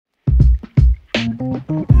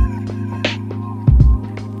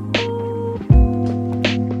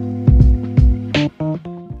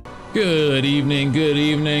evening, good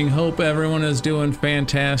evening. Hope everyone is doing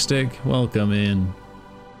fantastic. Welcome in.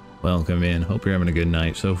 Welcome in. Hope you're having a good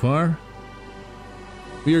night so far.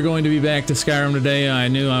 We are going to be back to Skyrim today. I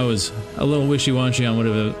knew I was a little wishy-washy on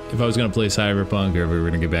if I was going to play Cyberpunk or if we were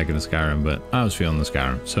going to get back into Skyrim, but I was feeling the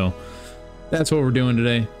Skyrim. So that's what we're doing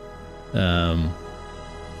today.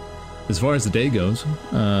 As far as the day goes,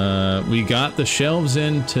 we got the shelves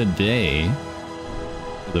in today.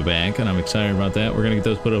 The bank, and I'm excited about that. We're gonna get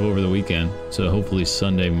those put up over the weekend, so hopefully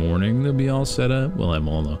Sunday morning they'll be all set up. We'll have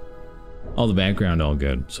all the background all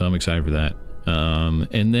good, so I'm excited for that.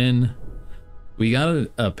 And then we got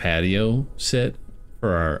a patio set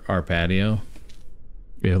for our patio.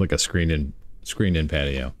 We have like a screened in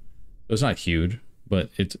patio. So it's not huge,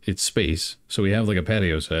 but it's space. So we have like a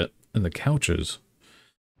patio set, and the couches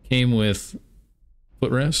came with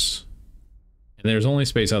footrests, and there's only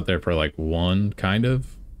space out there for like one, kind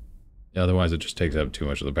of. Otherwise, it just takes up too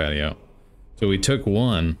much of the patio. So we took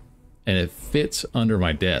one, and it fits under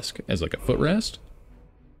my desk as like a footrest.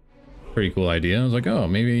 Pretty cool idea. I was like, oh,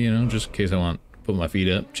 maybe, you know, just in case I want to put my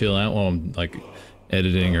feet up, chill out while I'm like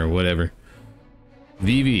editing or whatever.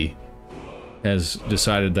 Vivi has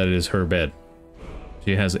decided that it is her bed.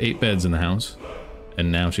 She has 8 beds in the house,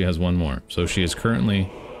 and now she has one more. So she is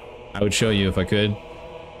currently, I would show you if I could.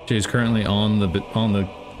 She is currently on the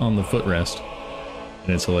footrest.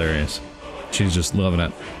 And it's hilarious. She's just loving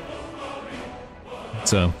it.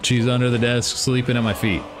 So she's under the desk, sleeping at my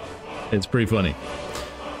feet. It's pretty funny.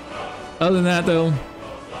 Other than that, though,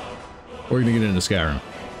 we're gonna get into Skyrim.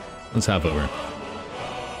 Let's hop over.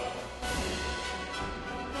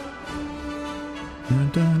 Dun,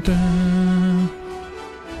 dun, dun.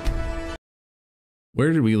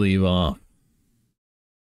 Where did we leave off?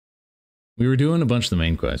 We were doing a bunch of the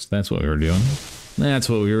main quests. That's what we were doing. That's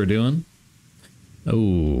what we were doing.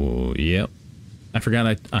 Oh, yep. I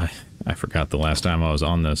forgot I forgot the last time I was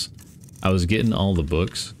on this. I was getting all the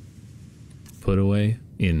books put away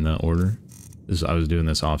in the order. I was doing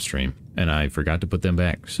this off stream, and I forgot to put them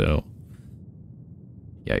back, so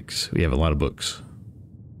yikes. We have a lot of books.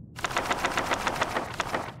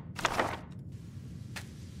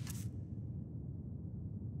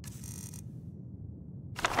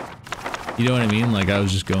 You know what I mean? Like, I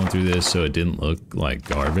was just going through this so it didn't look like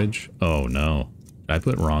garbage. Oh no. I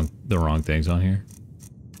put the wrong things on here.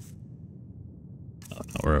 Oh,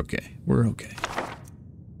 no, we're okay. We're okay.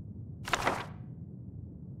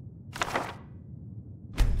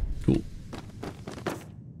 Cool.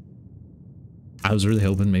 I was really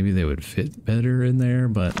hoping maybe they would fit better in there,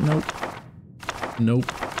 but nope. Nope.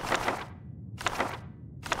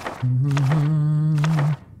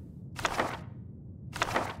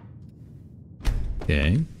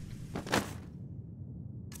 Okay.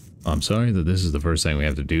 I'm sorry that this is the first thing we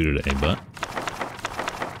have to do today, but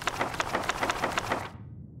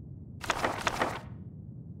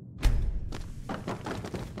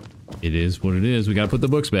it is what it is. We gotta put the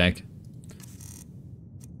books back.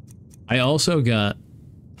 I also got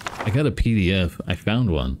a PDF. I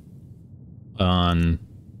found one on,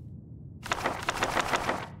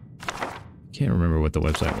 can't remember what the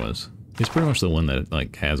website was. It's pretty much the one that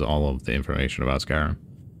like has all of the information about Skyrim.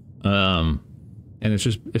 And it's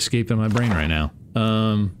just escaping my brain right now.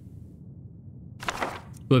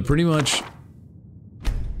 But pretty much,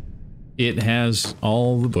 it has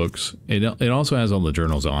all the books. It also has all the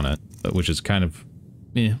journals on it, which is kind of,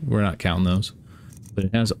 we're not counting those. But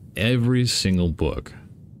it has every single book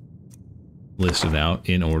listed out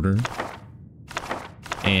in order.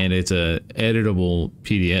 And it's a editable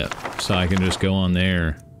PDF, so I can just go on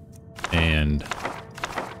there and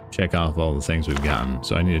check off all the things we've gotten.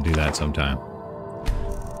 So I need to do that sometime.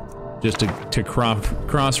 Just to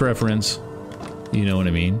cross-reference, you know what I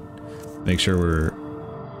mean? Make sure we're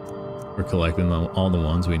collecting all the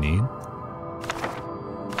ones we need.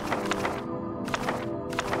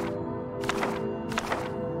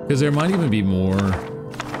 Because there might even be more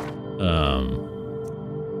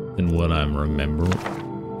than what I'm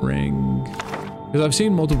remembering. Because I've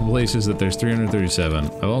seen multiple places that there's 337.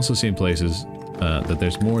 I've also seen places that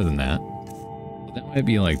there's more than that. That might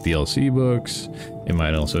be like DLC books. It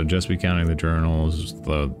might also just be counting the journals,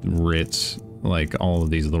 the writs, like all of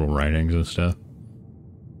these little writings and stuff.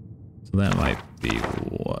 So that might be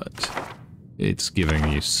what it's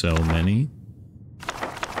giving you so many.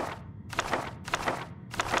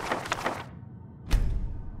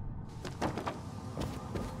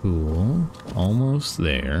 Cool. Almost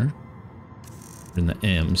there. We're in the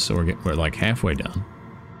M, so we're like halfway done.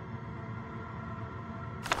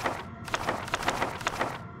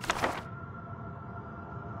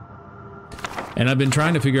 And I've been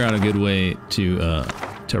trying to figure out a good way to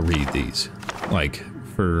read these. like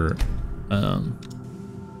for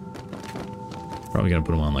probably gonna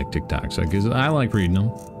put them on like TikTok, so because I like reading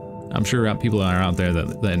them. I'm sure people are out there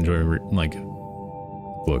that enjoy like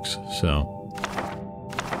books. So,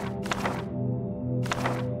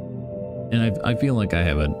 and I feel like I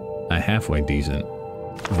have a halfway decent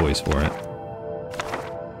voice for it,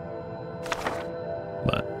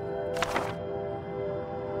 but.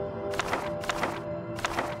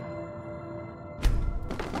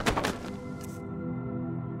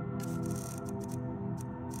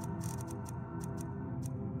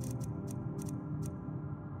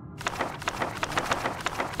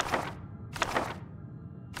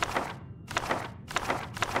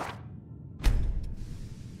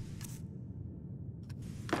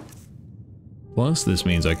 Plus, this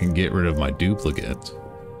means I can get rid of my duplicates.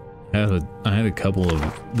 I had a couple of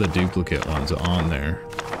the duplicate ones on there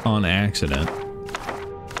on accident.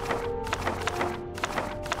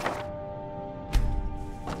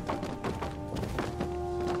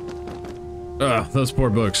 Ugh, those poor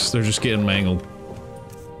books. They're just getting mangled.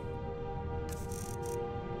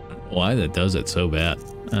 Why that does it so bad?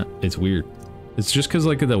 It's weird. It's just because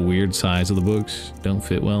like the weird size of the books don't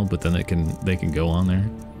fit well, but then they can go on there.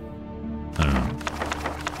 I don't know.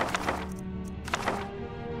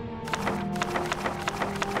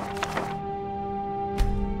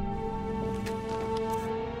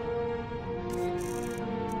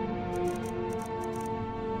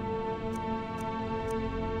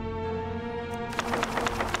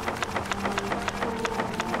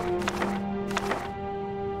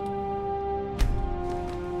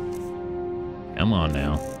 Come on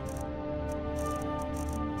now.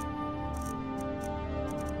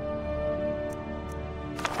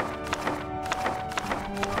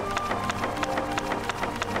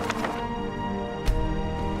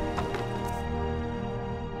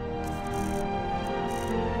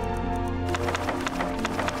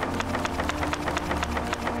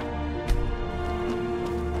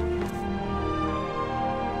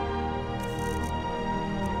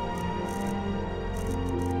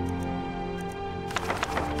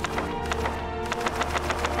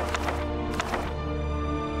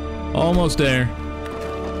 Almost there.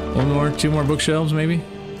 One more, two more bookshelves maybe?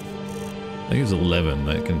 I think it's 11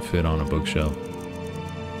 that can fit on a bookshelf.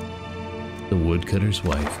 The woodcutter's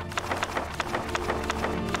wife.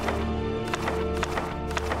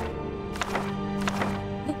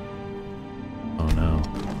 Oh no.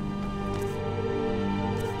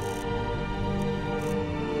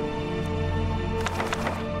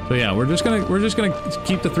 So yeah, we're just gonna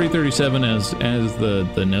keep the 337 as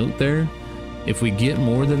the note there. If we get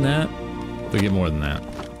more than that, we get more than that.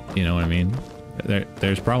 You know what I mean?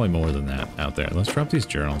 There's probably more than that out there. Let's drop these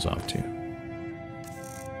journals off too.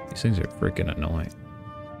 These things are freaking annoying.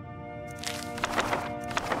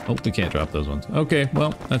 Oh, we can't drop those ones. Okay,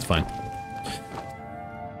 well, that's fine.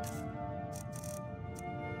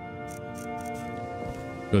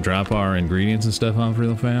 Go drop our ingredients and stuff off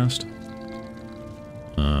real fast.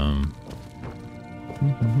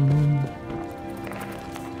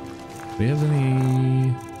 Do we have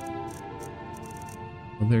any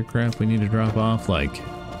other crap we need to drop off, like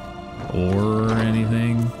ore or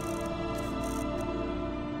anything?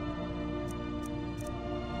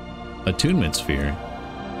 Attunement sphere.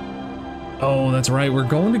 Oh, that's right. We're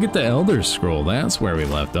going to get the Elderscroll. That's where we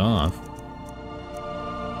left off.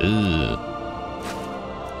 Ugh.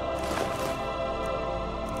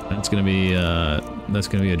 That's gonna be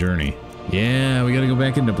a journey. Yeah, we gotta go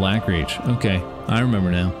back into Blackreach. Okay, I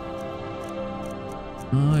remember now.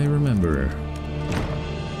 I remember.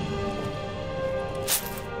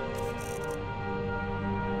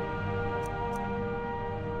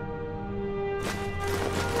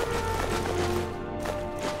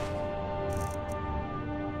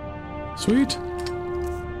 Sweet.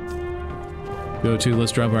 Go to,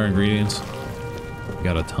 let's drop our ingredients. We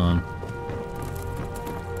got a ton.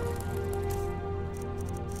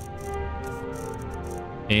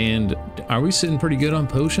 And are we sitting pretty good on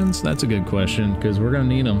potions? That's a good question, because we're going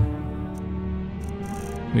to need them.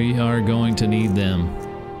 We are going to need them.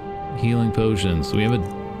 Healing potions. We have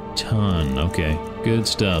a ton. Okay, good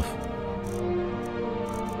stuff.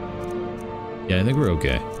 Yeah, I think we're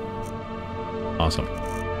okay. Awesome.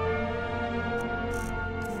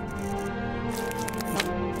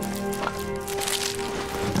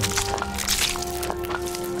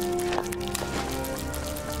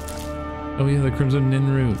 Oh yeah, the Crimson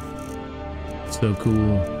Nin root. So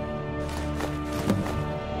cool.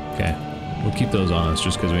 Okay, we'll keep those on us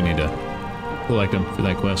just because we need to collect them for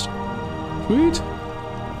that quest. Sweet.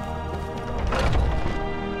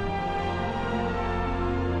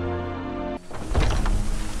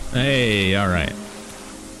 Hey, all right.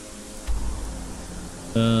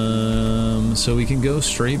 So we can go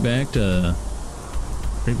straight back to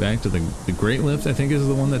the Great Lift. I think is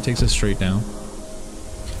the one that takes us straight down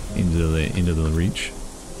into the reach.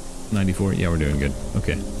 94. Yeah, we're doing good.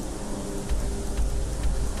 Okay.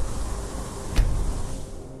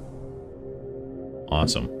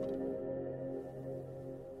 Awesome.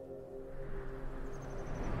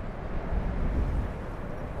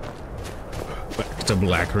 Back to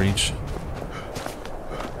Blackreach.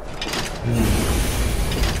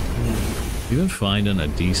 We've been finding a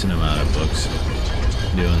decent amount of books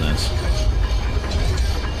doing this.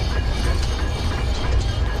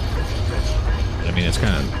 I mean,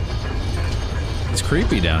 it's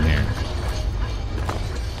creepy down here.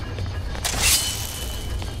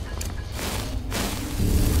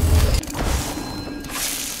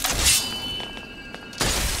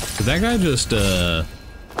 Did that guy just,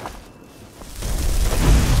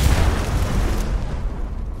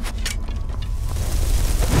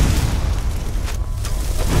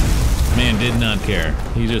 man did not care.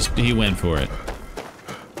 He went for it.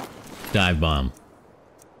 Dive bomb.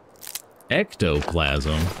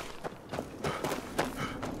 Ectoplasm?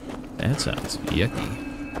 That sounds yucky.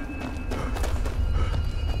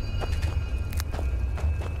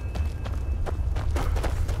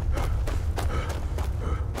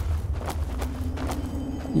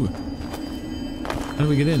 Ooh. How do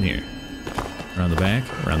we get in here? Around the back?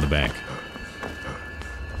 Around the back.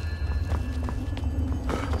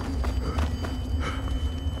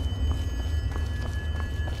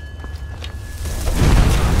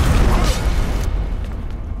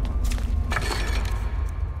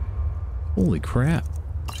 Holy crap.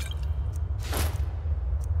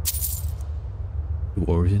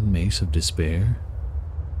 Dwarven Mace of Despair?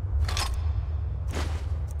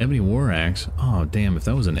 Ebony War Axe? Oh, damn, if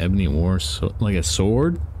that was an Ebony War, like a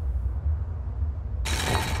sword?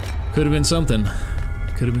 Could have been something.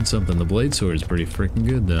 Could have been something. The blade sword is pretty freaking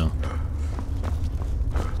good, though.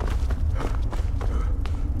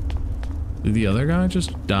 Did the other guy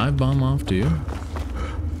just dive bomb off too?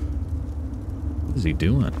 What is he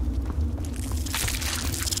doing?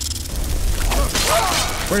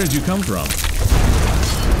 Where did you come from?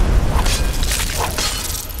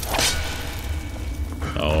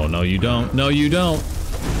 Oh, no you don't. No you don't.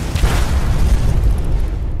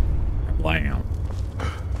 Wow.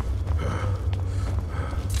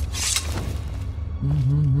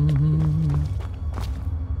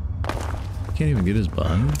 Can't even get his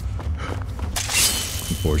body.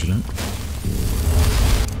 Unfortunate.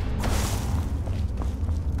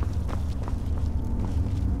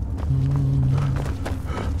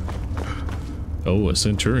 Oh, a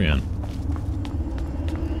centurion.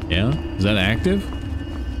 Yeah? Is that active?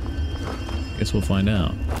 Guess we'll find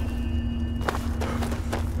out.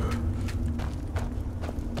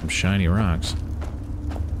 Some shiny rocks.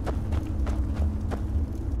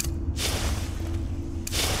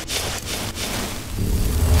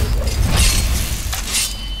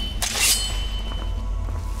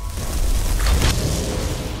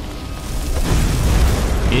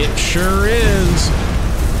 It sure is.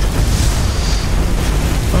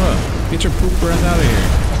 Oh, get your poop breath out of here.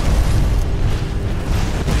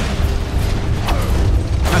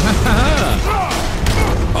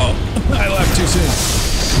 Oh, I left too soon.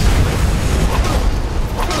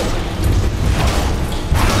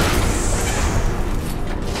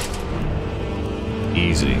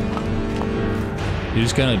 Easy. You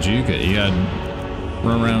just gotta juke it. You gotta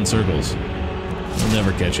run around in circles. They'll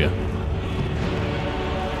never catch you.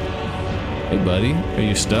 Hey buddy, are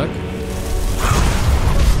you stuck?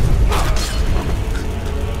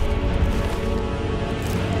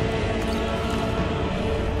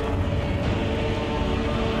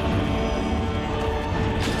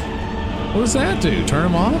 What does that do? Turn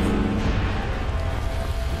him off?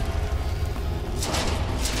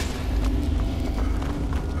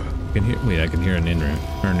 I can hear, wait, I can hear an in route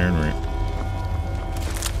or an earn route.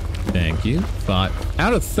 Thank you. 5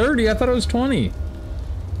 out of 30. I thought it was 20.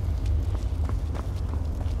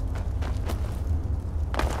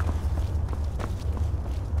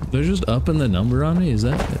 They're just upping the number on me? Is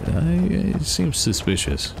that... it seems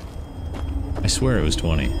suspicious. I swear it was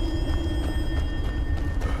 20.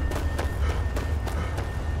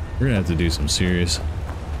 We're gonna have to do some serious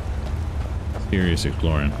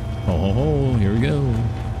exploring. Ho ho ho, here we go.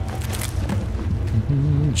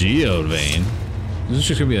 Geode vein. Is this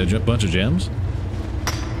just gonna be a bunch of gems?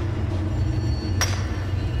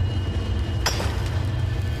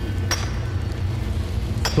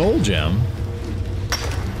 Soul gem?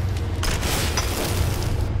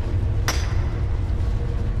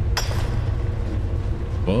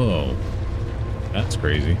 Whoa. That's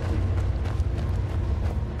crazy.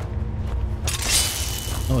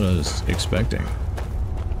 Not what I was expecting.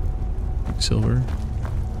 Silver.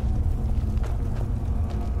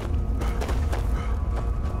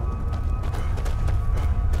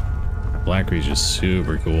 Blackreach is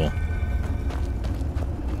super cool.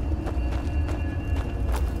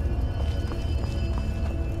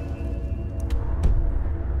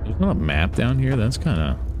 There's not a map down here. That's kind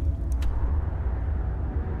of...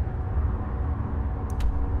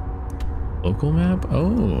 Local map?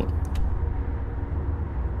 Oh.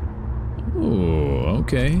 Oh,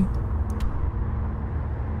 okay.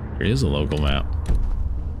 There is a local map.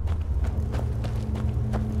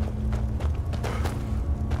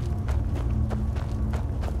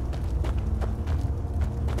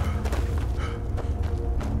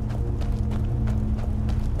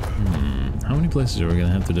 How many places are we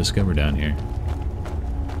gonna have to discover down here?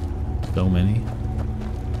 So many.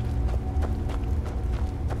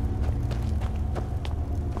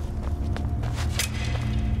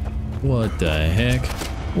 What the heck?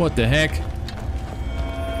 What the heck?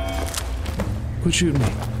 Quit shooting me.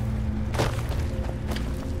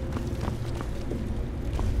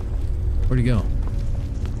 Where'd he go?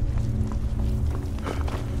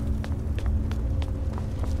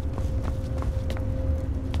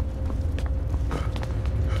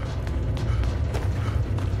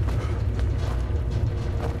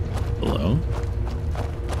 Hello?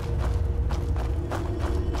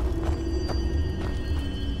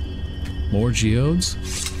 More geodes?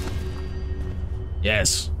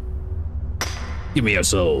 Yes. Give me your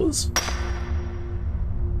souls.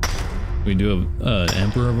 We do a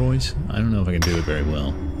emperor voice. I don't know if I can do it very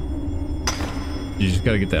well. You just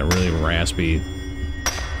gotta get that really raspy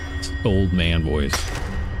old man voice.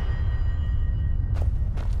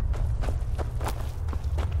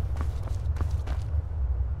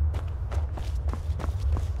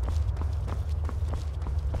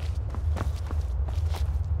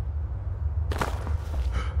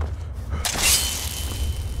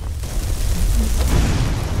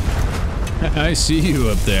 I see you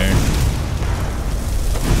up there.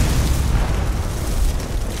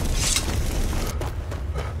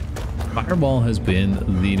 Fireball has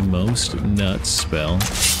been the most nuts spell.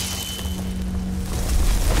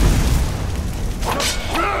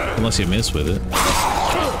 Unless you miss with it.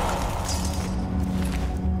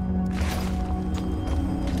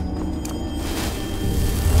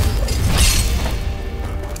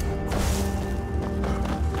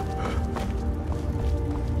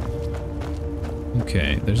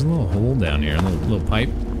 Okay, there's a little hole down here, a little pipe.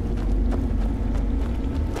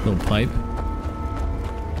 Little pipe.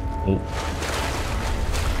 Oh.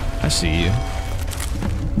 I see you.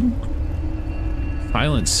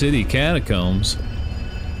 Silent City Catacombs.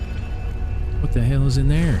 What the hell is in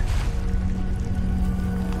there?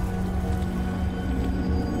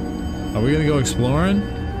 Are we gonna go exploring?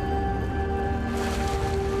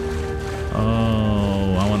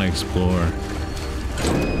 Oh, I want to explore.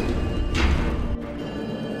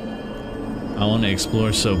 I want to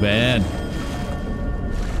explore so bad.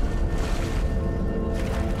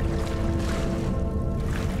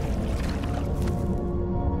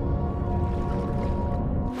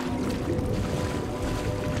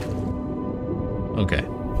 Okay.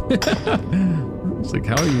 It's like,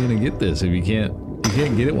 how are you gonna get this if you can't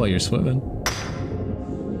get it while you're swimming?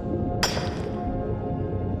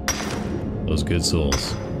 Those good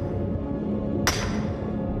souls.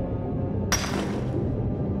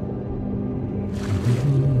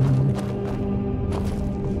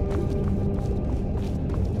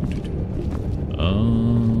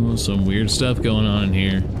 Oh, some weird stuff going on in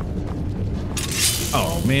here.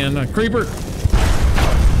 Oh man, a creeper!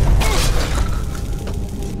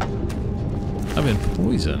 I've been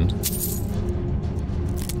poisoned. Is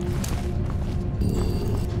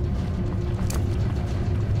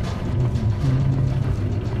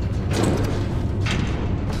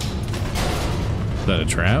that a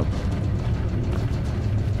trap?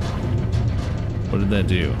 What did that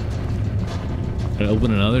do? Did I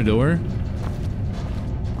open another door?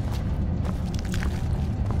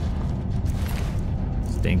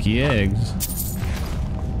 Stinky eggs.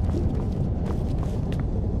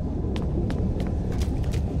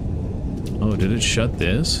 Oh, did it shut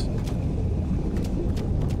this?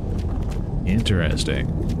 Interesting.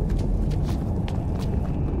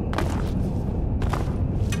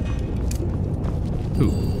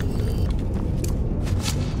 Who?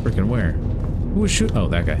 Frickin' where? Who was shooting? Oh,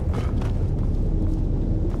 that guy.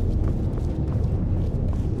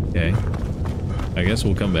 Okay. I guess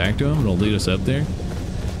we'll come back to him. It'll lead us up there.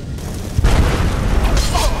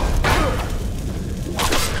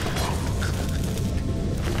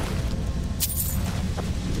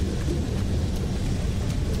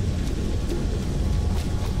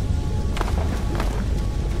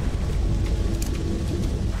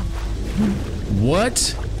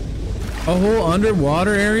 What? A whole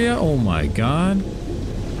underwater area? Oh my god.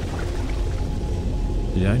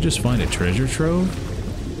 Did I just find a treasure trove?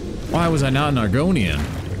 Why was I not in Argonian?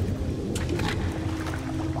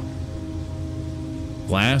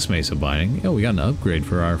 Glass mesa binding. Oh, we got an upgrade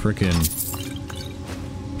for our frickin'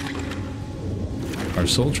 our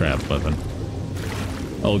soul trap weapon.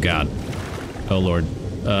 Oh god. Oh lord.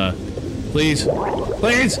 Please.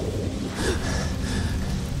 Please!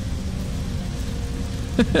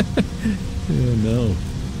 Oh no.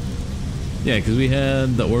 Yeah, because we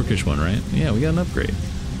had the orcish one, right? Yeah, we got an upgrade.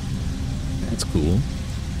 That's cool.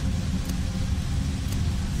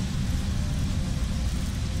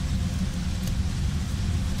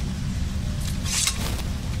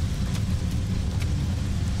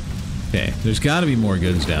 Okay, there's got to be more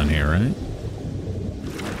goods down here, right?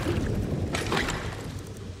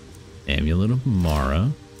 Amulet of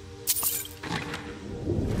Mara.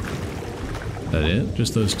 That it?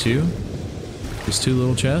 Just those two? Just two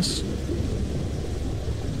little chests?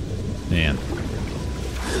 Man.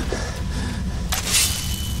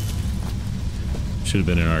 Should have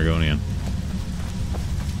been in Argonian.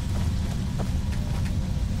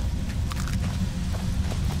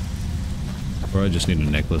 Or I just need a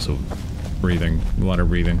necklace of breathing, water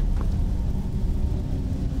breathing.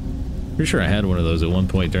 Pretty sure I had one of those at one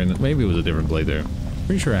point during the, maybe it was a different playthrough.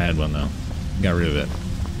 Pretty sure I had one though. Got rid of it.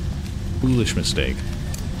 Foolish mistake.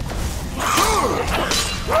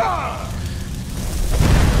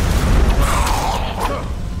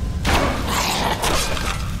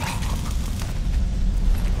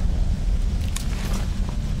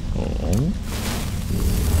 Oh.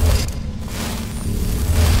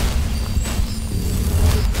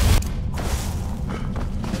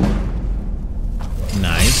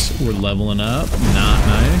 Nice. We're leveling up. Not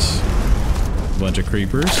nice. Bunch of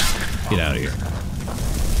creepers. Get out of here.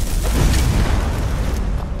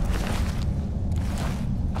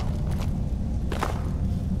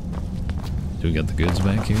 Do we got the goods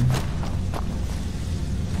back here?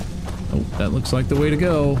 Oh, that looks like the way to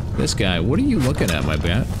go. This guy, what are you looking at, my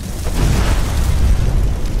bat?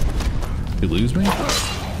 You lose me?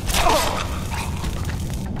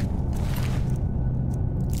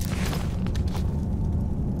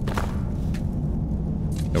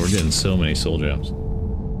 Oh, we're getting so many soul gems.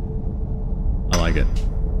 I like it.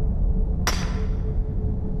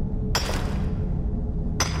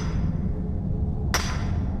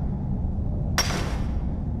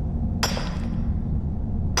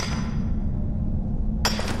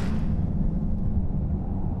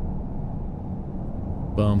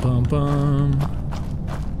 Bum bum bum.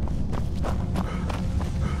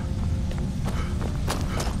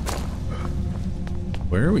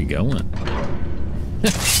 Where are we going?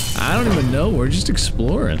 I don't even know. We're just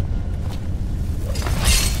exploring.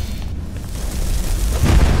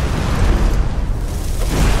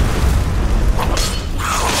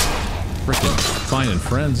 Freaking finding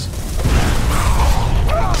friends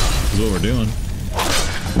is what we're doing.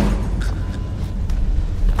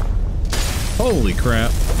 Holy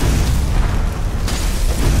crap.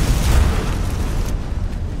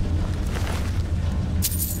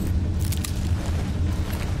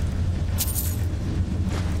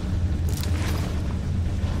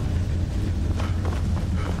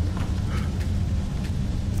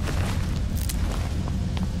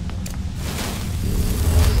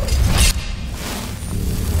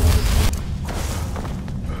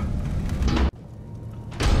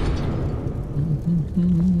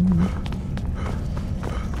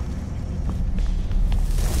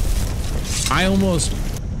 I almost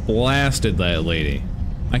blasted that lady.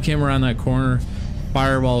 I came around that corner,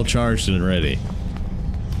 fireball charged and ready.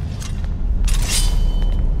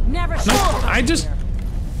 Never No, I just...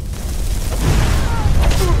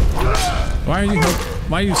 Why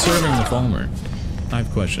are you serving the Falmer? I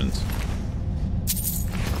have questions.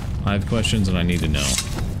 I have questions and I need to know.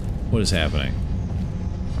 What is happening?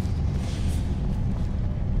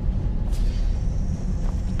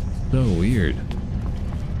 So weird.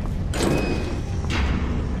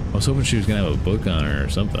 I was hoping she was gonna have a book on her or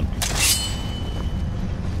something.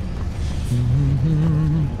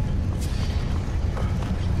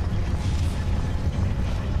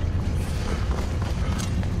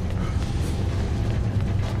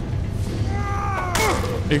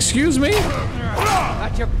 Excuse me?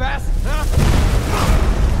 At your best, huh?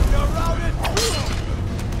 You're routed.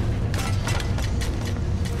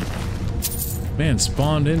 Man,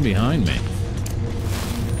 spawned in behind me.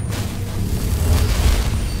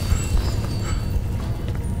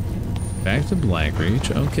 Back to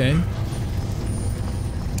Blackreach, okay.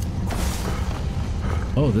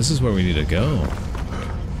 Oh, this is where we need to go.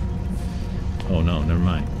 Oh no, never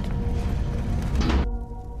mind.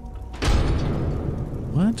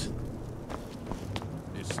 What?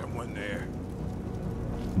 Is someone there?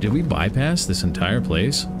 Did we bypass this entire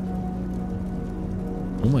place?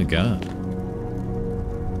 Oh my god.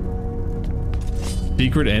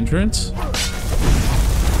 Secret entrance?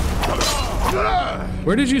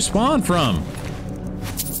 Where did you spawn from?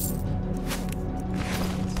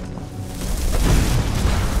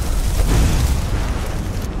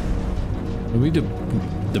 We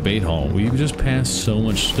debate hall. We just passed so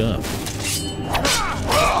much stuff.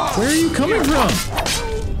 Where are you coming from?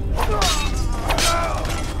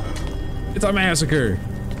 It's a massacre.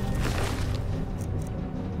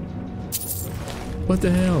 What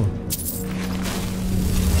the hell?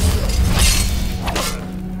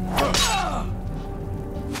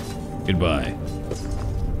 Goodbye.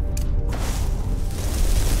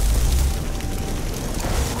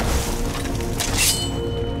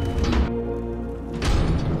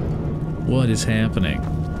 What is happening?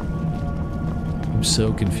 I'm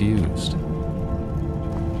so confused.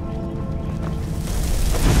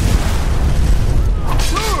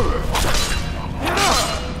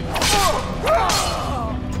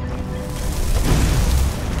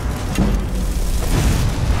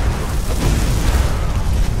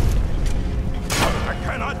 I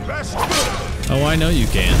cannot best. Oh, I know you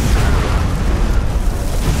can.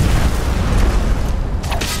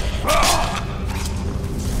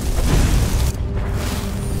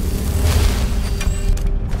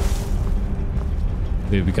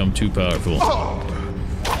 They've become too powerful.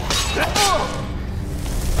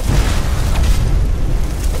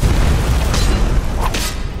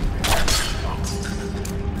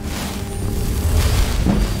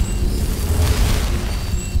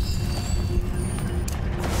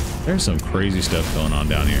 There's some crazy stuff going on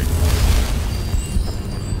down here.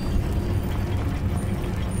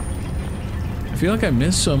 I feel like I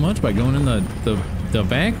missed so much by going in the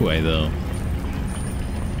back way though.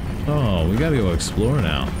 Oh, we gotta go explore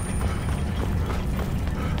now.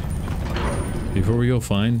 Before we go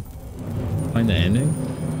find the ending?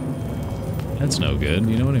 That's no good,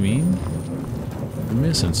 you know what I mean? We're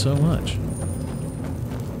missing so much.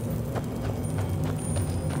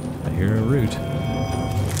 I hear a root.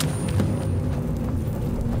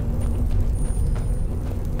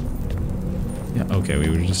 Yeah, okay, we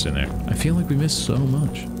were just in there. I feel like we missed so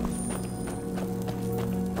much.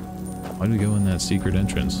 Why did we go in that secret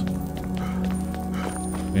entrance?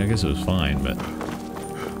 I mean, I guess it was fine, but...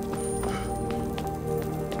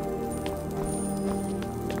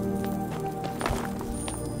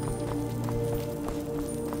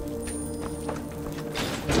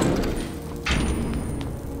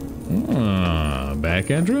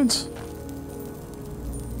 back entrance?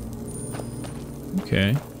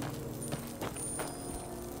 Okay.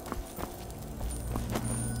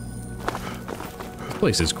 This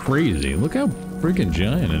place is crazy. Look how freaking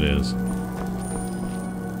giant it is.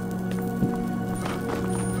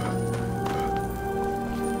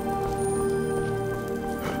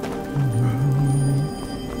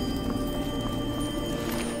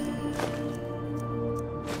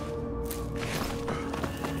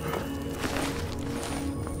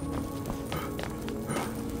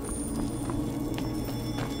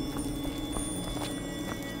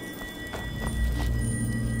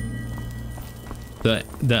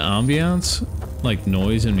 The ambiance, like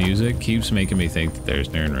noise and music, keeps making me think that there's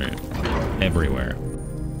an Unread everywhere.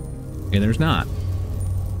 And there's not.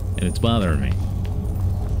 And it's bothering me.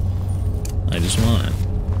 I just want it.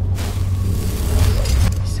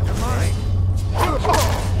 So mine.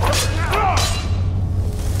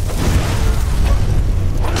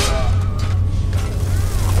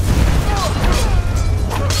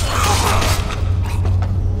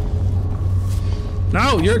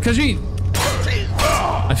 No, you're a Khajiit!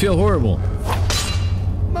 I feel horrible.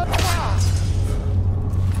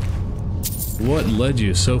 What led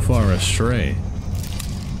you so far astray?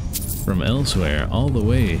 From elsewhere, all the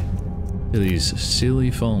way to these silly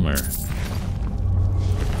Falmer.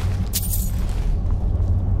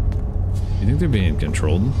 You think they're being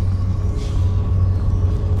controlled?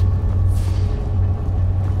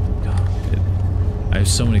 God, I have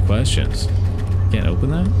so many questions. Can't open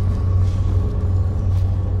that?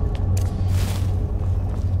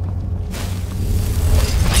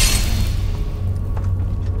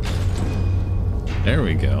 There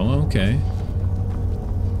we go, okay.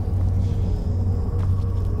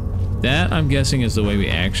 That, I'm guessing, is the way we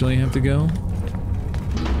actually have to go.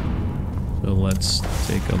 So let's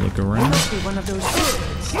take a look around. Must be one of those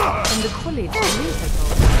secrets from the college years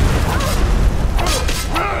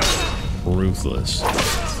ago. Ruthless.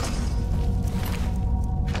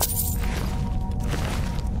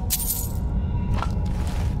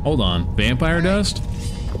 Hold on. Vampire dust?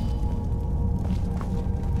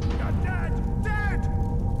 You're dead! Dead!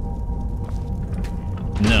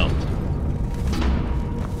 No.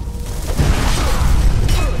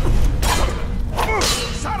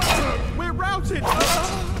 Shut up! We're routed!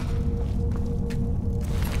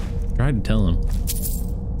 Tried to tell him.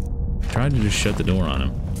 Tried to just shut the door on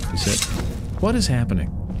him. He said, "What is happening?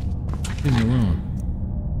 Leave me alone."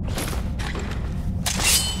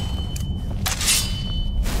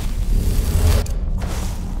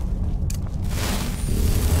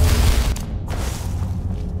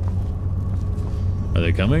 Are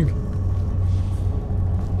they coming?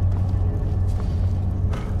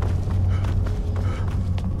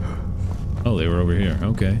 Oh, they were over here.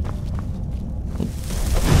 Okay.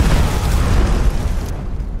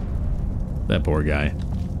 That poor guy.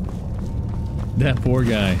 That poor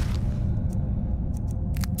guy.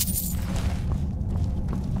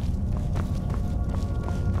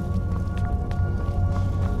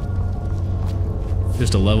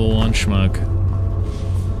 Just a level 1 schmuck.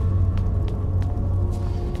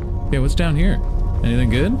 Okay, what's down here? Anything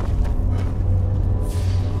good?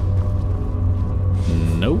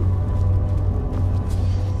 Nope.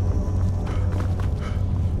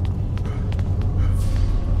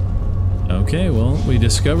 Okay, well, we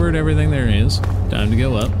discovered everything there is. Time to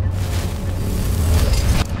go up.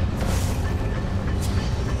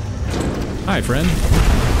 Hi, friend.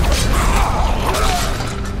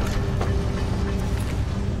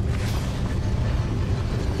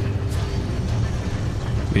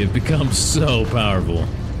 We have become so powerful.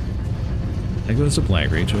 I go to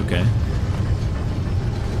Blackreach, okay.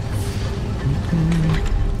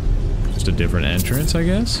 Just a different entrance, I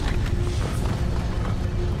guess?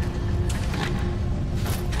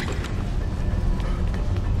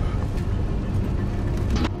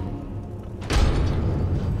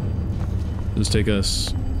 Does take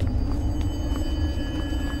us...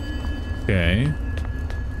 Okay.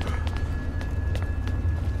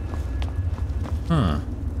 Huh.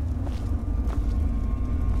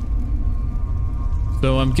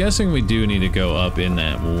 So I'm guessing we do need to go up in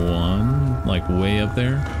that one, like way up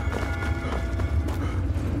there.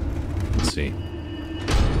 Let's see.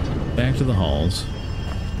 Back to the halls.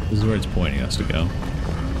 This is where it's pointing us to go.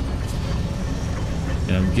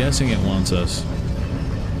 And I'm guessing it wants us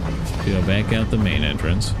to go back out the main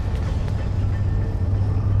entrance.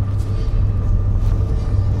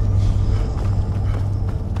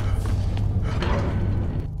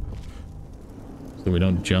 So we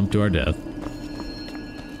don't jump to our death.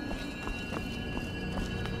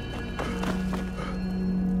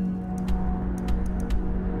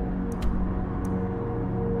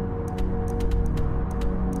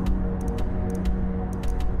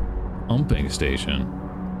 Pumping station.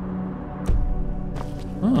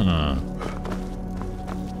 Huh.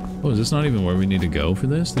 Oh, is this not even where we need to go for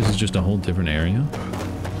this? This is just a whole different area?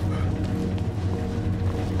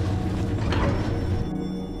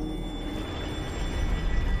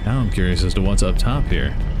 Now I'm curious as to what's up top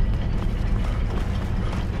here.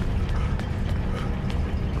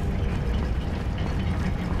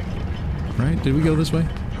 Right? Did we go this way?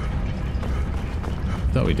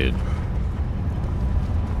 Thought we did.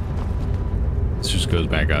 This just goes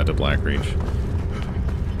back out to Blackreach.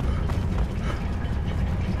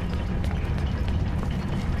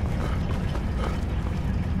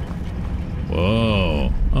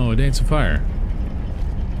 Whoa. Oh, a Dance of Fire.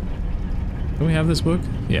 Can we have this book?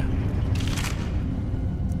 Yeah.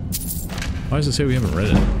 Why does it say we haven't read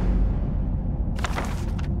it?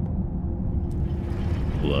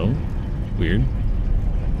 Hello? Weird.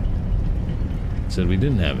 It said we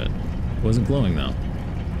didn't have it. It wasn't glowing though.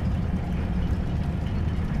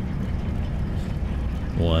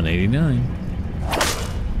 189.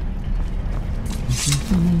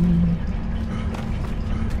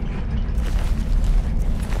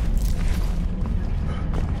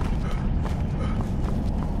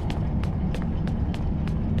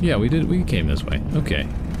 Yeah, we did. We came this way. Okay.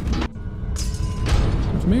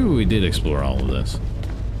 So maybe we did explore all of this.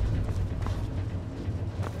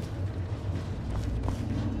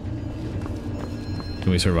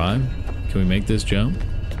 Can we survive? Can we make this jump?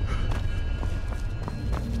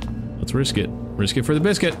 Let's risk it. Risk it for the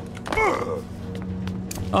biscuit.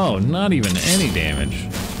 Oh, not even any damage.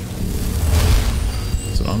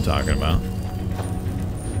 That's what I'm talking about.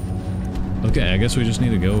 Okay, I guess we just need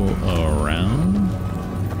to go around.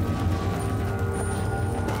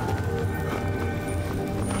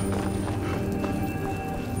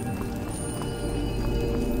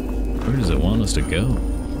 Where does it want us to go?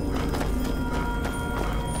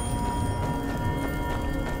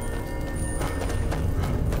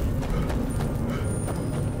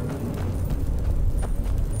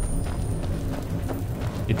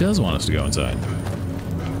 does want us to go inside.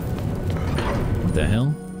 What the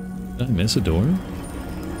hell? Did I miss a door?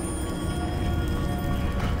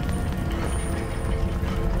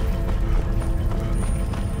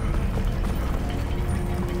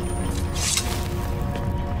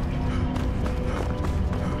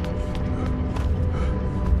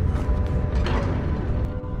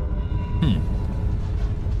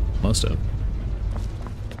 Must have.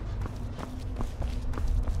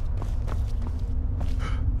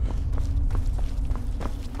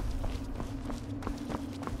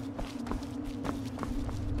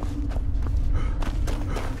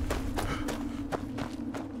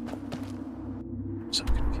 So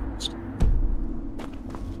confused.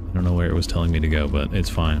 I don't know where it was telling me to go, but it's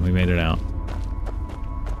fine. We made it out.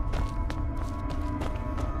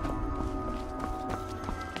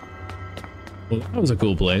 Well, that was a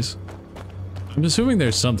cool place. I'm assuming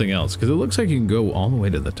there's something else, because it looks like you can go all the way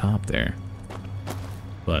to the top there.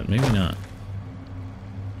 But maybe not.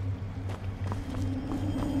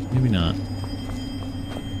 Maybe not.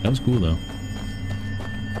 That was cool though.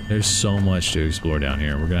 There's so much to explore down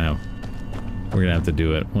here. We're gonna have to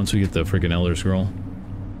do it once we get the freaking Elderscroll.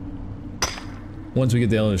 Once we get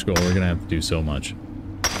the Elderscroll, we're gonna have to do so much.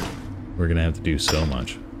 We're gonna have to do so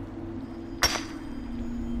much.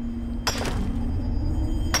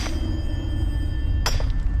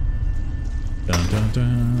 Dun dun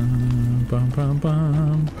dun, bum bum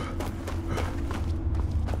bum.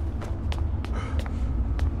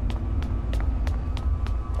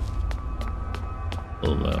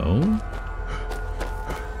 Hello?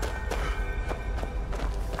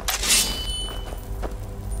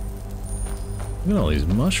 Look at all these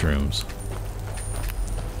mushrooms.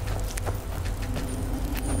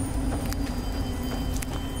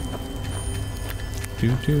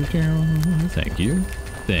 Thank you.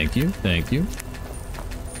 Thank you. Thank you.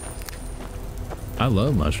 I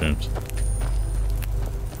love mushrooms.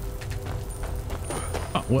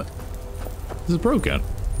 Oh, what? This is broken.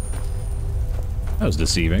 That was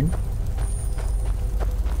deceiving.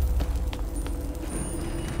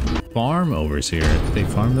 Farm overseer. They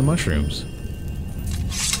farm the mushrooms.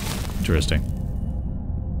 Interesting.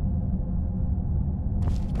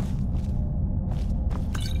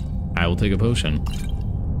 I will take a potion.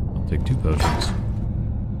 I'll take 2 potions.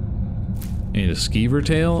 I need a skeever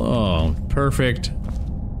tail? Oh, perfect.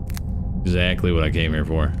 Exactly what I came here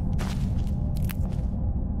for.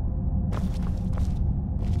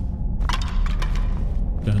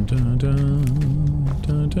 Dun dun dun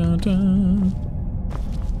dun dun dun.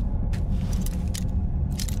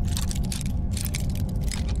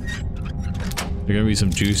 There gonna be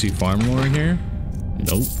some juicy farm lore here?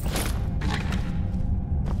 Nope.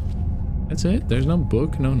 That's it? There's no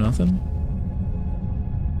book, no nothing?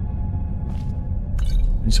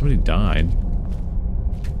 And somebody died.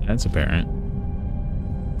 That's apparent.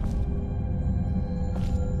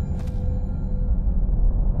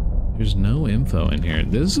 There's no info in here.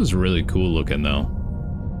 This is really cool looking though.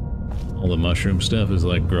 All the mushroom stuff is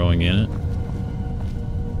like growing in it.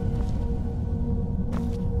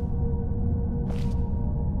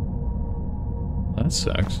 That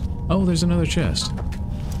sucks. Oh, there's another chest.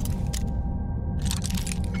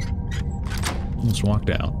 Almost walked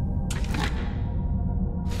out.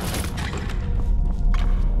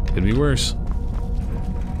 Could be worse.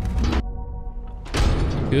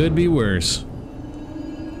 Could be worse.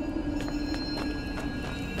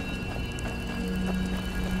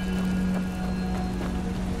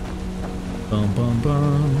 Bum bum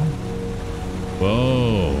bum.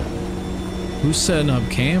 Whoa. Who's setting up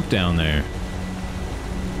camp down there?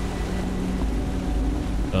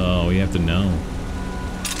 Oh, we have to know.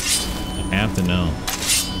 I have to know.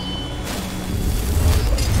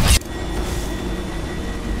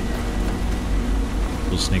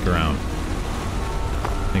 We'll sneak around.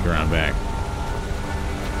 Sneak around back.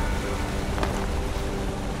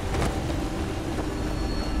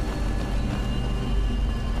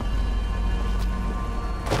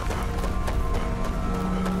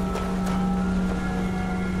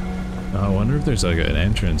 I wonder if there's like an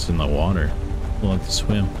entrance in the water. We'll have to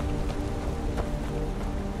swim.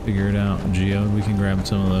 Figure it out. Geode, we can grab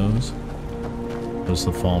some of those. What's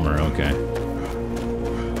the Falmer? Okay.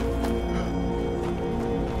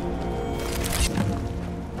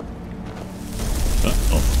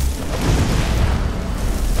 Uh-oh.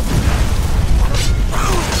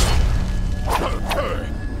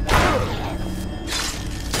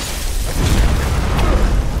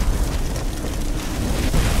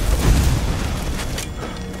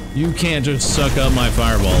 You can't just suck up my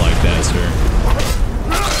fireball like that, sir.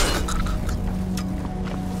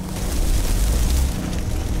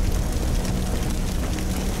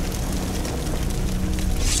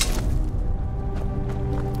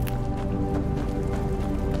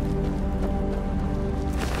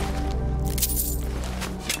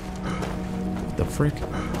 frick?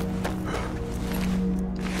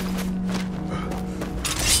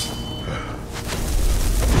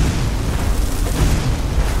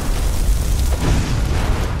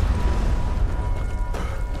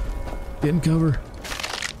 Get in cover.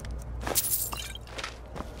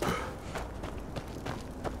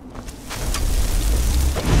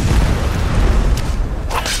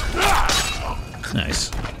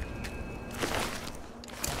 Nice.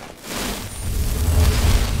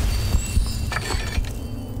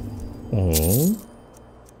 Oh.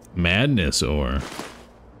 Madness ore.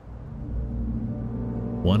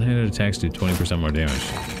 One-handed attacks do 20% more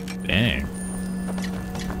damage. Dang.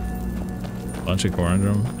 Bunch of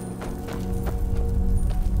corundum.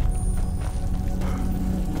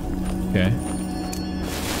 Okay.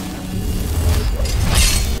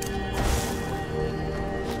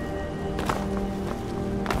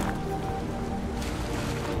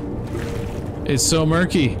 It's so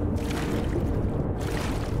murky.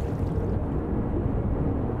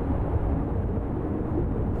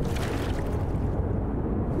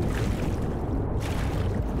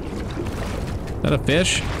 Is that a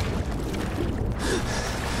fish?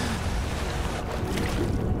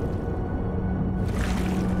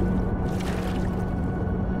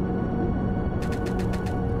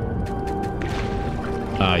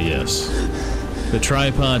 Ah, yes. The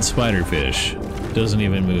tripod spiderfish doesn't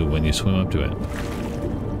even move when you swim up to it.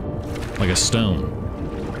 Like a stone.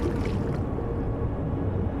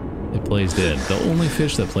 It plays dead. The only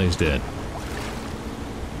fish that plays dead.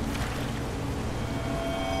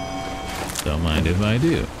 Don't mind if I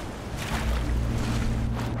do.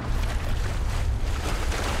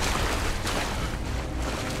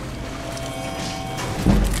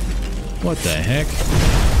 What the heck?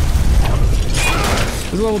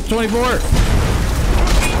 This is level 24!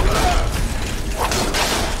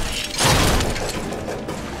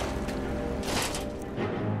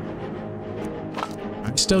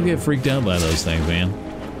 I still get freaked out by those things, man.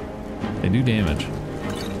 They do damage.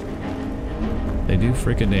 They do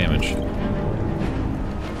freaking damage.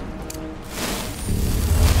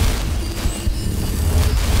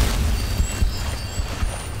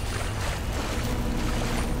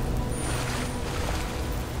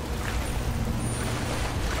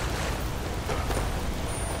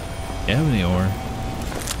 You have any ore?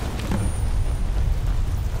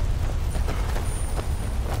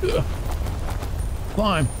 Ugh.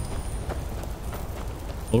 Climb.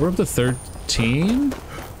 Well, we're up to 13?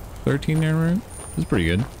 13 there, right? That's pretty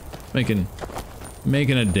good.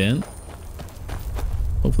 Making a dent.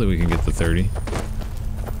 Hopefully we can get to 30.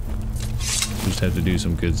 Just have to do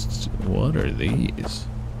some good. What are these?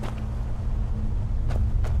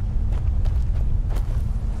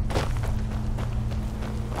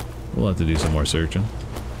 We'll have to do some more searching.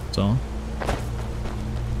 That's all.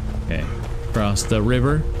 Okay. Cross the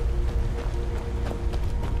river.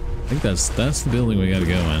 I think that's the building we gotta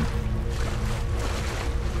go in.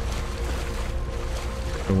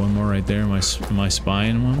 Or one more right there. Am I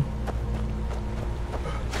spying one?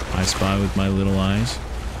 I spy with my little eyes.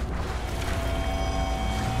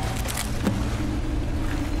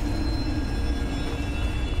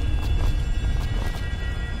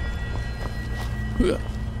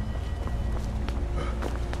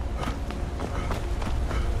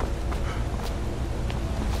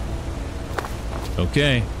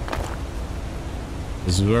 Okay.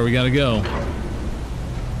 This is where we gotta go.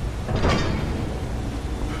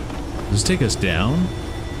 Does this take us down?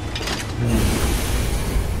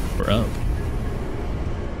 Or up?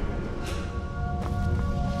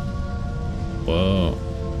 Whoa.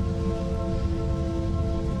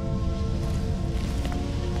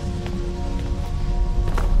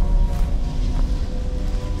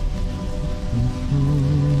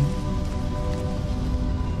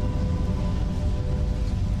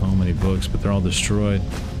 So many books, but they're all destroyed.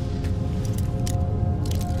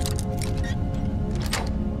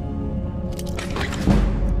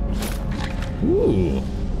 Ooh,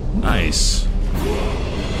 nice.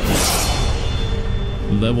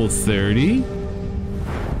 Level 30?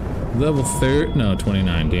 Level 30? No,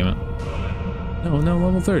 29, damn it. No,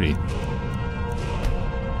 level 30.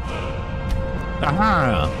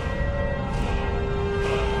 Aha!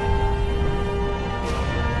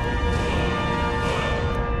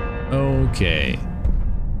 Okay.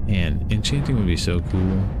 Man, enchanting would be so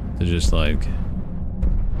cool to just like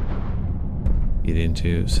get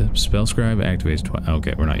into. Spell scribe activates twice.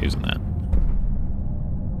 Okay, we're not using that.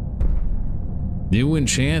 New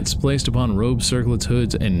enchants placed upon robes, circlets,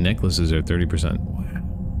 hoods, and necklaces are 30%. Wow.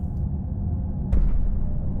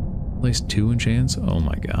 Place 2 enchants? Oh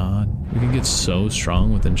my god. We can get so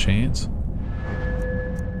strong with enchants.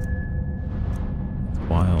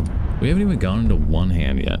 wild. We haven't even gone into one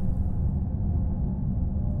hand yet.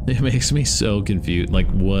 It makes me so confused. Like,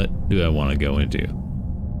 what do I want to go into?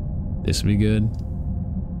 This would be good.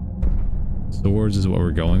 Swords is what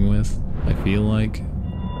we're going with, I feel like.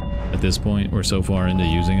 At this point, we're so far into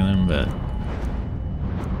using them, but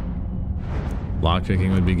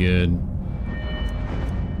lockpicking would be good.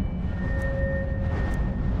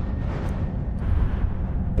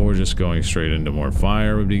 Or just going straight into more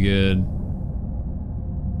fire would be good.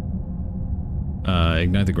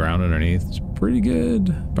 Ignite the ground underneath. It's pretty good.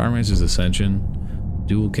 Pyromancer's Ascension.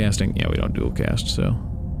 Dual casting. Yeah, we don't dual cast, so.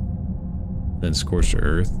 Then Scorched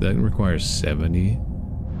Earth. That requires 70.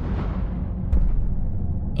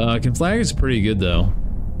 Conflag is pretty good, though.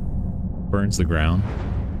 Burns the ground.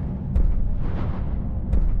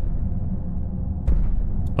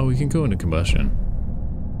 Oh, we can go into combustion.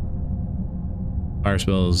 Fire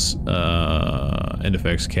spells and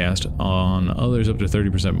effects cast on others up to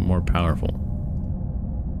 30% more powerful.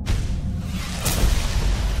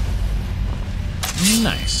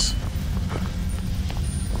 Nice.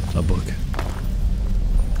 A book.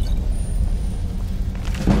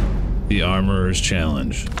 The Armorer's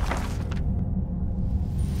Challenge.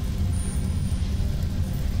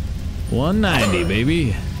 190,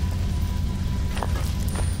 baby.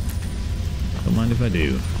 Don't mind if I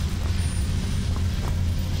do.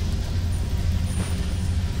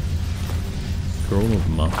 Scroll of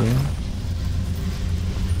Muffle.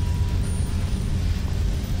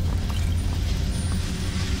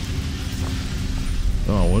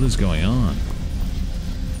 Oh, what is going on?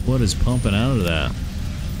 What is pumping out of that?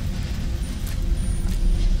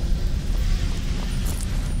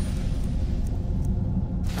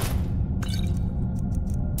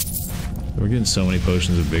 We're getting so many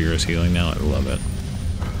potions of vigorous healing now. I love it.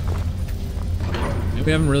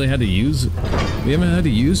 We haven't really had to use. We haven't had to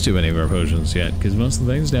use too many of our potions yet, because most of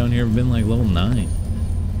the things down here have been like level 9.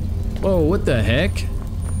 Whoa! What the heck?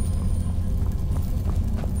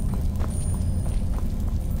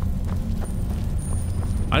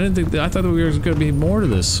 I didn't think that. I thought that we were going to be more to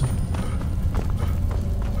this.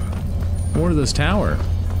 More to this tower.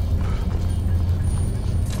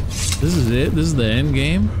 This is it? This is the end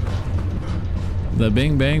game? The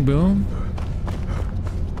bing bang boom?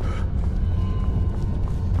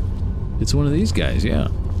 It's one of these guys, yeah.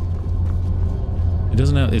 It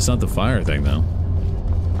doesn't have, it's not the fire thing though.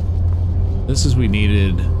 This is, we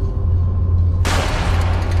needed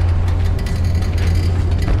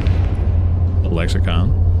a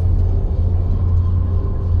lexicon.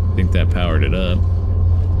 I think that powered it up.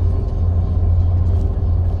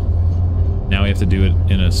 Now we have to do it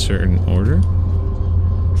in a certain order.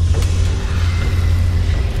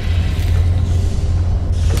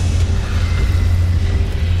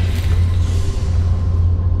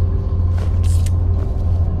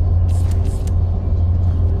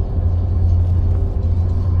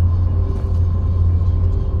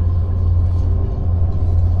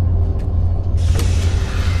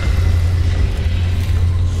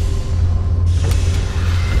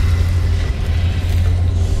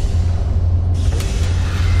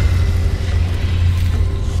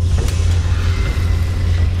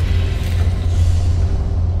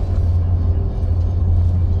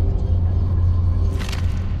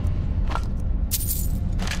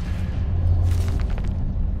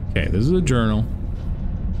 This is a journal.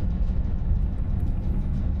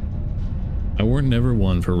 I weren't never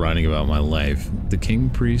one for writing about my life. The king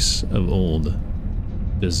priests of old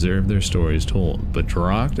deserve their stories told, but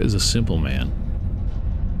Droct is a simple man.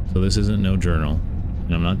 So this isn't no journal,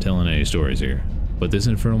 and I'm not telling any stories here. But this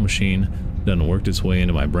infernal machine done worked its way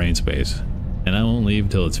into my brain space, and I won't leave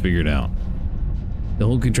till it's figured out. The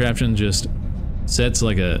whole contraption just sets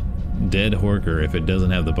like a dead horker if it doesn't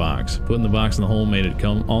have the box. Putting the box in the hole made it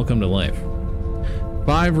all come to life.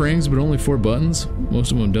 5 rings, but only 4 buttons.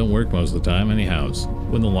 Most of them don't work most of the time, anyhows.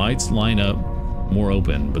 When the lights line up, more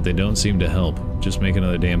open, but they don't seem to help. Just make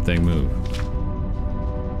another damn thing move.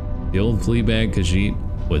 The old fleabag Khajiit,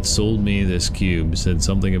 what sold me this cube, said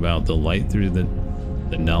something about the light through the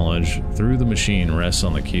knowledge through the machine rests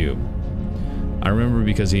on the cube. I remember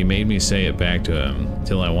because he made me say it back to him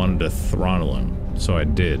till I wanted to throttle him, so I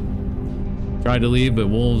did. Tried to leave, but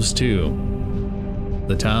wolves too.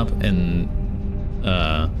 The top and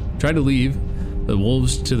tried to leave, but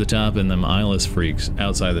wolves to the top and them eyeless freaks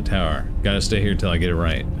outside the tower. Gotta stay here till I get it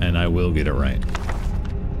right, and I will get it right.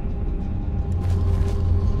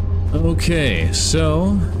 Okay,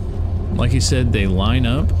 so like he said, they line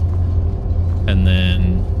up, and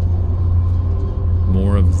then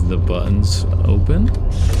more of the buttons open.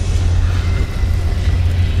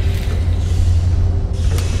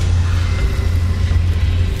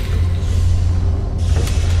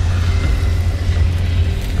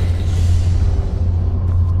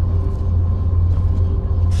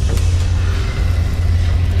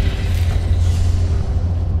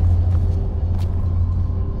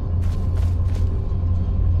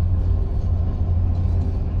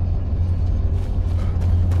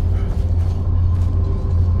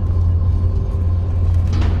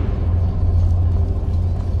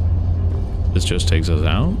 just takes us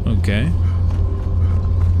out. Okay.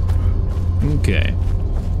 Okay.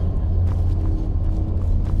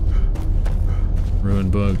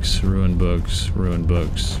 Ruined books, ruined books, ruined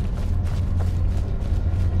books.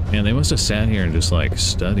 Man, they must have sat here and just like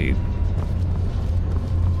studied.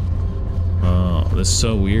 Oh, this is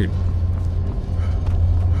so weird.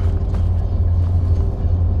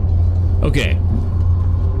 Okay.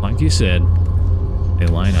 Like you said, they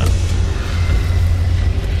line up.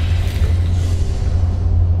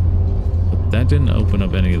 But that didn't open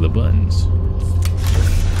up any of the buttons.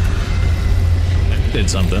 That did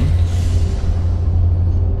something.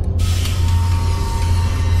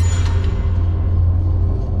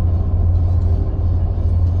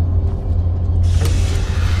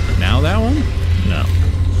 Now that one? No.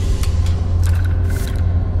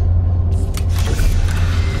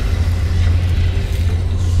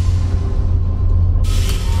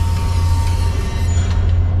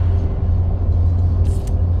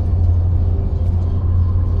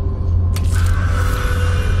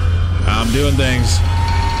 I'm doing things.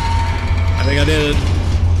 I think I did it.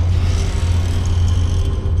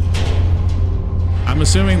 I'm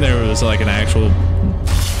assuming there was like an actual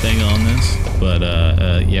thing on this. But,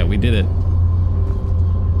 yeah, we did it.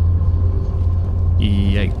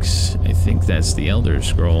 Yikes. I think that's the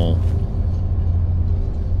Elderscroll.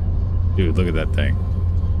 Dude, look at that thing.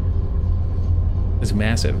 It's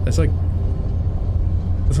massive. That's like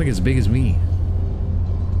as big as me.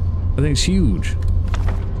 That thing's huge.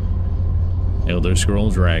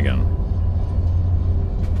 Elderscroll Dragon.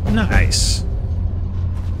 Nice.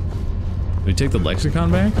 Did we take the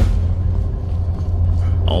lexicon back?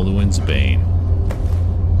 Alduin's Bane.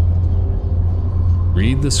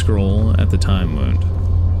 Read the scroll at the time wound.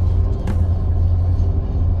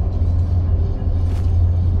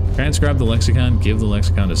 Transcribe the lexicon, give the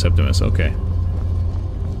lexicon to Septimus. Okay.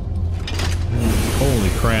 Holy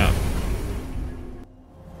crap.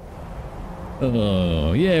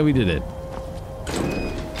 Oh, yeah, we did it.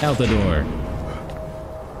 Out the door.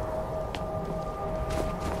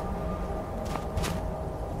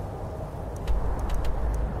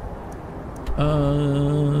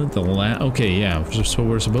 Okay, yeah, so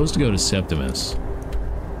we're supposed to go to Septimus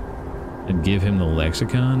and give him the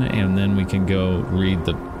lexicon, and then we can go read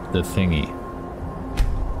the thingy.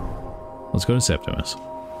 Let's go to Septimus.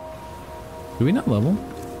 Do we not level?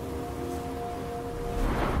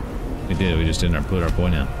 We did, we just didn't put our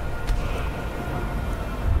point in.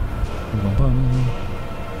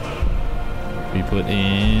 We put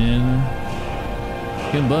in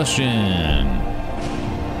combustion.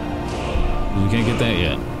 We can't get that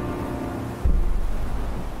yet.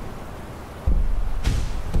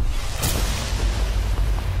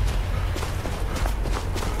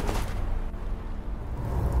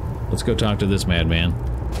 Let's go talk to this madman.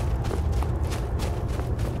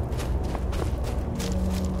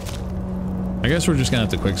 I guess we're just gonna have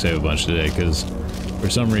to quick save a bunch today because for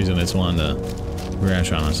some reason it's wanting to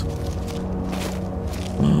crash on us.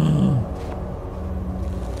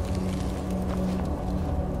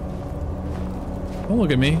 Don't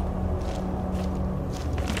look at me.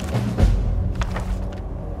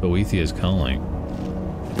 Boethia is calling.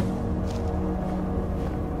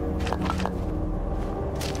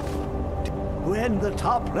 When the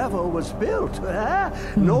top level was built,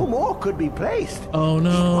 no more could be placed. Oh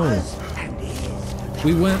no. It was and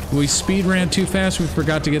is. We speed ran too fast, we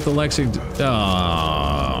forgot to get the lexicon.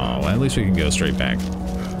 Oh, at least we can go straight back.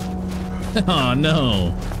 Oh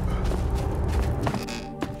no.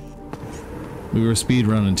 We were speed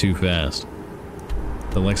running too fast.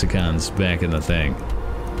 The lexicon's back in the thing.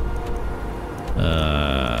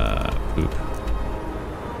 Poop.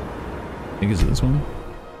 I think it's this one.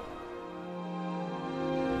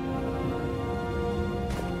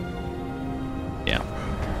 Yeah.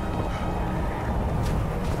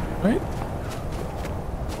 Right?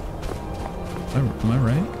 Am I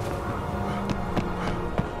right?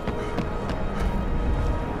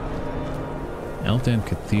 Elden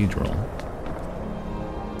Cathedral.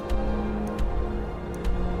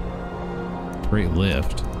 Great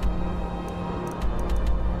lift.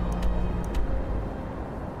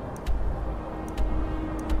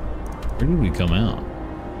 Where did we come out?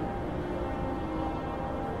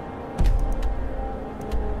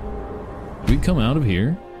 Did we come out of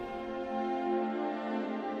here?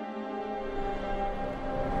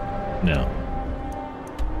 No.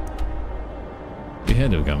 We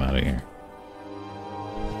had to have come out of here.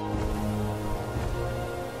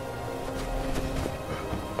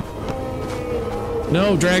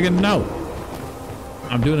 No, dragon, no!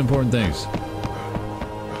 I'm doing important things.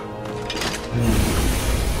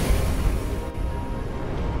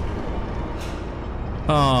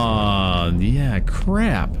 Oh, yeah,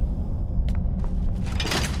 crap.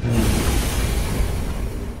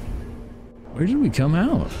 Where did we come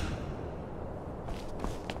out?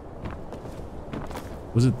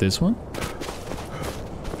 Was it this one?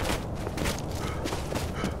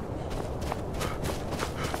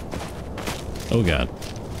 Oh god.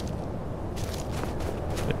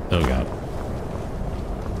 Oh god.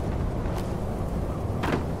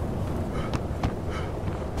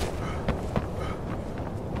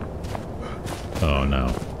 Oh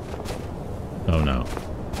no. Oh no.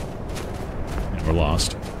 And we're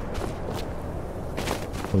lost.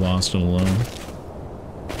 We're lost and alone.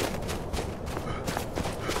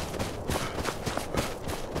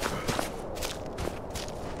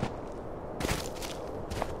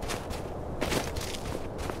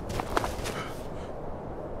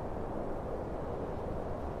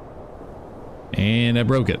 And I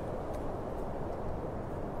broke it.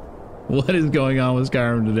 What is going on with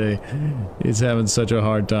Skyrim today? It's having such a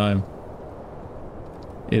hard time.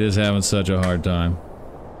 It is having such a hard time.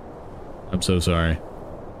 I'm so sorry.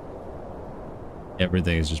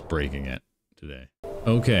 Everything is just breaking it today.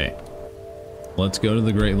 Okay. Let's go to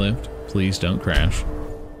the Great Lift. Please don't crash.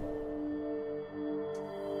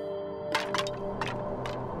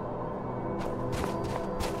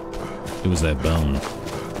 It was that bone.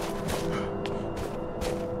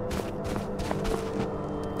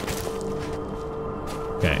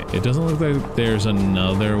 Okay, it doesn't look like there's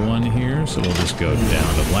another one here, so we'll just go down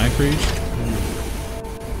to Blackreach.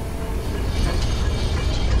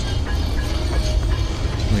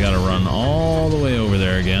 We gotta run all the way over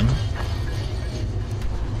there again.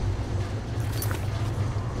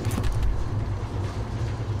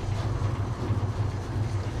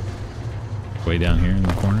 Way down here in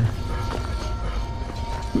the corner.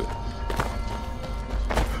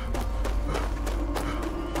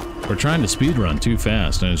 We're trying to speedrun too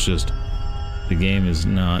fast, and it's just, the game is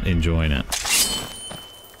not enjoying it.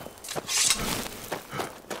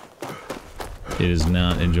 It is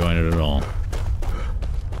not enjoying it at all.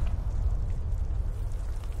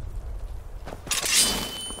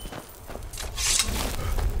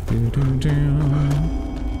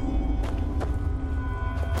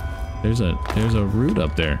 There's a root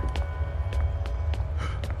up there.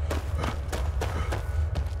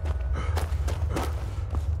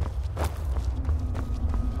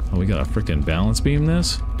 Oh, we gotta frickin' balance beam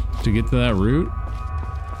this to get to that root?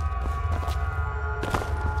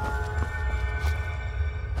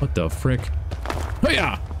 What the frick?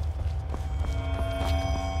 Hiya!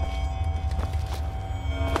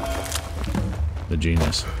 The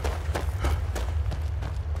genius.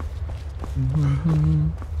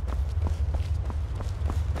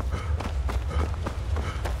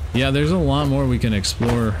 Yeah, there's a lot more we can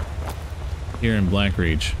explore here in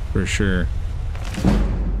Blackreach, for sure.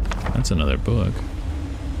 That's another book.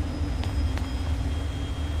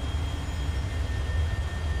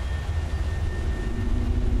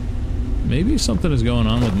 Maybe something is going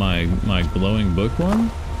on with my glowing book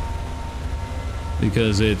one,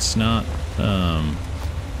 because it's not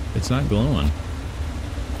glowing.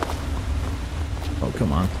 Oh,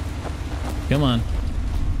 come on. Come on.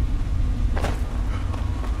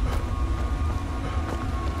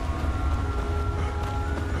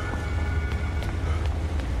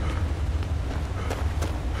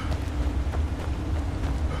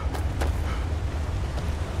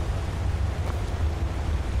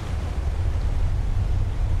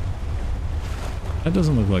 That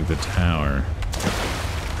doesn't look like the tower.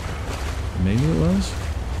 Maybe it was?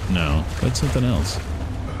 No, that's something else.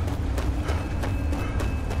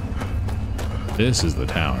 This is the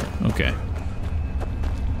tower. Okay.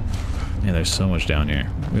 Man, there's so much down here.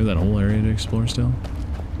 We have that whole area to explore still.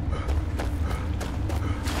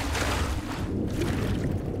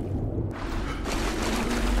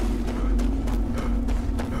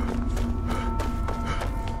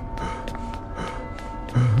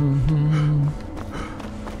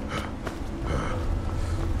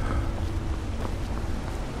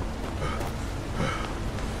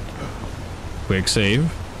 Quick save,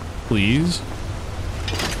 please.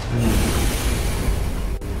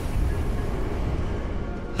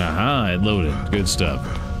 Aha, it loaded. Good stuff.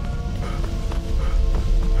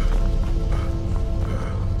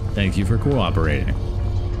 Thank you for cooperating.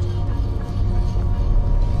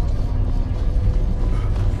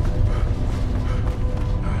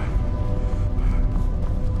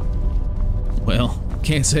 Well,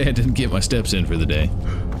 can't say I didn't get my steps in for the day.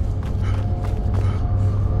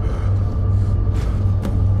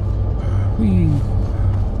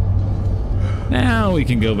 Now we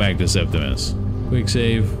can go back to Septimus. Quick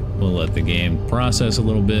save. We'll let the game process a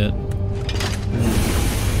little bit.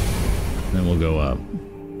 will go up.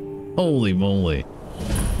 Holy moly.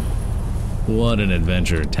 What an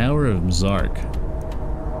adventure. Tower of Zark.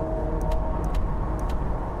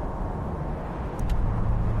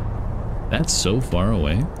 That's so far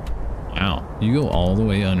away. Wow. You go all the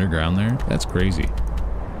way underground there? That's crazy.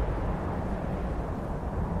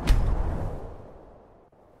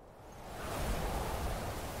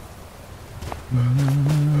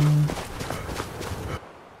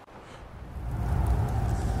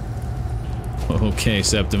 Okay,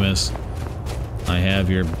 Septimus. I have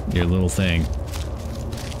your little thing.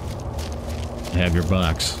 I have your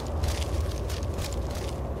box.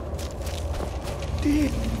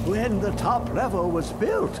 When the top level was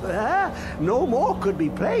built, no more could be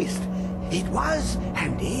placed. It was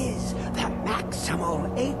and is the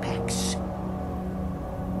maximal apex.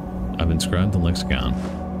 I've inscribed the lexicon.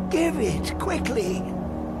 Give it quickly.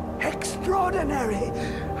 Extraordinary.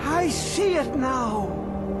 I see it now.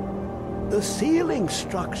 The ceiling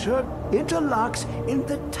structure interlocks in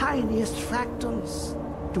the tiniest fractals.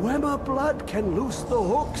 Dwemer blood can loose the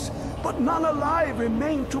hooks, but none alive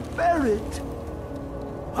remain to bear it.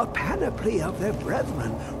 A panoply of their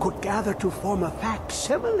brethren could gather to form a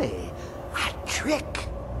facsimile. A trick.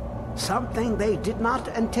 Something they did not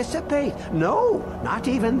anticipate. No, not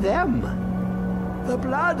even them. The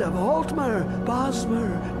blood of Altmer,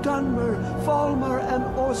 Bosmer, Dunmer, Falmer, and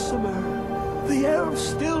Orsimer. The elves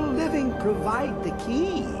still living provide the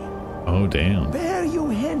key. Oh, damn. Bear you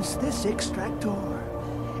hence this extractor.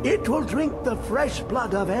 It will drink the fresh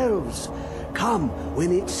blood of elves. Come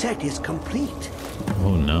when its set is complete.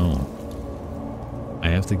 Oh no. I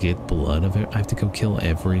have to get blood of it. I have to go kill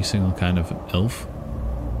every single kind of elf.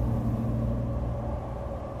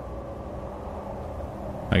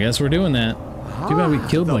 I guess we're doing that. Too bad we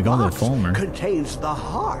killed like all the Falmer. Contains the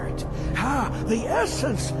heart. The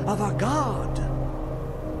essence of a god.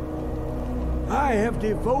 I have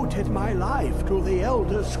devoted my life to the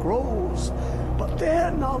Elderscrolls, but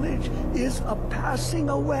their knowledge is a passing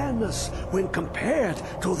awareness when compared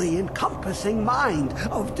to the encompassing mind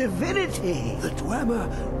of divinity. The Dwemer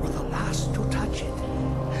were the last to touch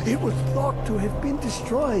it. It was thought to have been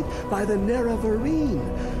destroyed by the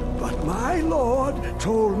Nerevarine, but my lord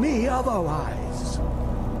told me otherwise.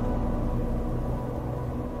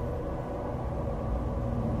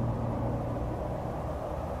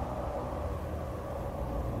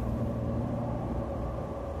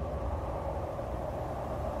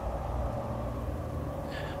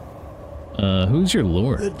 Who's your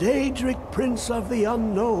lord? The Daedric Prince of the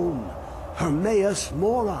Unknown, Hermaeus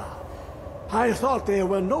Mora. I thought there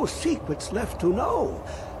were no secrets left to know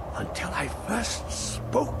until I first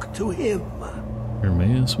spoke to him.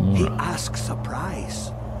 Hermaeus Mora. He asks a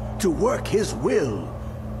price to work his will.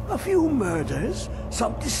 A few murders,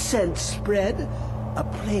 some dissent spread, a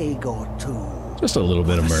plague or two. Just a little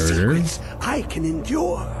bit of murder. Secrets I can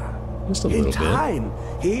endure. Just a little bit. In time,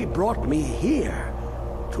 he brought me here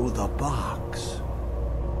to the box.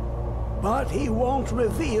 But he won't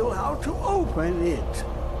reveal how to open it.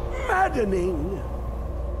 Maddening.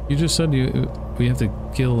 You just said we have to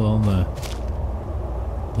kill all the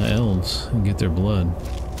elves and get their blood.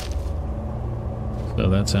 So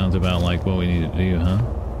that sounds about like what we need to do, huh?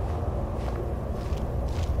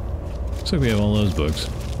 Looks like we have all those books.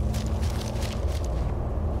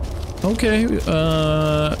 Okay,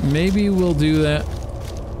 maybe we'll do that.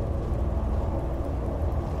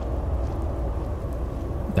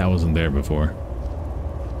 That wasn't there before.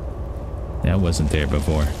 That wasn't there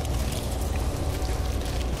before.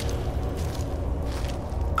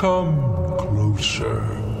 Come closer.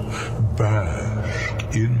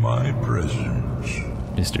 Bask in my presence.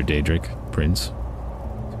 Mr. Daedric, Prince.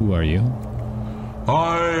 Who are you?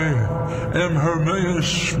 I am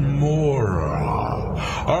Hermaeus Mora.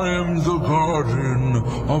 I am the guardian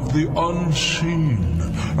of the unseen,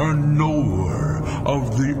 a knower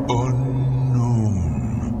of the unknown.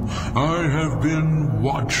 I have been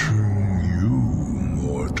watching you,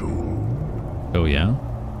 mortal. Oh, yeah?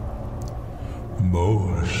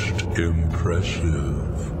 Most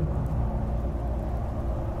impressive.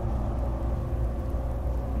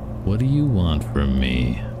 What do you want from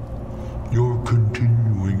me? Your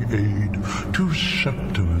continuing aid to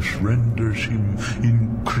Septimus renders him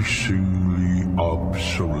increasingly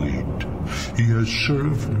obsolete. He has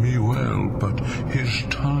served me well, but his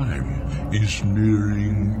time is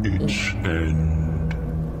nearing its end.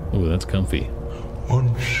 Oh, that's comfy.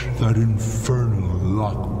 Once that infernal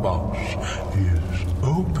lockbox is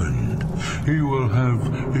opened, he will have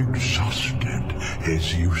exhausted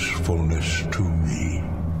his usefulness to me.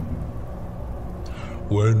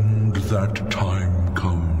 When that time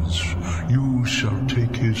comes, you shall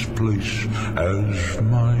take his place as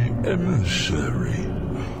my emissary.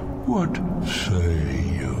 What say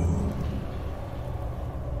you?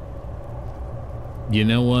 You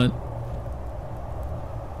know what?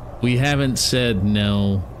 We haven't said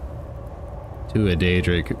no to a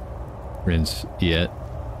Daedric prince yet.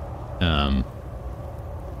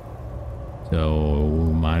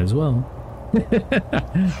 So might as well.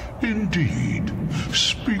 Indeed.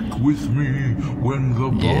 Speak with me when the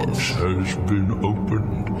box has been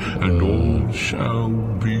opened, and all shall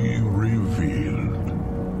be revealed.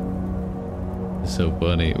 So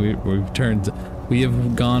funny. We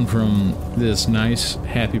have gone from this nice,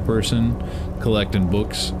 happy person collecting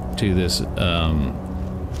books to this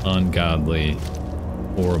ungodly,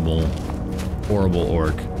 horrible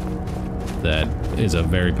orc that is a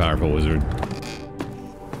very powerful wizard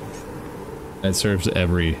that serves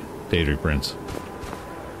every Daedric prince.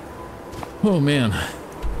 Oh man,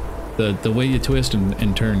 the way you twist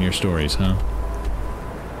and turn your stories, huh?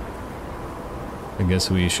 I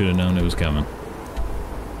guess we should have known it was coming.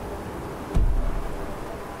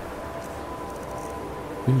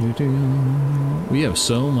 We have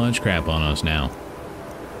so much crap on us now.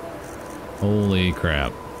 Holy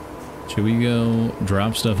crap. Should we go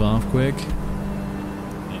drop stuff off quick?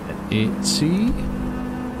 Itsy?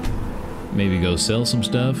 Maybe go sell some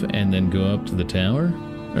stuff and then go up to the tower?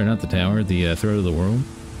 Or not the tower, the Throat of the World?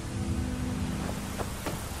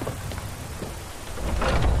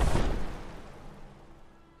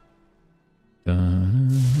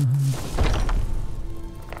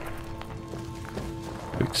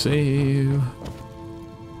 Quick save.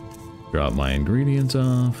 Drop my ingredients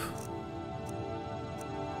off.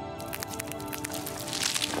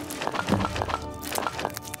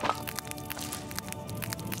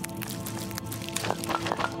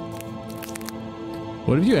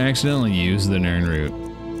 What if you accidentally use the Nern route?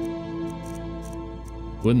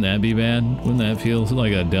 Wouldn't that be bad? Wouldn't that feel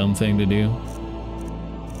like a dumb thing to do?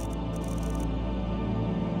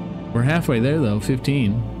 We're halfway there though,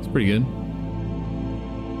 15. It's pretty good.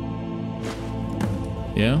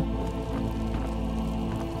 Yeah?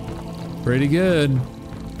 Pretty good.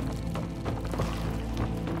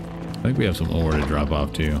 I think we have some ore to drop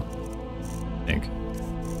off too. I think.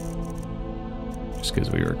 Just because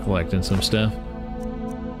we were collecting some stuff.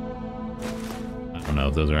 I don't know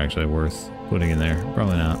if those are actually worth putting in there.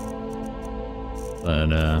 Probably not.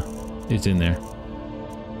 But, it's in there.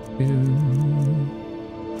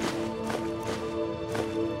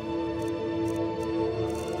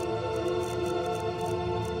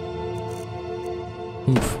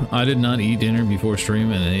 Oof, I did not eat dinner before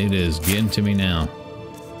stream and it is getting to me now.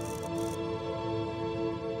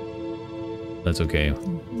 That's okay.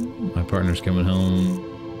 My partner's coming home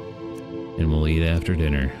and we'll eat after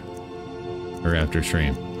dinner. Or after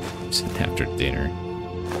stream. After dinner.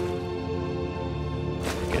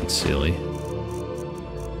 Getting silly.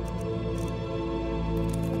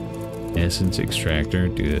 Essence extractor.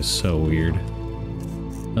 Dude, that's so weird.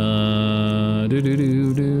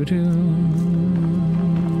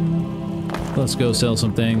 Let's go sell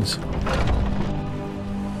some things.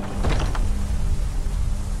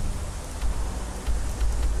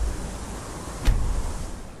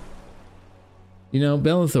 You know,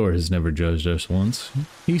 Bellathor has never judged us once.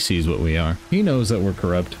 He sees what we are. He knows that we're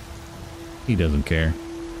corrupt. He doesn't care.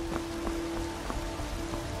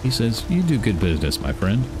 He says, you do good business, my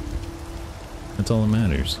friend. That's all that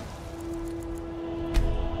matters.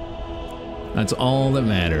 That's all that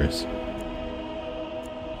matters.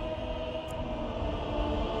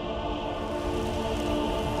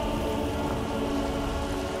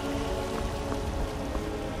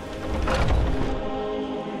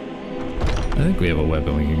 I think we have a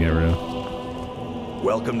weapon we can get rid of.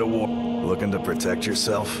 Welcome to war. Looking to protect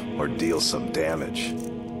yourself or deal some damage?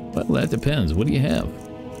 Well, that depends. What do you have?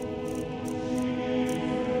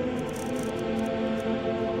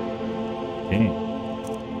 Okay.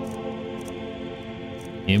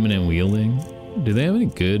 Imminent wielding? Do they have any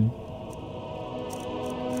good?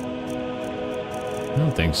 I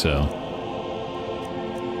don't think so.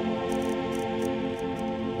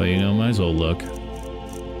 But you know, might as well look.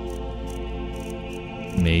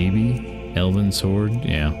 Maybe Elven Sword?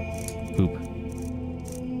 Yeah. Poop.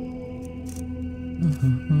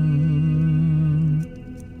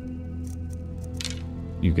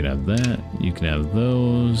 You can have that. You can have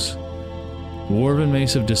those. Dwarven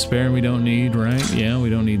Mace of Despair we don't need, right? Yeah, we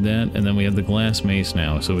don't need that. And then we have the Glass Mace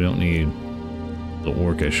now, so we don't need the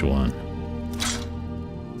Orcish one.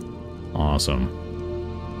 Awesome.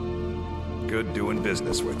 Good doing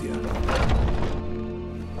business with you.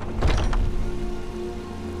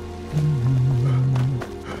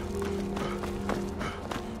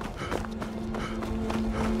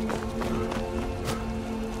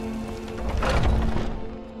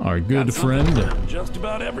 good Got something friend, for just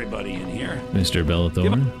about everybody in here. Mr.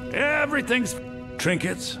 Bellathorn. Everything's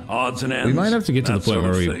trinkets, odds and ends. We might have to get to the that point sort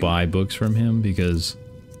where of we thing. buy books from him, because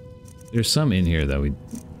there's some in here that we...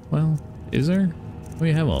 Well, is there?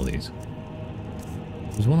 We have all these.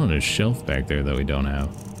 There's one on his shelf back there that we don't have.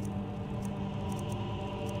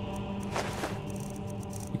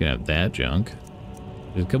 You can have that junk.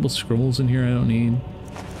 There's a couple scrolls in here I don't need.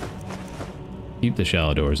 Keep the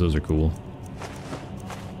shallow doors, those are cool.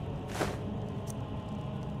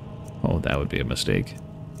 Oh, that would be a mistake.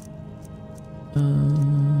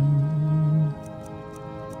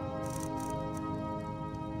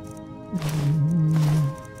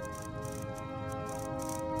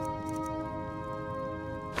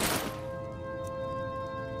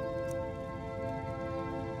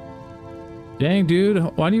 Dang, dude,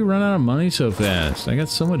 why do you run out of money so fast? I got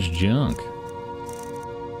so much junk.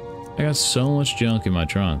 I got so much junk in my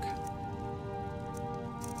trunk.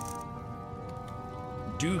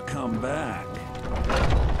 Do come back.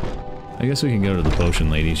 I guess we can go to the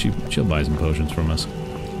potion lady. She'll buy some potions from us.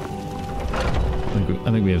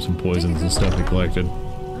 I think we have some poisons and stuff we collected.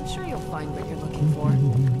 I'm sure you'll find what you're looking for.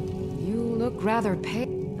 You look rather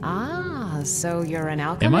pale. Ah, so you're an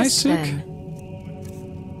alchemist. Am I sick? Then.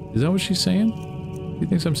 Is that what she's saying? She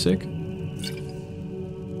thinks I'm sick?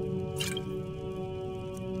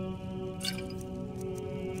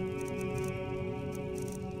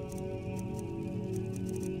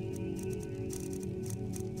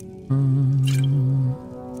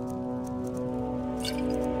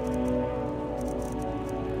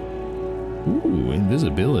 Ooh,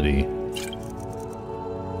 invisibility.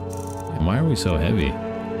 And why are we so heavy?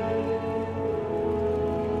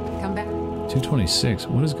 Come back. 226.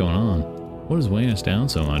 What is going on? What is weighing us down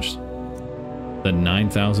so much? The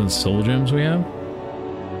 9,000 soul gems we have?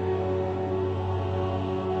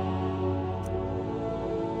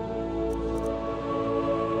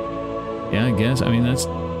 Yeah, I guess. I mean, that's...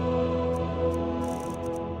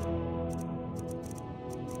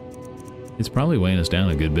 It's probably weighing us down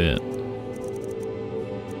a good bit.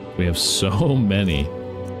 We have so many.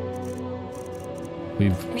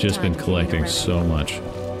 We've just been collecting so much.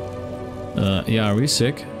 Yeah, are we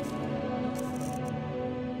sick?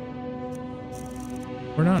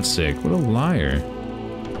 We're not sick. What a liar.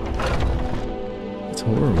 It's a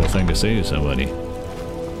horrible thing to say to somebody.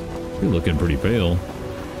 You're looking pretty pale.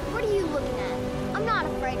 What are you looking at? I'm not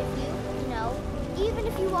afraid of you, no. Even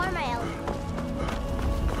if you are my element.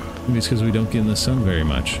 Maybe it's because we don't get in the sun very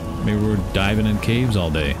much. Maybe we're diving in caves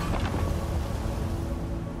all day.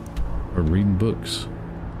 Or reading books.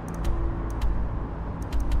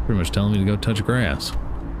 Pretty much telling me to go touch grass.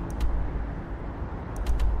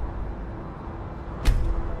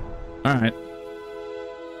 Alright.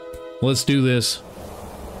 Let's do this.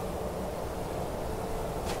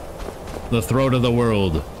 The throat of the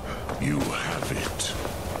world. You have it.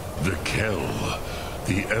 The Kell,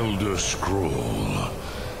 the Elderscroll,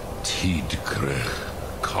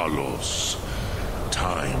 Tidkrech Kalos.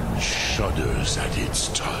 Time shudders at its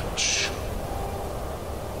touch.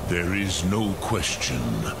 There is no question.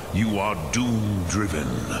 You are doom-driven.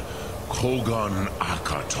 Kogan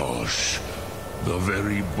Akatosh. The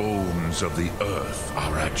very bones of the earth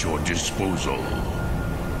are at your disposal.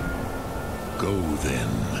 Go then.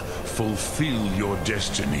 Fulfill your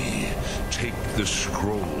destiny. Take the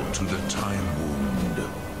scroll to the time wound.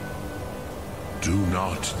 Do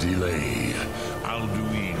not delay.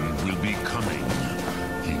 Alduin will be coming.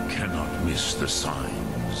 He cannot miss the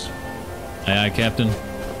signs. Aye, aye, Captain.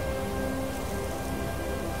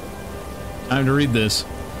 Time to read this.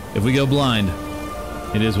 If we go blind,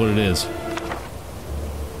 it is what it is.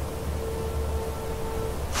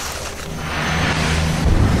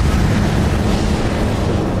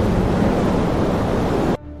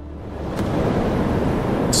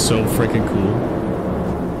 So freaking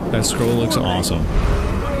cool. That scroll looks awesome.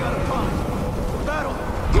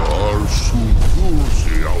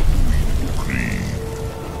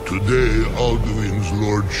 Today, Alduin's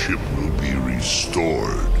lordship will be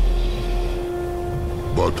restored.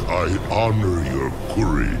 But I honor your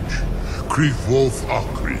courage. Krifwolf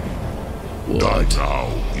Akrin. Die now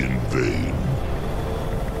in vain.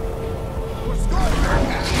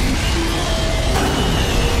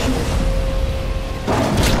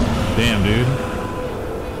 Damn, dude.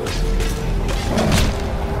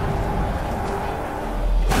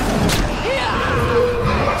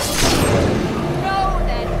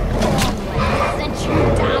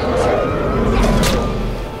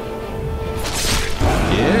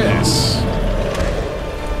 Yes.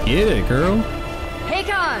 Get it, girl.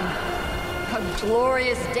 Hakon! A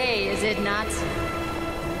glorious day, is it not?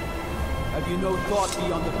 Have you no thought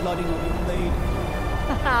beyond the blooding of your blade?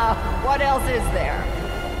 What else is there?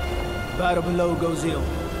 Battle below goes ill.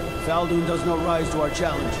 If Alduin does not rise to our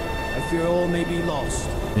challenge, I fear all may be lost.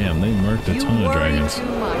 Damn, they murked a ton of dragons. You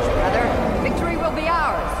worry too much, brother. Victory will be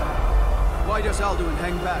ours. Why does Alduin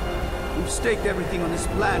hang back? We've staked everything on this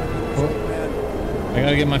plan. I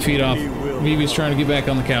gotta get my feet off. Vivi's trying to get back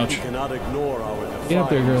on the couch. Cannot ignore our defiance. Get up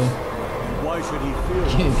there, girl. Why should he fear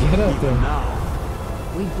Get up there. now?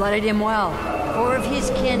 We blooded him well. 4 of his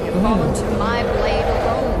kin have fallen to my blade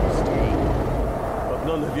alone this day. But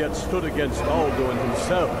none have yet stood against Alduin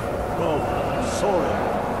himself. Golf, Soren,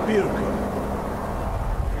 Birka.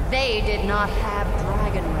 They did not have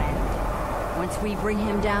Dragon Rend. Once we bring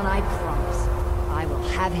him down, I promise, I will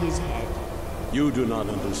have his head. You do not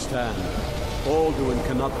understand. Alduin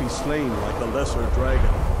cannot be slain like the lesser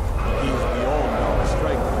dragon. He is beyond our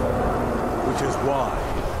strength. Which is why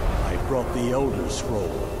I brought the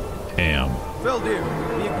Elderscroll. Damn. Veldir,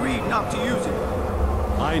 we agreed not to use it.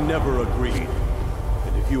 I never agreed.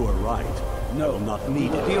 And if you are right, I will not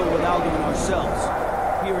need it. Deal with Alduin ourselves.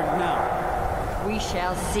 Here and now. We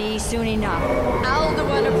shall see soon enough.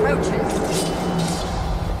 Alduin approaches.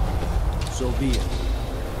 So be it.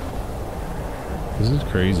 This is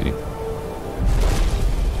crazy.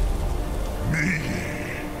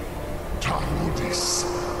 Tarudis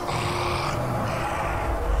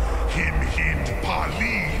Him Hind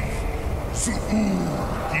Paliv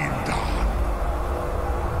Hindan.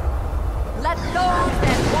 Let those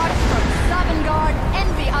that watch from Sovngarde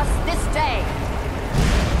envy us this day.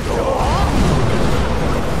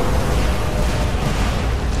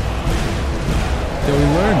 So we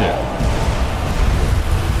learned it.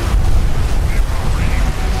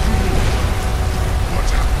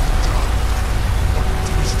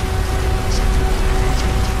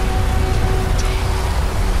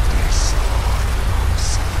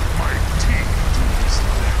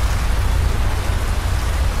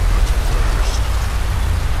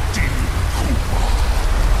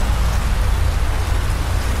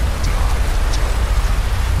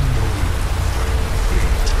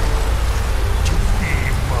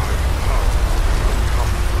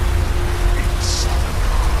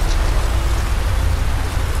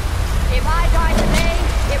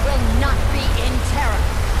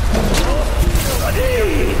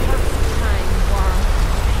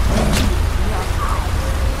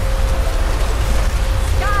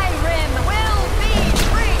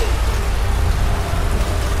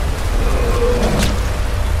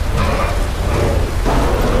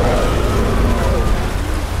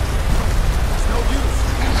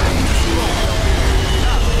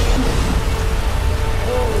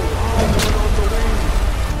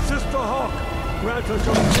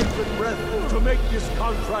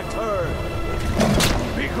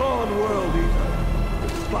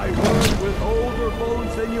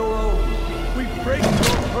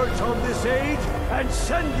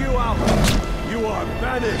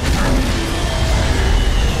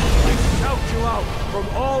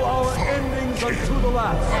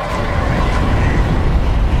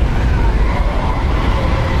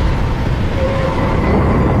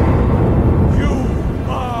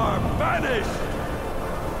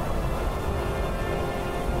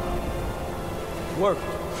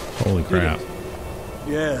 Holy crap.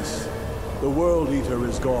 Yes, the World Eater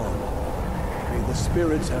is gone. May the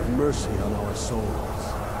spirits have mercy on our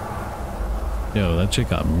souls. Yo, that chick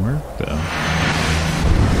got murked though.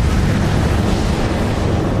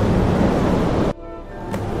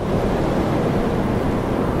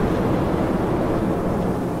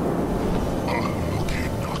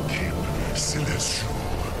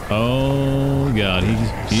 Oh god,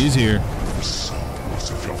 he's here. The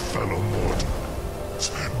souls of your fellow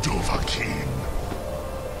mortals, Dovahkiin.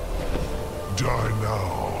 Die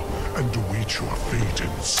now and await your fate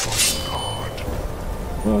in Sovngarde.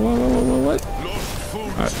 What?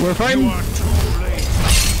 We're fighting.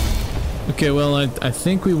 Okay, well, I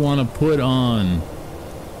think we want to put on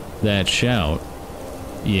that shout.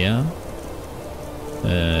 Yeah.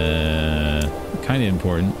 Kind of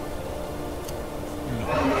important.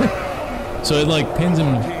 So it like pins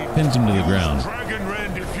him to the ground. Dragon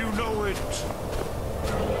Rend, if you know it.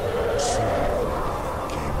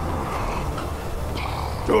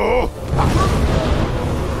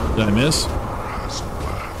 Did I miss? I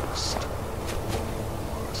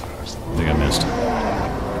think I missed.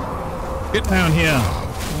 Get down here.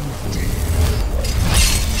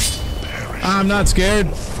 I'm not scared.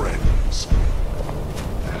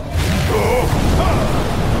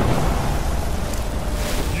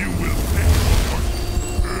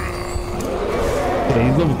 Yeah,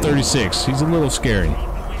 he's level 36. He's a little scary.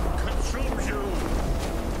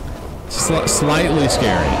 Slightly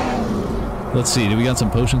scary. Let's see, do we got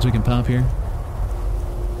some potions we can pop here?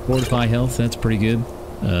 Fortify health, that's pretty good.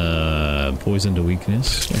 Poison to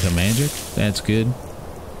weakness, like a magic, that's good.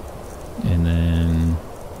 And then...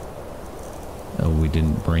 Oh, we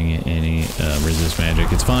didn't bring any resist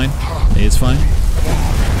magic. It's fine. It's fine.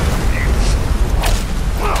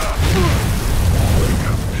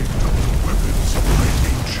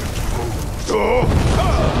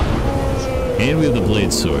 And we have the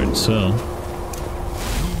blade sword, so...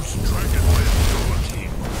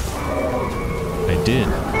 I did.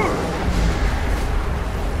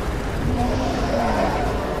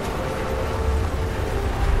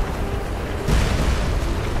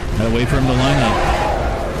 Gotta wait for him to line up.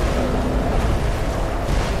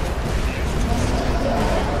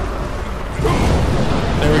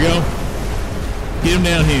 There we go. Get him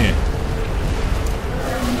down here.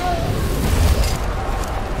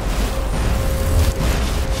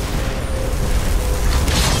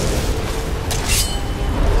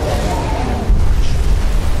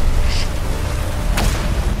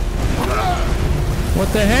 What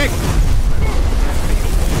the heck?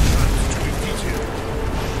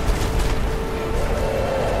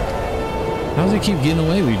 How does he keep getting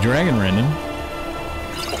away? We Dragon Rend him.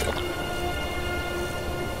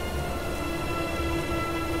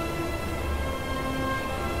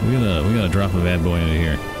 We gotta drop a bad boy into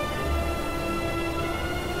here.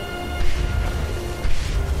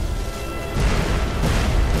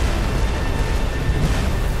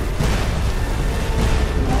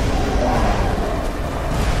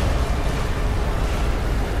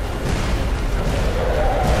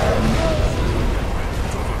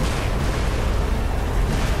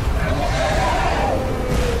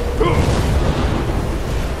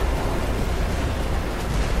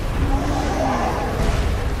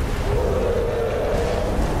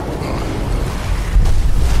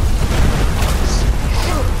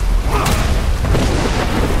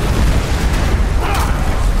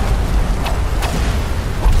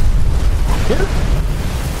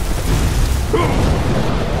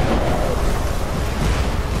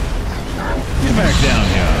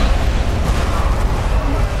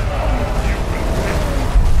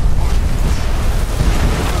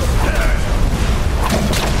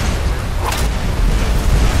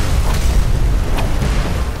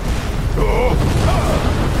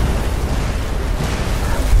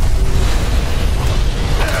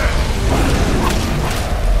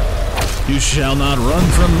 Shall not run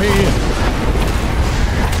from me.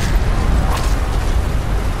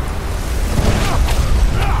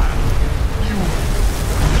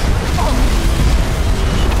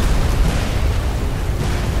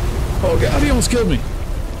 Oh god, he almost killed me.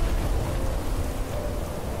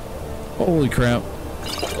 Holy crap.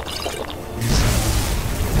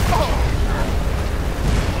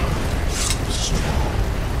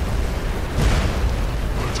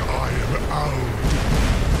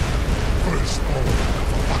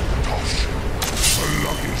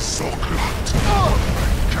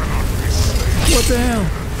 What the hell?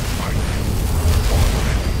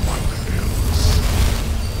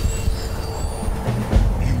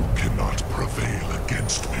 You cannot prevail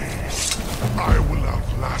against me. I will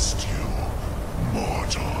outlast you,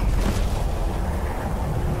 mortal.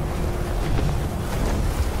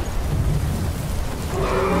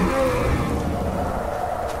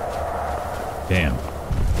 Damn.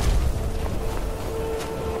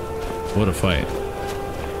 What a fight.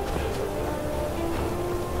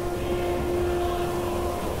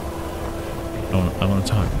 I want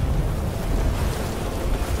to talk.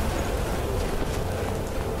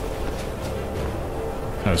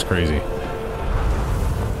 That was crazy.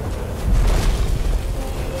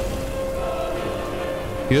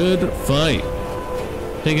 Good fight.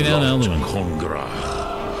 Taking down Elduin. Kongra,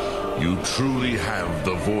 you truly have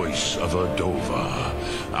the voice of a Dova.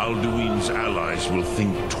 Alduin's allies will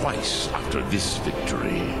think twice after this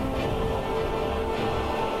victory.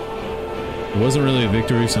 It wasn't really a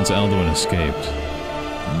victory since Alduin escaped.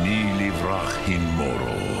 Ni livrach hin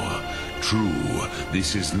moro. True,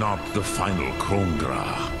 this is not the final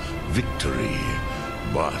Kongra victory,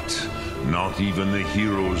 but not even the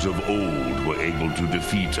heroes of old were able to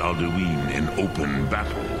defeat Alduin in open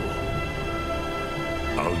battle.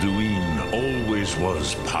 Alduin always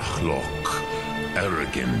was Pachlok,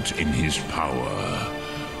 arrogant in his power.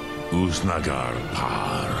 Uznagar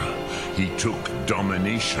Par. He took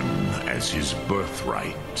domination as his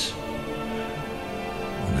birthright.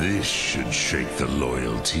 This should shake the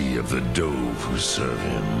loyalty of the Dove who serve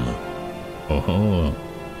him. Oh,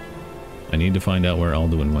 I need to find out where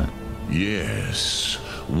Alduin went. Yes,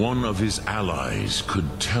 one of his allies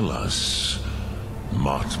could tell us.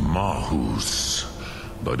 Mahus.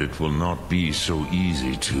 But it will not be so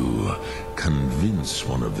easy to convince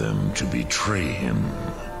one of them to betray him.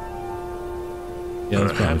 Yeah,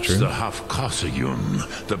 that's probably Perhaps true. the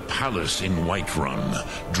Hafkosayun, the palace in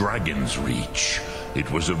Whiterun, Dragon's Reach. It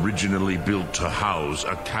was originally built to house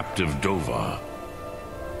a captive Dova.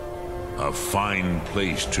 A fine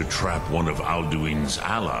place to trap one of Alduin's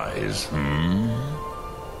allies,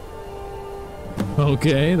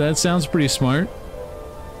 Okay, that sounds pretty smart.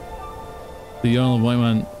 The Jarl of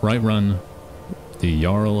Whiterun, the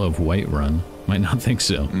Jarl of Whiterun might not think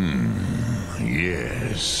so.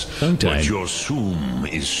 Yes. Tongue-tied. But your Soom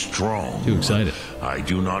is strong. Too excited. I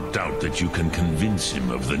do not doubt that you can convince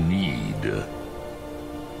him of the need.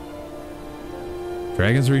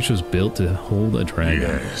 Dragon's Reach was built to hold a dragon.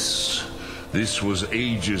 Yes. This was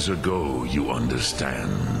ages ago, you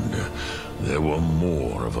understand. There were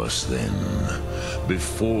more of us then.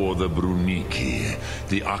 Before the Bruniki,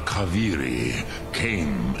 the Akaviri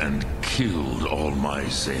came and killed all my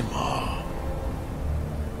Zema.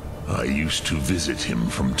 I used to visit him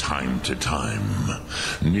from time to time,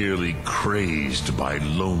 nearly crazed by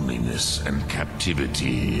loneliness and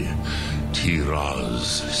captivity.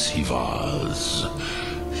 Tiraz Sivaz.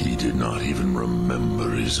 He did not even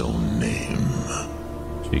remember his own name.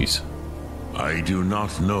 Jeez. I do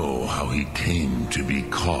not know how he came to be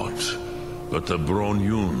caught, but the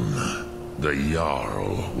Bronyun, the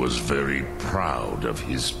Jarl, was very proud of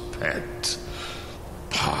his pet,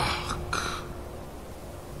 Pak.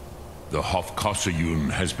 The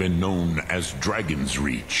Hofkosayun has been known as Dragon's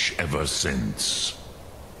Reach ever since.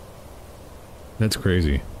 That's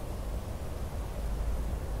crazy.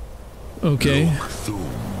 Okay.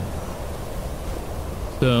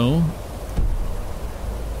 So,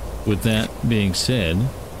 with that being said,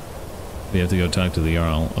 we have to go talk to the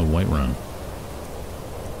Jarl of Whiterun.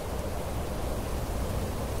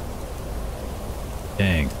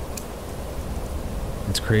 Dang.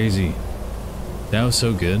 That's crazy. That was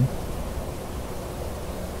so good.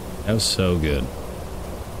 That was so good.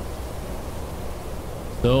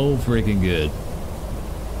 So freaking good.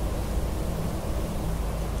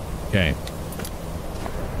 Okay.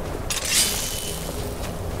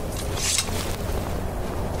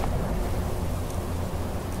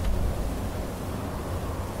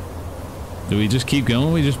 Do we just keep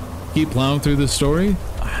going? We just keep plowing through the story?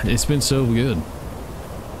 It's been so good.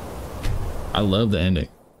 I love the ending.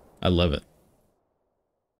 I love it.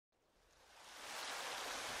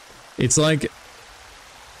 It's like,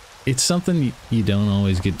 it's something you don't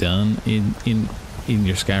always get done in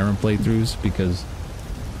your Skyrim playthroughs, because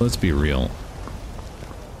let's be real,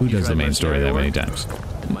 who does the main story that many times?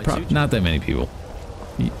 Not that many people.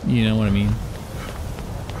 You know what I mean?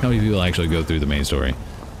 How many people actually go through the main story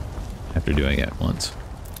after doing it once?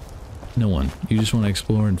 No one. You just want to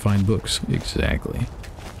explore and find books. Exactly.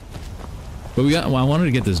 But well, I wanted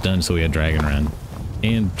to get this done so we had Dragon Rend,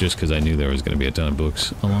 and just because I knew there was going to be a ton of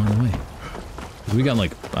books along the way. We got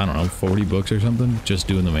like, I don't know, 40 books or something, just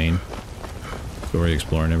doing the main story,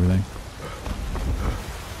 exploring everything.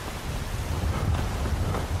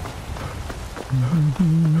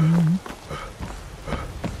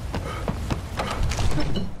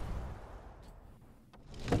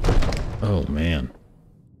 Oh man.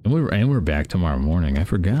 And we're back tomorrow morning. I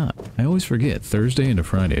forgot. I always forget. Thursday into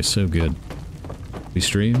Friday is so good. We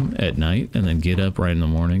stream at night and then get up right in the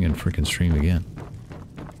morning and freaking stream again.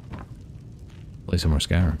 Play some more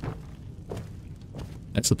Skyrim.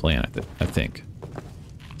 That's the plan, I think.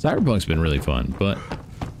 Cyberpunk's been really fun, but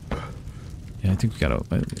yeah, I think we gotta.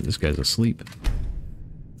 This guy's asleep.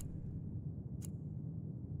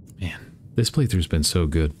 Man, this playthrough's been so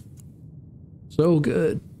good. So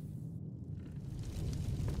good.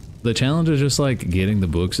 The challenge is just like getting the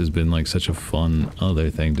books has been like such a fun other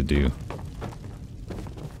thing to do.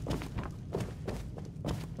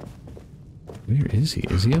 Where is he?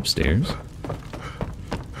 Is he upstairs?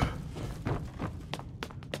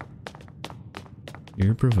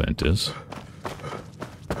 Here, Preventus.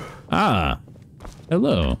 Ah!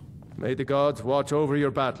 Hello. May the gods watch over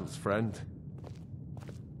your battles, friend.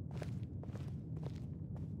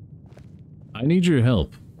 I need your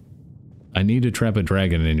help. I need to trap a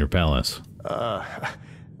dragon in your palace.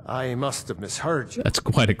 I must have misheard you. That's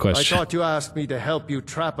quite a question. I thought you asked me to help you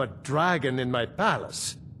trap a dragon in my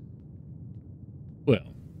palace. Well,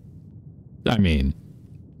 I mean,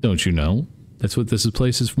 don't you know? That's what this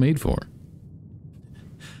place is made for.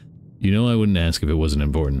 You know I wouldn't ask if it wasn't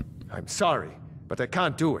important. I'm sorry, but I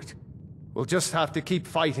can't do it. We'll just have to keep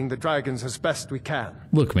fighting the dragons as best we can.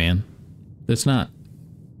 Look, man, that's not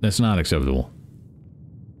acceptable.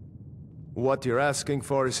 What you're asking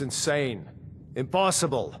for is insane.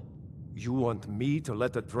 Impossible. You want me to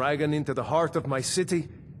let a dragon into the heart of my city,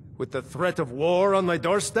 with the threat of war on my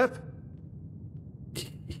doorstep?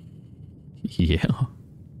 Yeah.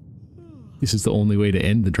 This is the only way to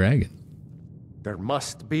end the dragon. There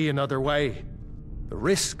must be another way. The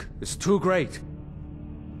risk is too great.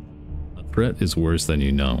 The threat is worse than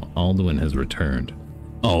you know. Alduin has returned.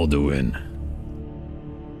 Alduin.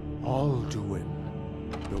 Alduin.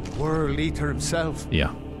 The World Eater himself.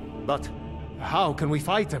 Yeah. But how can we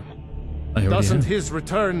fight him? I already Doesn't have. his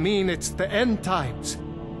return mean it's the end times?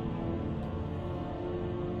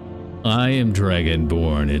 I am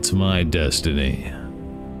Dragonborn. It's my destiny.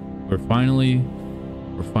 We're finally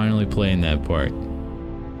playing that part.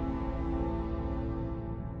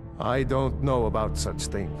 I don't know about such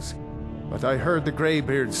things, but I heard the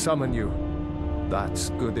Greybeard summon you. That's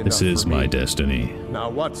good enough. This is for me. my destiny. Now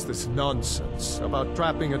what's this nonsense about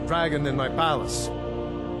trapping a dragon in my palace?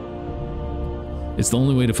 It's the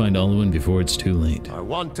only way to find Alduin before it's too late. I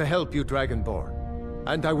want to help you, Dragonborn,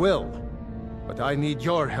 and I will, but I need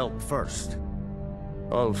your help first.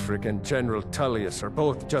 Ulfric and General Tullius are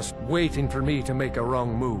both just waiting for me to make a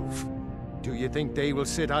wrong move. Do you think they will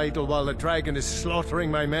sit idle while the dragon is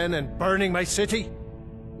slaughtering my men and burning my city?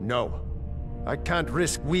 No. I can't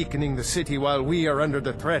risk weakening the city while we are under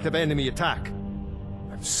the threat of enemy attack.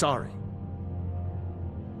 I'm sorry.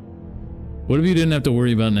 What if you didn't have to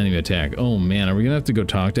worry about an enemy attack? Oh man, are we gonna have to go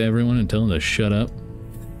talk to everyone and tell them to shut up?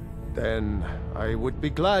 Then I would be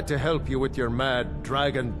glad to help you with your mad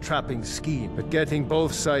dragon trapping scheme, but getting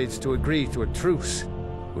both sides to agree to a truce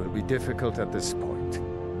will be difficult at this point.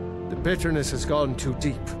 The bitterness has gone too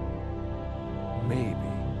deep. Maybe.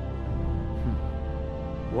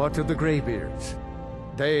 What of the Greybeards?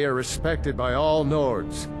 They are respected by all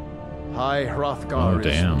Nords. High Hrothgar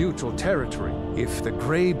is neutral territory. If the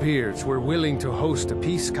Greybeards were willing to host a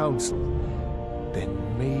peace council, then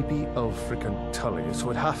maybe Ulfric and Tullius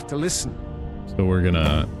would have to listen. So we're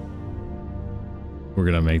gonna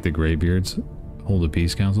make the Greybeards hold a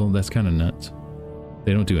peace council? That's kind of nuts.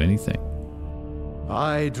 They don't do anything.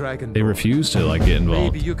 They refuse to like get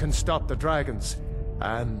involved. Maybe you can stop the dragons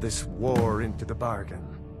and this war into the bargain.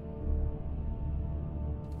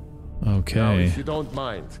 Okay. Now, if you don't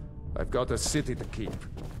mind, I've got a city to keep.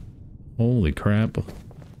 Holy crap.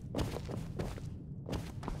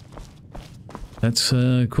 That's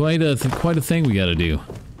quite a thing we gotta do.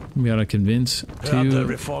 We gotta convince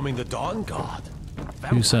reforming the Dawn Guard.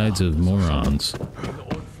 two sides of morons.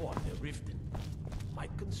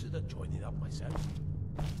 Might consider joining up myself.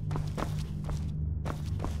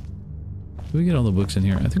 Did we get all the books in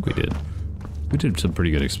here? I think we did. We did some pretty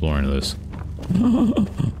good exploring of this.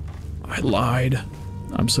 I lied.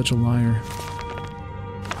 I'm such a liar.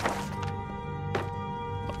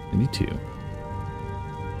 I need to.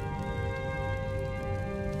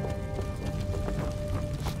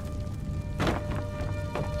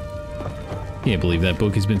 Can't believe that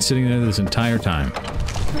book has been sitting there this entire time.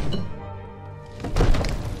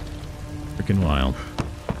 Freaking wild.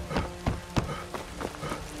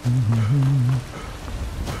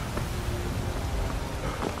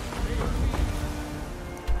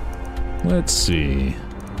 Let's see.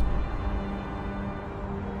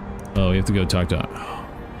 Oh, we have to go talk to... Oh,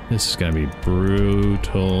 this is gonna be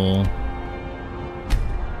brutal.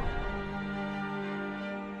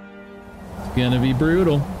 It's gonna be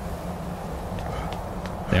brutal.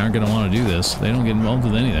 They aren't gonna want to do this. They don't get involved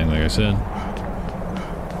with anything, like I said.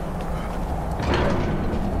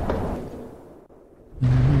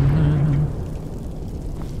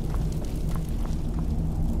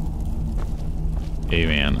 Hey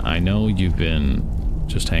man, I know you've been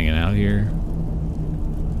just hanging out here,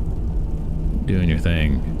 doing your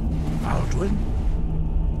thing. Alduin?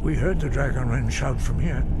 We heard the Dragon Rend shout from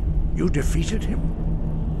here. You defeated him?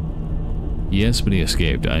 Yes, but he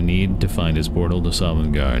escaped. I need to find his portal to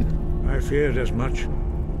Sovngarde. I feared as much.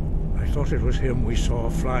 I thought it was him we saw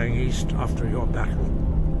flying east after your battle.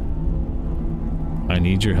 I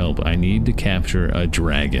need your help. I need to capture a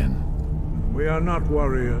dragon. We are not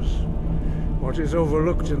warriors. What is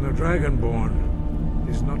overlooked in the Dragonborn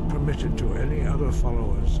is not permitted to any other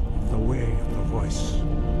followers of the Way of the Voice.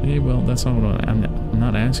 Hey, well, that's not what I'm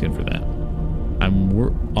not asking for that.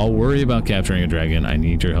 I'll worry about capturing a dragon. I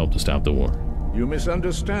need your help to stop the war. You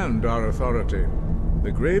misunderstand our authority.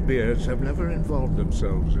 The Greybeards have never involved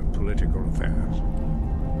themselves in political affairs.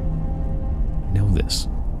 I know this.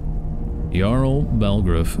 Jarl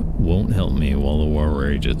Balgruuf won't help me while the war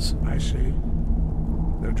rages. I see.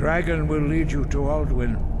 The dragon will lead you to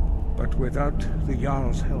Alduin, but without the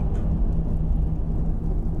Jarl's help.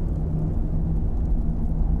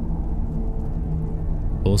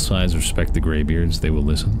 both sides respect the Greybeards, they will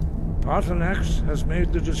listen. Arthanax has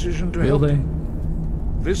made the decision to Will help. they?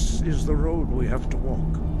 This is the road we have to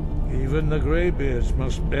walk. Even the Greybeards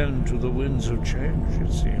must bend to the winds of change,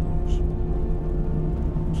 it seems.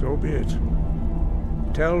 So be it.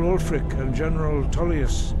 Tell Ulfric and General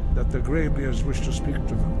Tullius that the Greybeards wish to speak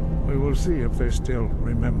to them. We will see if they still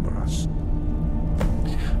remember us.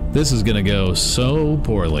 This is gonna go so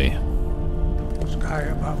poorly. Sky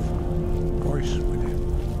above, voice within.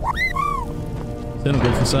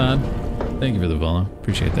 Cynical Facade, thank you for the follow.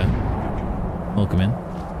 Appreciate that. Welcome in.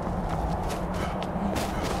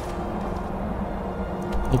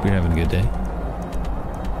 Hope you're having a good day.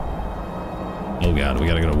 Oh god, we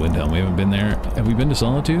gotta go to Windhelm. We haven't been there. Have we been to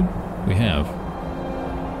Solitude? We have.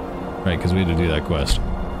 Right, because we had to do that quest.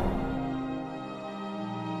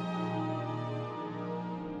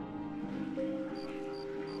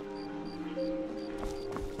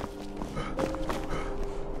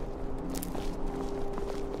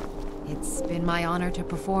 It's been my honor to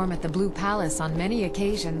perform at the Blue Palace on many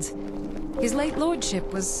occasions. His late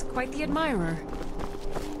lordship was quite the admirer.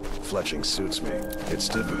 Fletching suits me. It's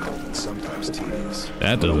difficult and sometimes tedious.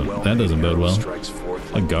 That doesn't bode well.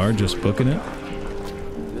 A guard just booking it?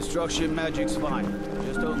 Destruction magic's fine.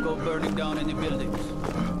 Just don't go burning down any buildings.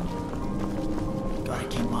 Gotta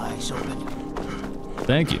keep my eyes open.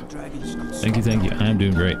 Thank you. Thank you, thank you. I am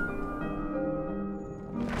doing great.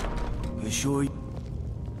 You sure?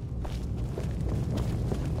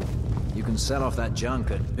 You can sell off that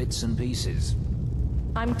junk at bits and pieces.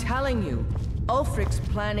 I'm telling you, Ulfric's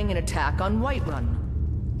planning an attack on Whiterun.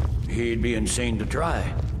 He'd be insane to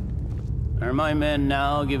try. Are my men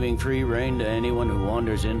now giving free rein to anyone who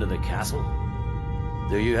wanders into the castle?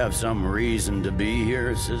 Do you have some reason to be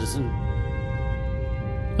here, citizen?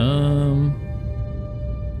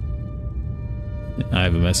 I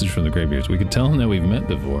have a message from the Greybeards. We could tell them that we've met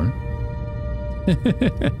before.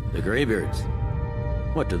 The Greybeards?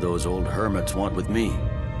 What do those old hermits want with me?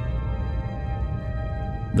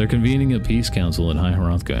 They're convening a peace council at High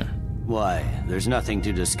Hrothgar. Why, there's nothing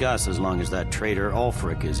to discuss as long as that traitor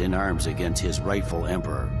Ulfric is in arms against his rightful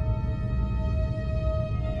emperor.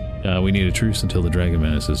 We need a truce until the Dragon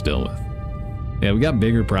Menace is dealt with. Yeah, we got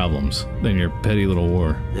bigger problems than your petty little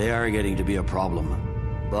war. They are getting to be a problem.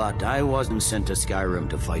 But I wasn't sent to Skyrim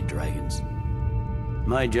to fight dragons.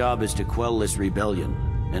 My job is to quell this rebellion,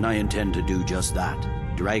 and I intend to do just that.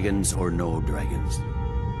 Dragons or no dragons.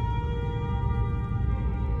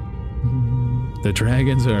 The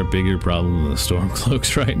dragons are a bigger problem than the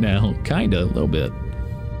Stormcloaks right now. Kinda, a little bit.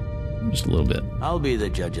 Just a little bit. I'll be the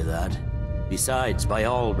judge of that. Besides, by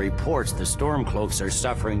all reports, the Stormcloaks are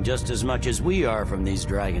suffering just as much as we are from these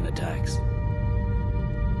dragon attacks.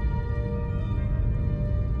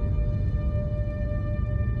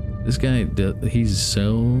 This guy, he's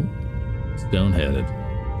so stone-headed.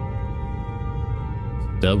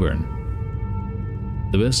 Stubborn.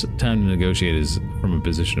 The best time to negotiate is from a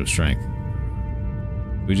position of strength.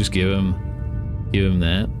 We just give him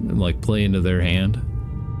that and like play into their hand,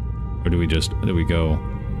 or do we go?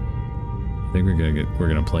 I think we're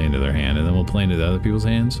gonna play into their hand, and then we'll play into the other people's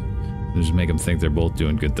hands, and just make them think they're both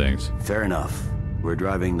doing good things. Fair enough. We're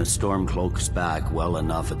driving the Stormcloaks back well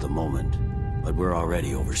enough at the moment, but we're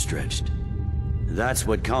already overstretched. That's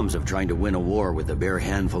what comes of trying to win a war with a bare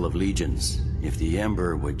handful of legions. If the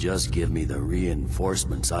Emperor would just give me the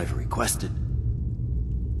reinforcements I've requested.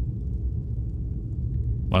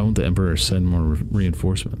 Why won't the Emperor send more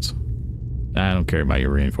reinforcements? I don't care about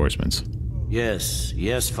your reinforcements.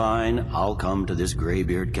 Yes, fine. I'll come to this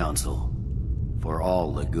Greybeard Council. For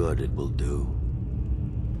all the good it will do.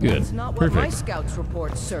 Good. That's not what my scouts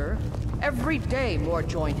report, sir. Every day more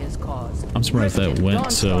join his cause. I'm surprised that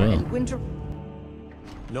went so well.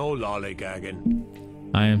 No lollygagging.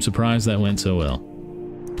 I am surprised that went so well.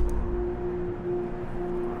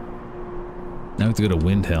 Now we have to go to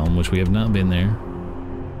Windhelm, which we have not been there.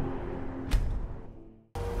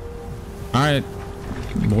 Alright,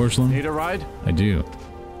 Borsland. Need a ride? I do.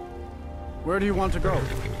 Where do you want to go?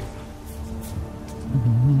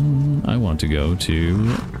 I want to go to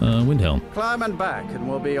Windhelm. Climb and back and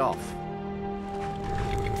we'll be off.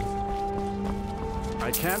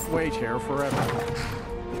 I can't wait here forever.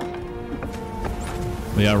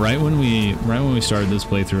 Yeah, right when we started this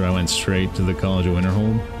playthrough, I went straight to the College of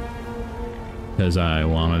Winterhold because I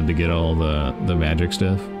wanted to get all the magic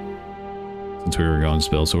stuff since we were going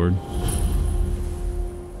Spellsword.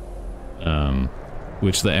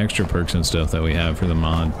 Which the extra perks and stuff that we have for the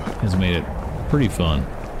mod has made it pretty fun.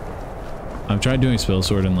 I've tried doing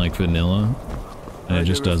Spellsword in like vanilla, and it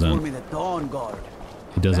just doesn't.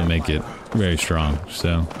 It doesn't make it very strong.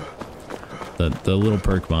 So The little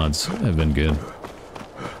perk mods have been good.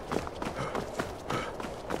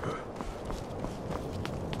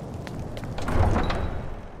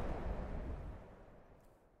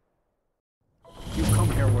 You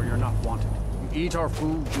come here where you're not wanted. You eat our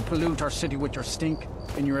food, you pollute our city with your stink,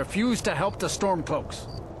 and you refuse to help the Stormcloaks.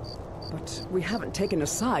 But we haven't taken a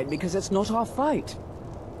side because it's not our fight.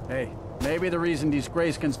 Hey, maybe the reason these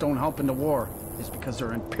Greyskins don't help in the war is because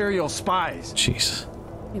they're Imperial spies. Jeez.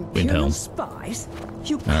 Imperial spies?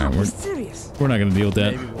 You can't be serious. We're not gonna deal with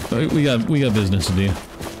that. We got business to do.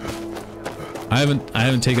 I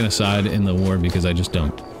haven't taken a side in the war because I just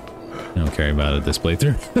don't care about it this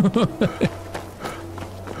playthrough.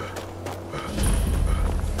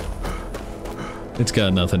 It's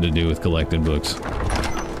got nothing to do with collected books.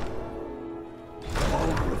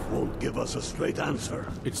 Won't give us a straight answer.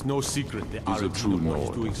 It's no secret the He's a true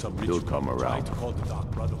Nord. doing some He'll ritual come trying around. to call the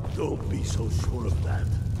Dark Brotherhood. Don't be so sure of that.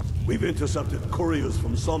 We've intercepted couriers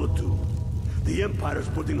from Solitude. The Empire's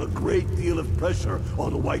putting a great deal of pressure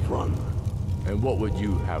on Whiterun. And what would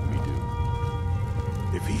you have me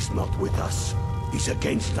do? If he's not with us, he's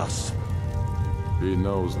against us. He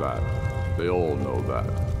knows that. They all know that.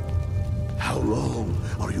 How long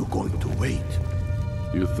are you going to wait?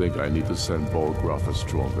 You think I need to send Volgruff a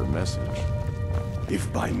stronger message?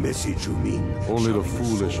 If by message you mean... Only the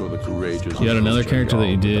foolish or the courageous... You got another character that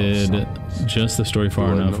you did just the story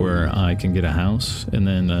far enough where I can get a house and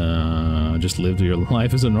then just live your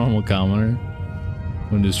life as a normal commoner.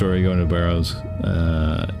 When the story go into barrows,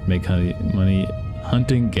 make money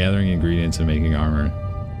hunting, gathering ingredients, and making armor.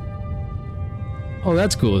 Oh,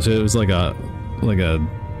 that's cool. So it was like a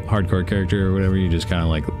hardcore character or whatever. You just kind of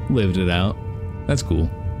like lived it out. That's cool.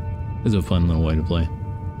 It's a fun little way to play.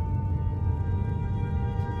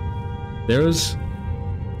 There was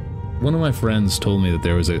one of my friends told me that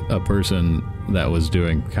there was a person that was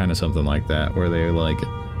doing kind of something like that, where they like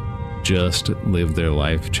just lived their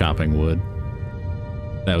life chopping wood.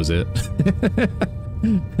 That was it.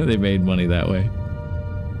 They made money that way.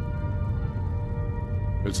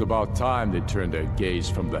 It's about time they turned their gaze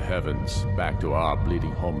from the heavens back to our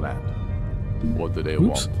bleeding homeland. What do they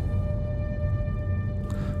want?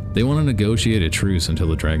 They want to negotiate a truce until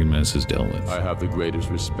the dragon menace is dealt with. I have the greatest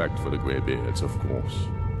respect for the Greybeards, of course.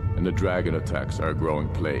 And the dragon attacks are a growing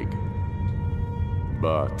plague.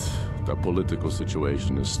 But the political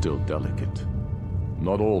situation is still delicate.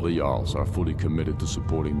 Not all the Jarls are fully committed to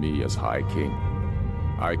supporting me as High King.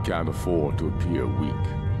 I can't afford to appear weak.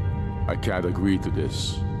 I can't agree to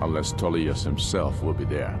this unless Tullius himself will be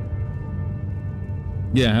there.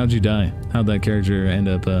 Yeah, how'd you die? How'd that character end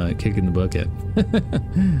up kicking the bucket?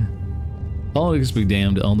 Politics be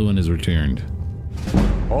damned, Alduin has returned.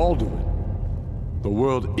 Alduin? The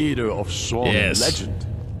world eater of song and legend?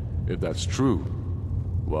 If that's true,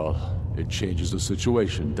 well, it changes the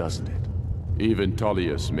situation, doesn't it? Even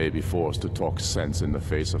Tullius may be forced to talk sense in the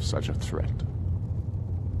face of such a threat.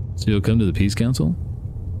 So you'll come to the Peace Council?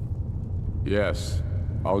 Yes.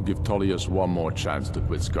 I'll give Tullius one more chance to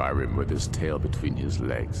quit Skyrim with his tail between his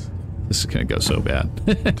legs. This is gonna go so bad.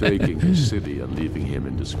 Taking his city and leaving him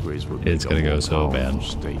in disgrace will be It's gonna go so bad.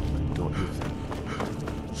 Statement, don't you think?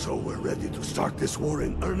 So we're ready to start this war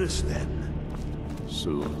in earnest then?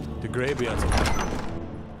 Soon. The Greybeards.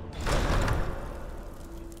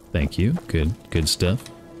 Thank you. Good stuff.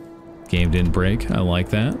 Game didn't break. I like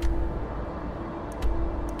that.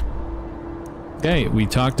 Okay, we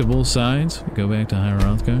talked to both sides. Go back to High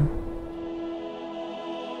Hrothgar.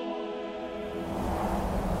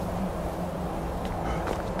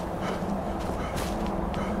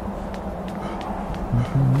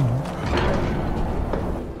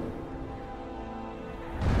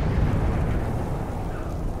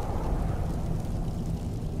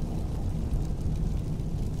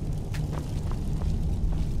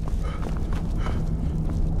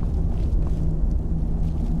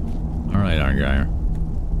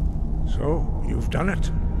 So, you've done it.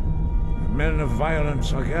 The men of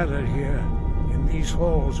violence are gathered here, in these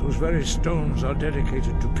halls whose very stones are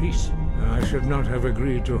dedicated to peace. I should not have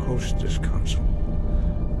agreed to host this council.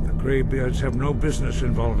 The Greybeards have no business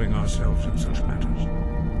involving ourselves in such matters.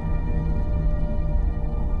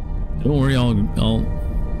 Don't worry,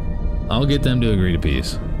 I'll get them to agree to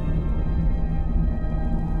peace.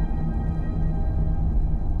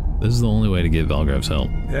 This is the only way to get Valgrav's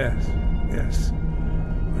help. Yes, yes.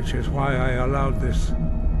 Which is why I allowed this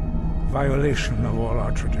violation of all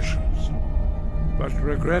our traditions. But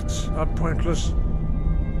regrets are pointless.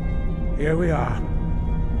 Here we are.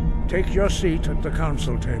 Take your seat at the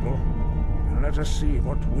council table, and let us see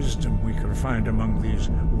what wisdom we can find among these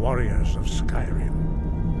warriors of Skyrim.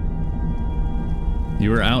 You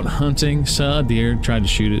were out hunting, saw a deer, tried to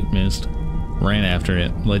shoot it, missed, ran after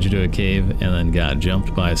it, led you to a cave, and then got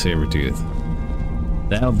jumped by a saber-tooth.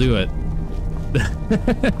 That'll do it.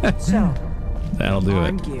 So, that'll do it.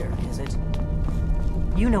 armed gear, is it?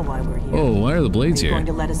 You know why we're here. Oh, why are the blades Are you here? going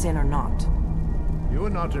to let us in or not? You are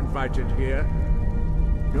not invited here.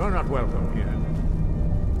 You are not welcome here.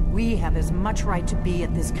 We have as much right to be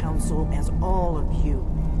at this council as all of you.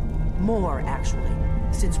 More, actually,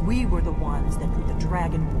 since we were the ones that put the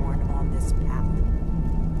Dragonborn on this path.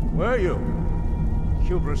 Were you?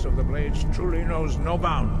 Hubris of the Blades truly knows no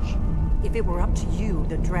bounds. If it were up to you,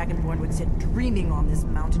 the Dragonborn would sit dreaming on this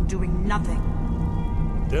mountain doing nothing.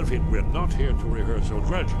 Delphine, we're not here to rehearse or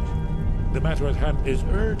graduate. The matter at hand is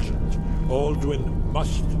urgent. Alduin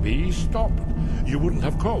must be stopped. You wouldn't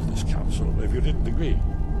have called this council if you didn't agree.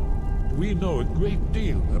 We know a great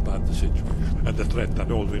deal about the situation and the threat that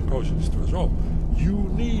Alduin poses to us all. You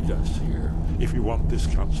need us here if you want this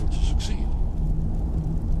council to succeed.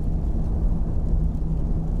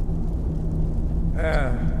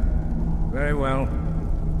 Very well.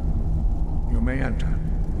 You may enter.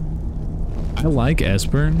 I like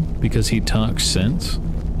Esbern because he talks sense.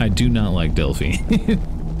 I do not like Delphi.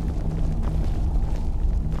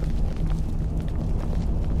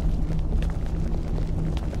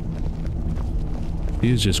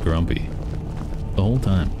 He was just grumpy the whole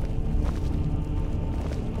time.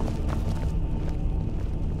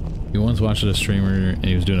 He once watched a streamer and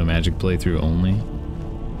he was doing a magic playthrough only.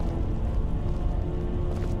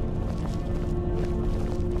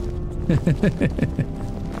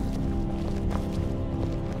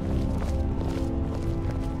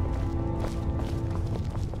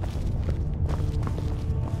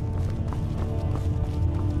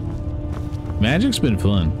 Magic's been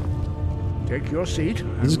fun. Take your seat.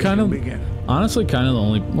 This is kind of, honestly, kind of the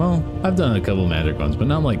only. Well, I've done a couple magic ones, but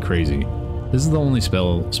not like crazy. This is the only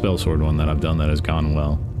spell sword one that I've done that has gone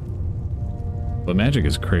well. But magic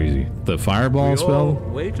is crazy. The fireball spell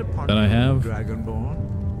that I have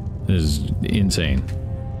is insane.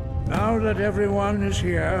 Now that everyone is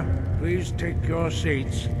here, please take your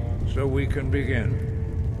seats so we can begin.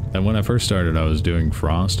 And when I first started, I was doing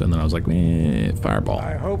frost, and then I was like, fireball.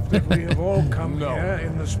 I hope that we have all come here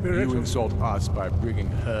in the spirit You of... insult us by bringing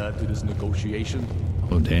her to this negotiation?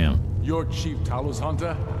 Oh, damn. Your chief Talos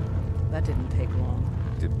hunter? That didn't take long.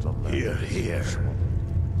 Here, here.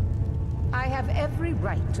 I have every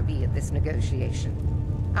right to be at this negotiation.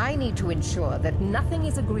 I need to ensure that nothing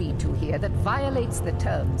is agreed to here that violates the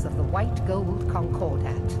terms of the White Gold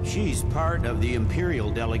Concordat. She's part of the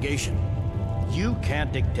Imperial delegation. You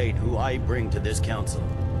can't dictate who I bring to this council.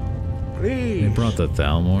 Please. They brought the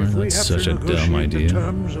Thalmor. If we That's have such to a dumb negotiate idea. the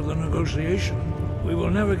terms of the negotiation, we will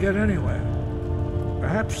never get anywhere.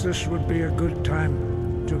 Perhaps this would be a good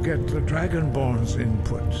time to get the Dragonborn's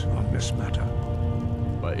input on this matter.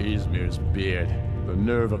 By Izmir's beard, the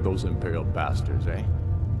nerve of those Imperial bastards, eh?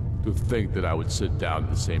 To think that I would sit down at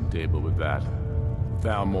the same table with that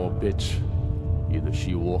Thalmor bitch. Either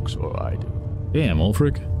she walks or I do. Damn,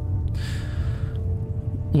 Ulfric.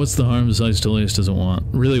 What's the harm besides Tullius doesn't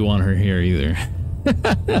really want her here either.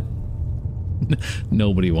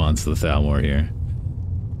 Nobody wants the Thalmor here.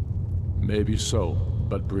 Maybe so,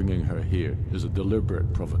 but bringing her here is a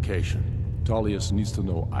deliberate provocation. Tullius needs to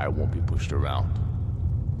know I won't be pushed around.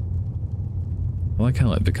 I like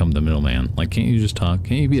how I've become the middleman. Like, can't you just talk?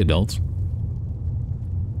 Can't you be adults?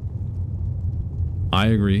 I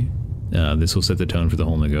agree. This will set the tone for the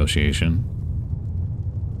whole negotiation.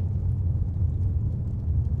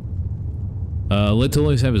 Let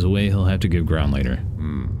Tullius have his way. He'll have to give ground later.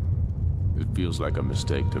 It feels like a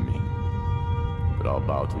mistake to me. But I'll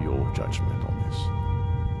bow to your judgment on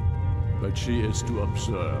this. But she is to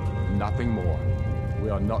observe, nothing more.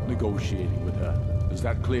 We are not negotiating with her. Is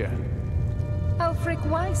that clear? Ulfric,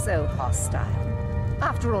 why so hostile?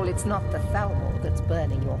 After all, it's not the Thalmor that's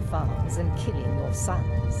burning your farms and killing your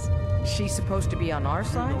sons. She's supposed to be on our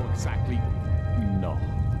side? No, exactly. No.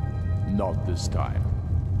 Not this time.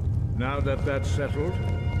 Now that that's settled,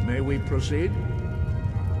 may we proceed?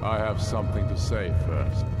 I have something to say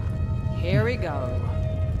first. Here we go.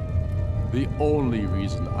 The only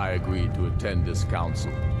reason I agreed to attend this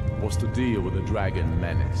council was to deal with the dragon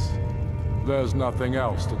menace. There's nothing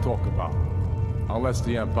else to talk about. Unless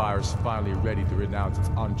the Empire is finally ready to renounce its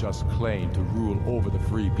unjust claim to rule over the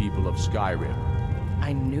free people of Skyrim.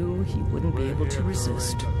 I knew he wouldn't be able to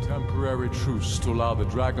resist. A temporary truce to allow the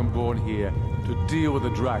Dragonborn here to deal with the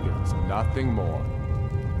dragons, nothing more.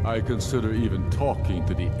 I consider even talking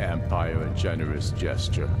to the Empire a generous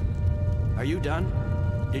gesture. Are you done?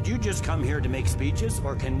 Did you just come here to make speeches,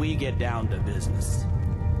 or can we get down to business?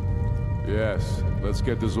 Yes, let's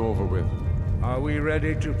get this over with. Are we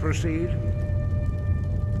ready to proceed?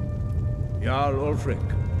 Jarl Ulfric,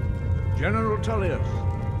 General Tullius,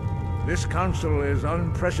 this council is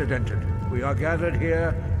unprecedented. We are gathered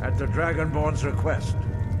here at the Dragonborn's request.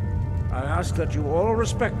 I ask that you all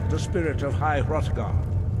respect the spirit of High Hrothgar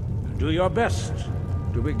and do your best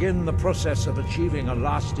to begin the process of achieving a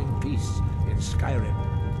lasting peace in Skyrim.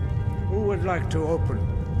 Who would like to open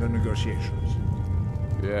the negotiations?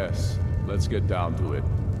 Yes, let's get down to it.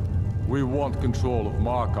 We want control of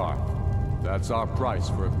Markarth. That's our price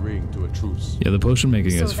for agreeing to a truce. Yeah, the potion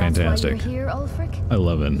making So is fantastic. that's why you're here, Ulfric? I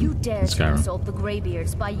love it. You dare in to Skyrim. insult the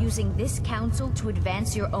Greybeards by using this council to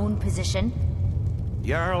advance your own position?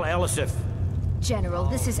 Jarl Elisif. General,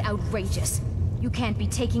 this is outrageous. You can't be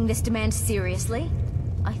taking this demand seriously.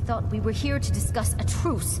 I thought we were here to discuss a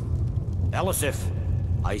truce. Elisif,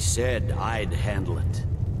 I said I'd handle it.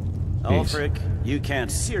 Peace. Ulfric, you can't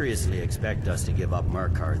seriously expect us to give up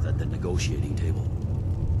Markarth at the negotiating table.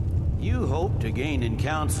 You hope to gain in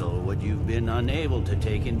council what you've been unable to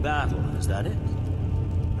take in battle, is that it?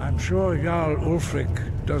 I'm sure Jarl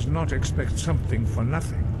Ulfric does not expect something for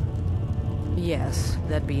nothing. Yes,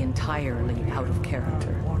 that'd be entirely out of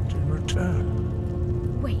character. Want in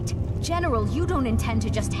return. Wait, General, you don't intend to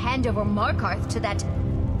just hand over Markarth to that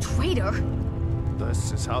traitor?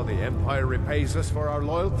 This is how the Empire repays us for our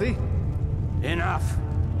loyalty? Enough.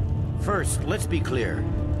 First, let's be clear.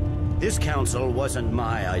 This council wasn't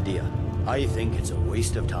my idea. I think it's a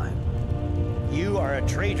waste of time. You are a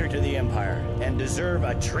traitor to the Empire and deserve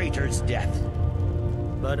a traitor's death.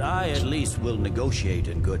 But I at least will negotiate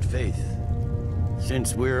in good faith.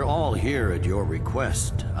 Since we're all here at your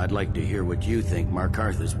request, I'd like to hear what you think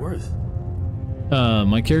Markarth is worth.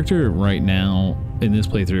 My character right now in this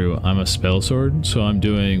playthrough, I'm a spell sword, so I'm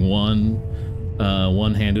doing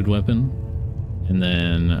one-handed weapon, and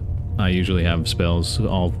then I usually have spells.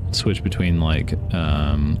 I'll switch between like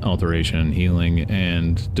alteration, healing,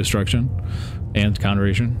 and destruction, and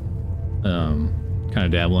conjuration. Kind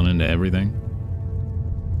of dabbling into everything,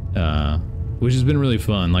 which has been really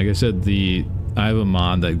fun. Like I said, I have a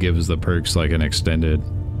mod that gives the perks like an extended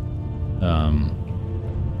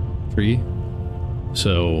tree,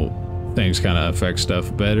 so things kind of affect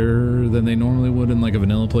stuff better than they normally would in like a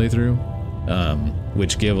vanilla playthrough,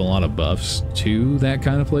 which give a lot of buffs to that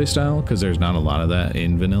kind of playstyle because there's not a lot of that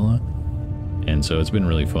in vanilla. And so it's been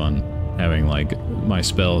really fun having like my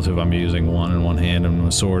spells. If I'm using one in one hand and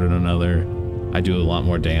a sword in another, I do a lot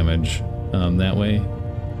more damage that way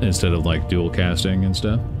instead of like dual casting and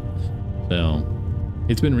stuff. So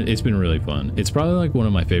it's been really fun. It's probably like one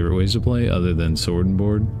of my favorite ways to play other than sword and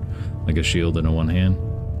board, like a shield in a one hand.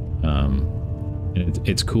 And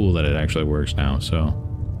it's cool that it actually works now. So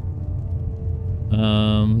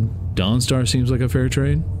Dawnstar seems like a fair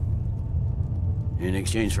trade. In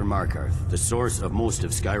exchange for Markarth, the source of most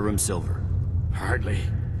of Skyrim's silver. Hardly.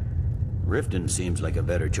 Riften seems like a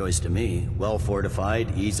better choice to me. Well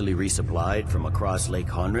fortified, easily resupplied from across Lake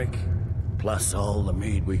Honric, plus all the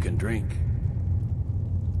mead we can drink.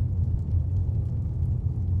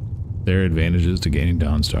 There are advantages to gaining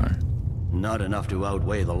Dawnstar. Not enough to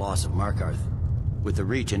outweigh the loss of Markarth. With the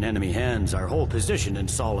Reach in enemy hands, our whole position in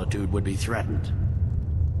Solitude would be threatened.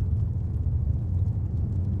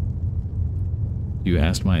 You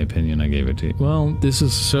asked my opinion, I gave it to you. Well, this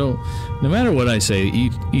is so... No matter what I say,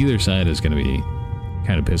 either side is going to be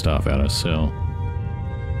kind of pissed off at us, so...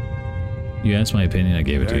 You asked my opinion, I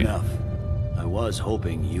gave it to you. Fair enough. I was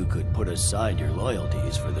hoping you could put aside your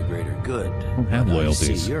loyalties for the greater good. I don't have loyalties.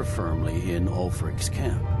 I see you're firmly in Ulfric's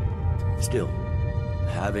camp. Still,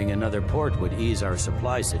 having another port would ease our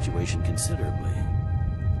supply situation considerably.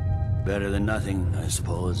 Better than nothing, I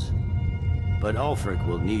suppose. But Ulfric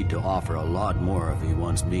will need to offer a lot more if he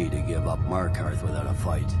wants me to give up Markarth without a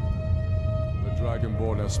fight. The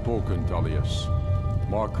Dragonborn has spoken, Tullius.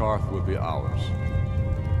 Markarth will be ours.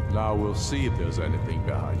 Now we'll see if there's anything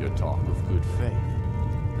behind your talk of good faith.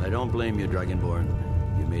 I don't blame you, Dragonborn.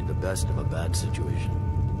 You made the best of a bad situation.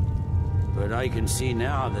 But I can see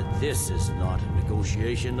now that this is not a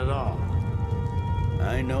negotiation at all.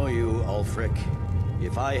 I know you, Ulfric.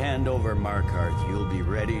 If I hand over Markarth, you'll be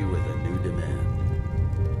ready with a new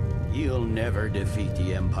demand. You'll never defeat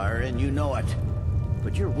the Empire, and you know it.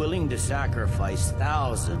 But you're willing to sacrifice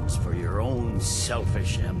thousands for your own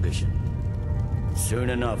selfish ambition. Soon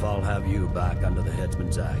enough, I'll have you back under the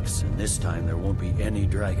headsman's axe, and this time there won't be any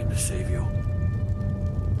dragon to save you.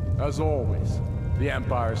 As always, the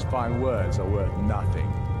Empire's fine words are worth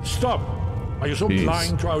nothing. Stop! Are you so Peace.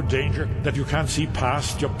 blind to our danger that you can't see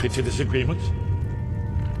past your petty disagreements?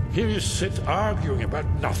 Here you sit arguing about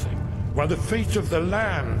nothing, while the fate of the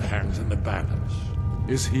land hangs in the balance.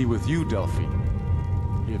 Is he with you, Delphine?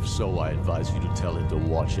 If so, I advise you to tell him to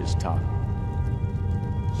watch his tongue.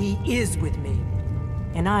 He is with me.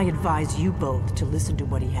 And I advise you both to listen to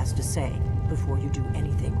what he has to say before you do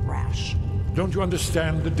anything rash. Don't you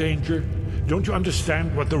understand the danger? Don't you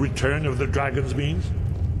understand what the return of the dragons means?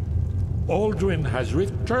 Alduin has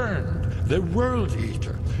returned, the World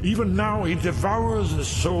Eater. Even now he devours the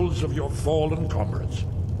souls of your fallen comrades.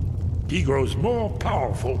 He grows more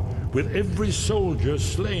powerful with every soldier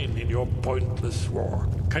slain in your pointless war.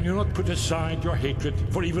 Can you not put aside your hatred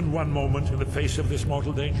for even one moment in the face of this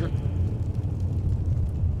mortal danger?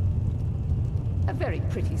 A very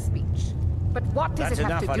pretty speech. But what does it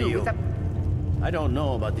have to do with the... I don't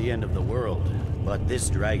know about the end of the world, but this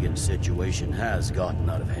dragon situation has gotten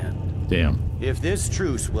out of hand. Damn. If this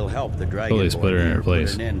truce will help the dragon put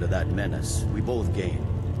an end to that menace, we both gain.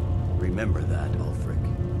 Remember that, Ulfric.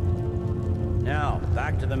 Now,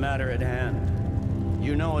 back to the matter at hand.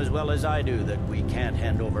 You know as well as I do that we can't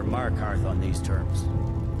hand over Markarth on these terms.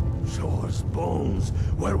 Show us bones.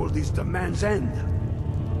 Where will these demands end?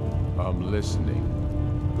 I'm listening.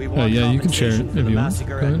 We want yeah, you can share it for if the you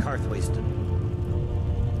massacre want. at Karthwasten.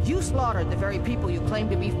 You slaughtered the very people you claim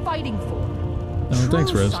to be fighting for. Oh,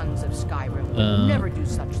 thanks, Rose. Sons of Skyrim would never do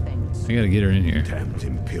such things. I gotta get her in here. Damned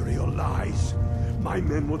Imperial lies. My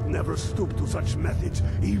men would never stoop to such methods,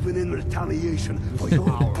 even in retaliation for your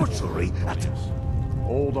butchery at...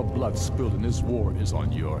 All the blood spilled in this war is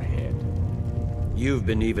on your head. You've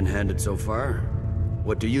been even-handed so far.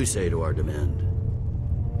 What do you say to our demand?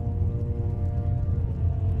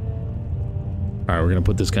 Alright, we're gonna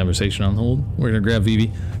put this conversation on hold. We're gonna grab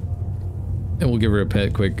Vivi. And we'll give her a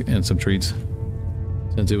pet quick and some treats.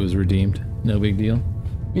 Since it was redeemed. No big deal.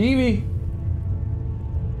 Vivi!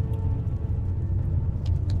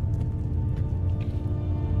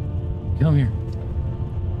 Come here.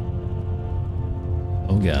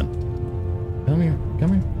 Oh god. Come here.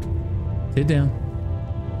 Come here. Sit down.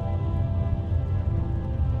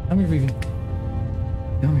 Come here, Vivi.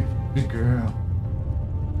 Come here. Good girl.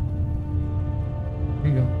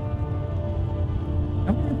 Here you go.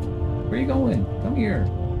 Come here. Where are you going? Come here.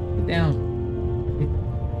 Sit down.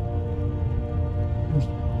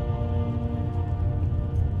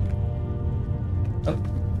 Oh.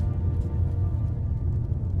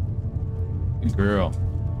 Good girl.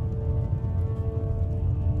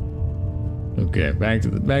 Okay, back to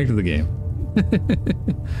the game.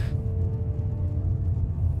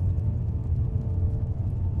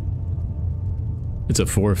 It's a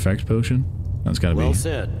 4 effect potion? That's gotta be... Well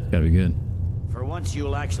said. Gotta be good. For once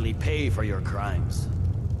you'll actually pay for your crimes.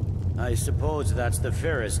 I suppose that's the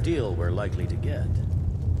fairest deal we're likely to get.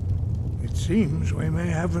 It seems we may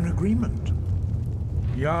have an agreement.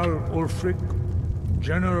 Jarl Ulfric,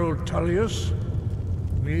 General Tullius,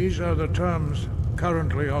 these are the terms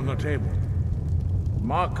currently on the table.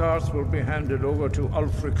 Markarth will be handed over to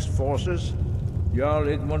Ulfric's forces, Jarl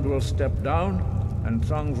Igmund will step down, and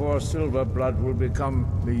Thangvor Silverblood will become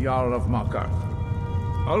the Jarl of Markarth.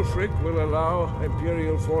 Ulfric will allow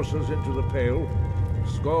Imperial forces into the Pale,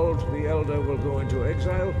 Skald the Elder will go into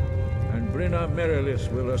exile, and Brinna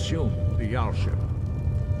Merilis will assume the Jarlship.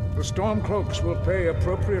 The Stormcloaks will pay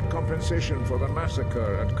appropriate compensation for the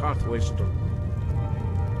massacre at Karthwasten.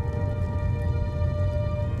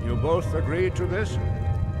 You both agree to this?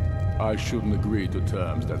 I shouldn't agree to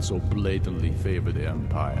terms that so blatantly favor the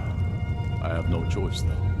Empire. I have no choice,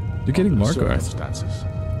 though. You're getting Markarth. Circumstances.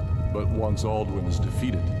 But once Alduin is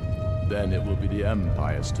defeated, then it will be the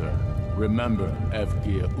Empire's turn. Remember,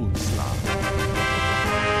 Evgir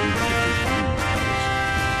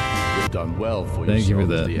You've done well for yourself. Thank you for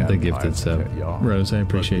the gifted sub, Rose. I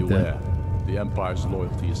appreciate that. The Empire's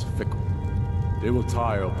loyalty is fickle. They will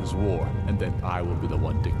tire of this war, and then I will be the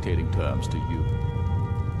one dictating terms to you.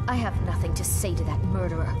 I have nothing to say to that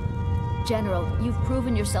murderer. General, you've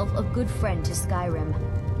proven yourself a good friend to Skyrim.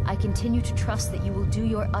 I continue to trust that you will do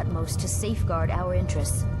your utmost to safeguard our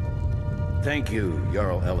interests. Thank you,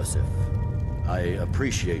 Jarl Elisif. I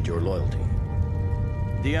appreciate your loyalty.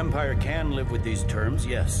 The Empire can live with these terms,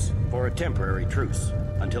 yes, for a temporary truce,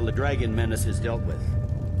 until the dragon menace is dealt with.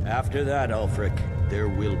 After that, Ulfric, there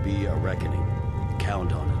will be a reckoning.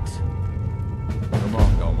 Count on it. Come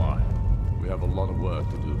on, Galmar. We have a lot of work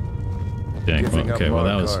to do. Dang, Giving well, up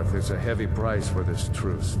that was... Markarth is a heavy price for this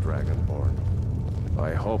truce, Dragonborn.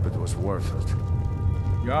 I hope it was worth it.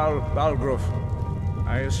 Jarl Balgruuf,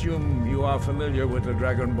 I assume you are familiar with the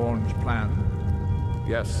Dragonborn's plan.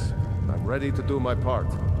 Yes, I'm ready to do my part.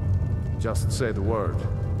 Just say the word,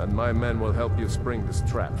 and my men will help you spring this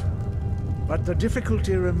trap. But the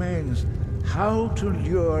difficulty remains. how to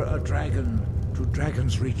lure a dragon to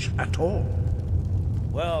Dragon's Reach at all?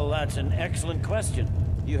 Well, that's an excellent question.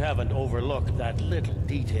 You haven't overlooked that little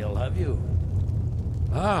detail, have you?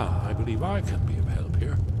 Ah, I believe I can be of help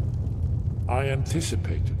here. I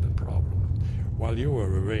anticipated the problem. While you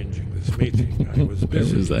were arranging this meeting, I was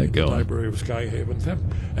busy in the Library of Skyhaven Temp,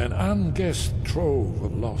 an unguessed trove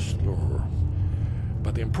of lost lore.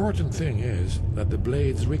 But the important thing is that the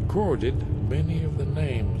blades recorded many of the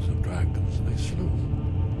names of dragons they slew.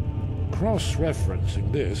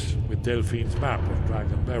 Cross-referencing this with Delphine's map of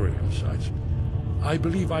dragon burial sites, I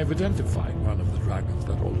believe I've identified one of the dragons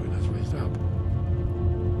that Alduin has raised up.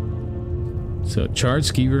 So charred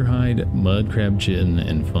skeever hide, mud crab chitin,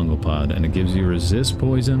 and fungal pod, and it gives you resist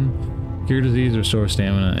poison, cure disease, restore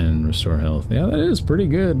stamina, and restore health. Yeah, that is pretty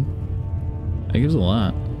good. That gives a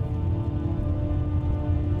lot.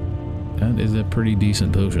 That is a pretty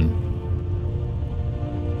decent potion.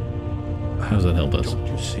 How does that help us? Don't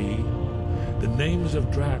you see? The names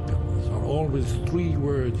of dragons are always 3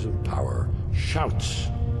 words of power. Shouts.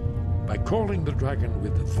 By calling the dragon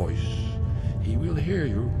with a voice, he will hear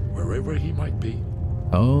you wherever he might be.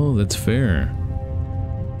 Oh, that's fair.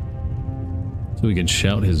 So we can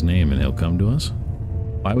shout his name and he'll come to us?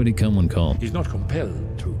 Why would he come when called? He's not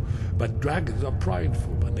compelled to, but dragons are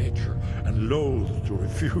prideful by nature and loath to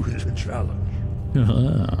refuse a challenge.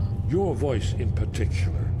 Your voice in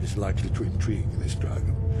particular is likely to intrigue this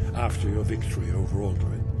dragon after your victory over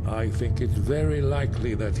Alduin. I think it's very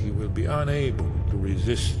likely that he will be unable to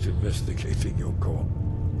resist investigating your call.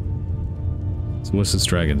 So what's this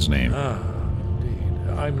dragon's name? Ah, indeed.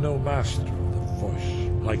 I'm no master of the voice,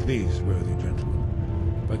 like these worthy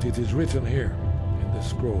gentlemen. But it is written here, in the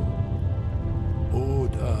scroll.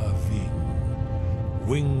 Odavin,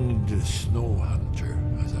 winged snow hunter,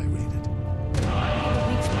 as I read it.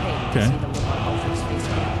 Okay.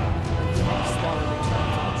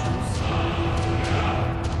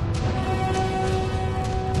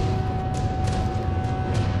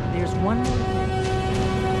 There's one more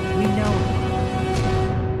thing. We know him.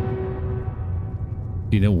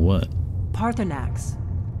 You know what? Parthenax,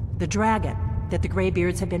 the dragon that the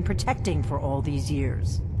Greybeards have been protecting for all these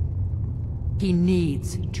years. He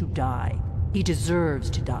needs to die. He deserves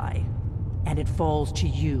to die. And it falls to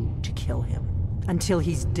you to kill him. Until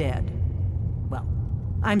he's dead. Well,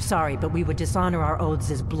 I'm sorry, but we would dishonor our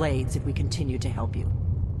oaths as blades if we continue to help you.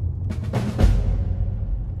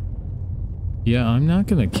 Yeah, I'm not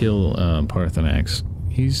gonna kill Parthenax.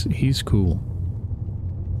 He's cool.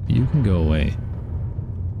 You can go away.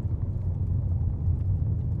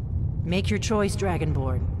 Make your choice,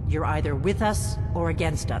 Dragonborn. You're either with us or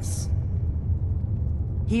against us.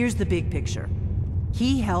 Here's the big picture.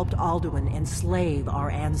 He helped Alduin enslave our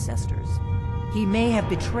ancestors. He may have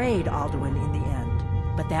betrayed Alduin in the end,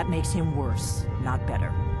 but that makes him worse, not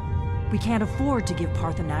better. We can't afford to give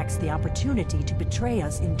Parthenax the opportunity to betray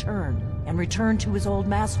us in turn and return to his old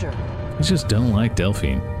master. I just don't like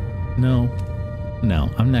Delphine. No,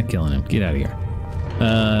 I'm not killing him. Get out of here.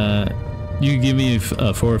 You give me a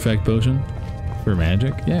 4-effect potion for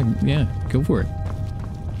magic? Yeah, go for it.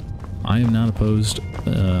 I am not opposed.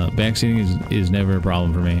 Backseating is never a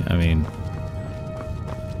problem for me. I mean,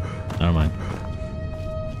 I don't mind.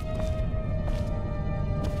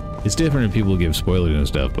 It's different if people give spoilers and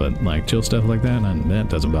stuff, but like chill stuff like that, that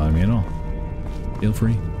doesn't bother me at all. Feel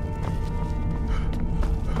free.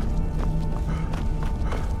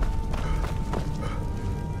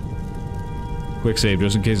 Quick save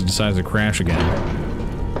just in case it decides to crash again.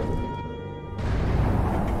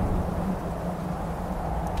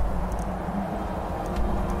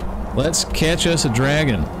 Let's catch us a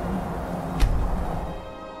dragon.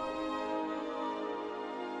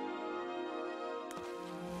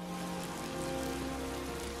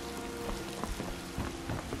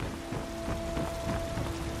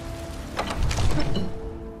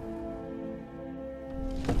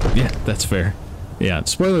 Yeah, that's fair. Yeah,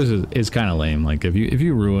 spoilers is kind of lame. Like if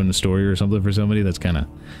you ruin a story or something for somebody, that's kind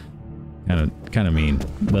of mean.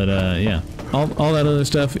 But yeah, all that other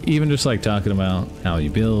stuff, even just like talking about how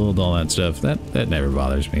you build, all that stuff, that never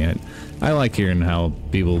bothers me. I like hearing how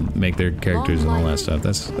people make their characters and all that stuff.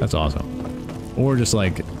 That's awesome. Or just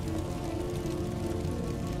like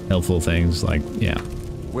helpful things, like yeah.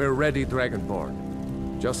 We're ready,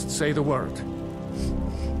 Dragonborn. Just say the word.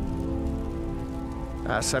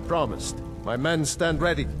 As I promised, my men stand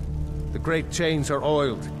ready. The great chains are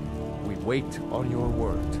oiled. We wait on your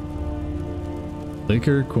word.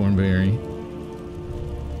 Liquor, cornberry,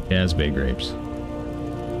 Casbay grapes.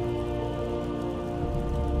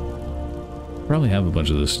 Probably have a bunch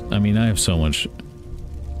of this. I mean, I have so much.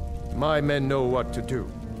 My men know what to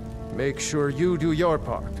do. Make sure you do your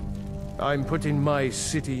part. I'm putting my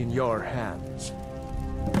city in your hands.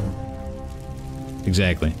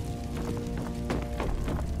 Exactly.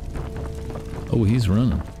 Oh, he's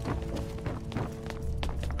running.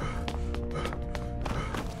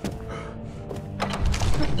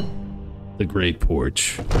 The Great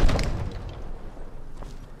Porch.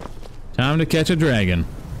 Time to catch a dragon.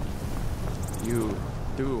 You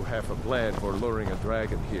do have a plan for luring a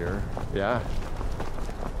dragon here, yeah?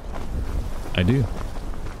 I do.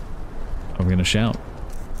 I'm gonna shout.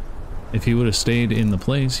 If he would have stayed in the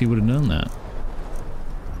place, he would have known that.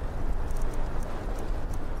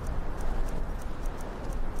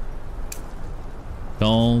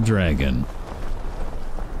 Call dragon.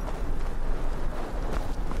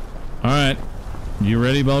 Alright. You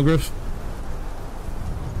ready, Belgriff?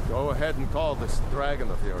 Go ahead and call this dragon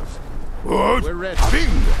of yours. What? We're ready.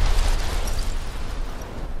 Bing!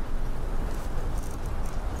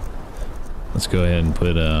 Let's go ahead and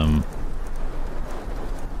put,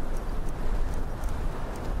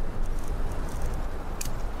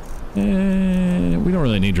 we don't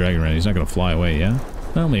really need Dragon Rend. He's not gonna fly away, yeah?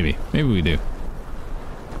 Well, maybe. Maybe we do.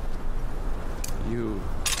 You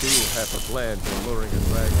do have a plan for luring a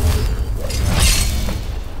dragon.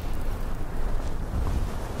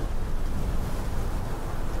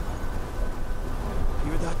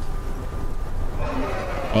 Hear that?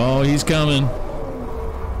 Oh, he's coming.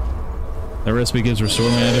 That recipe gives restore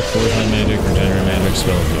magic, fortify magic, regenerate magic,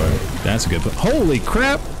 spell absorb. That's a good put. Holy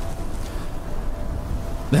crap!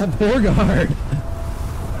 That poor guard.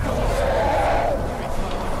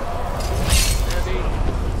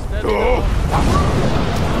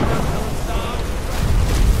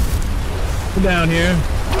 Come down here.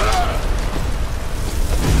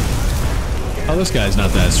 Oh, this guy's not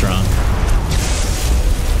that strong.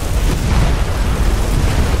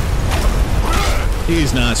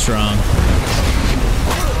 He's not strong.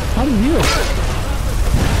 How do you heal?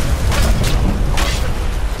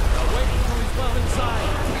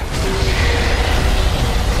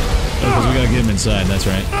 Oh, because we gotta get him inside, that's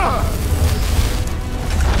right.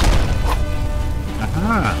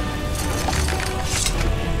 Aha!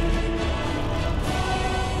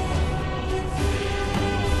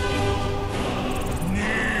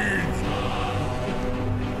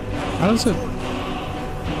 How does it?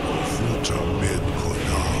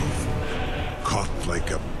 Caught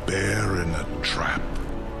like a bear in a trap.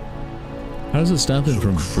 How does it stop him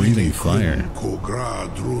from breathing fire?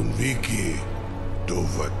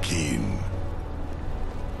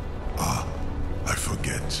 Ah, I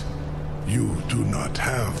forget. You do not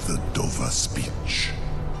have the Dova speech.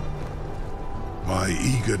 My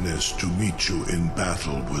eagerness to meet you in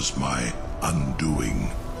battle was my undoing,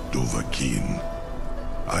 Dovahkiin.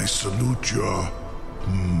 I salute your,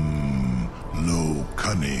 low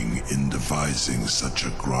cunning in devising such a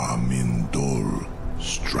Gramindol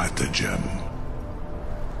stratagem.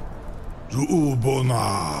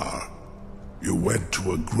 Zuubonar, you went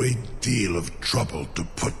to a great deal of trouble to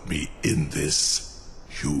put me in this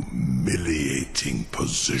humiliating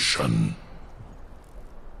position.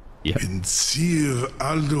 Yep. In Sir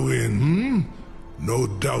Alduin, No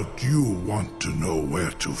doubt you want to know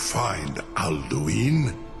where to find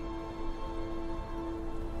Alduin.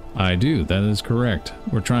 I do, that is correct.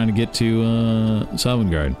 We're trying to get to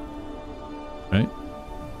Sovngarde. Right?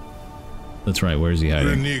 That's right, where's he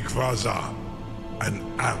hiding? Renikvaza, an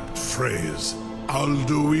apt phrase.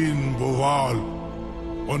 Alduin Boval.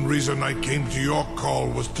 One reason I came to your call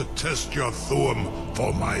was to test your Thuum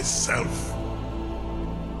for myself.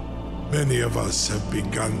 Many of us have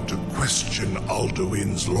begun to question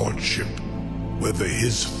Alduin's lordship, whether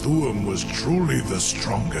his Thuum was truly the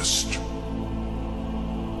strongest.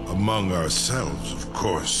 Among ourselves, of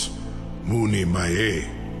course, Muni Mae,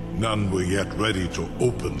 none were yet ready to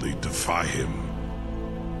openly defy him.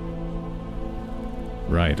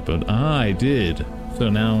 Right, but I did. So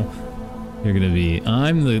now you're gonna be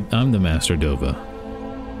I'm the Master Dova.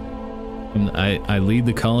 I lead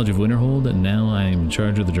the College of Winterhold, and now I'm in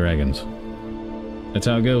charge of the dragons. That's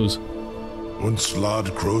how it goes.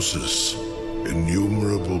 Unslad Croesus,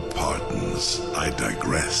 innumerable pardons, I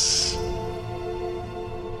digress.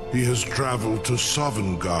 He has traveled to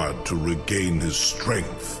Sovngarde to regain his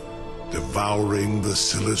strength, devouring the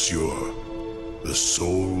Silesur, the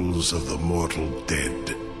souls of the mortal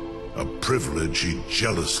dead, a privilege he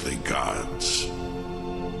jealously guards.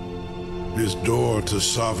 His door to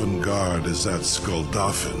Sovngarde is at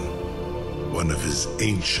Skuldafn, one of his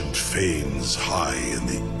ancient fanes high in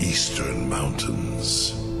the eastern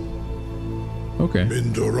mountains. Okay.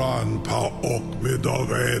 Mindoran pa ok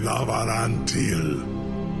midove navarantil.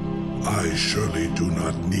 I surely do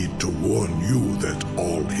not need to warn you that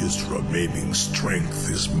all his remaining strength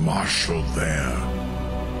is marshaled there.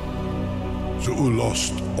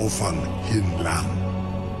 Zuulost ofan hinlan.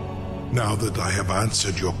 Now that I have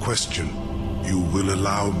answered your question, you will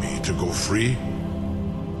allow me to go free?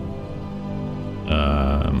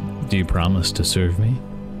 Do you promise to serve me?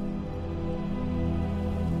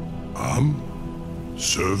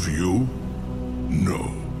 Serve you?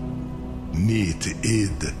 No. Need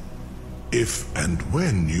id. If and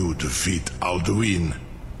when you defeat Alduin,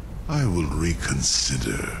 I will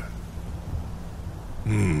reconsider.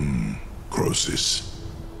 Croesus.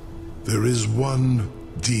 There is one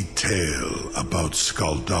detail about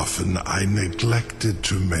Skuldafn I neglected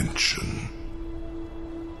to mention.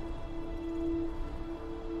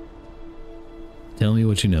 Tell me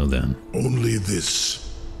what you know then. Only this.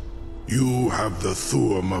 You have the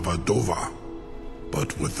Thuum of Adova,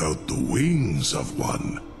 but without the wings of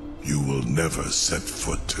one, you will never set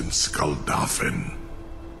foot in Skuldafn.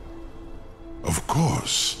 Of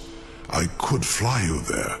course, I could fly you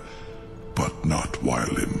there, but not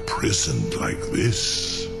while imprisoned like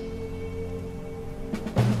this.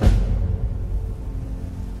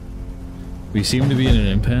 We seem to be in an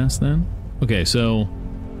impasse then? Okay, so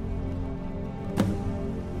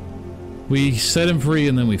we set him free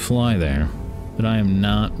and then we fly there, but I am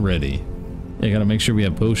not ready. I gotta make sure we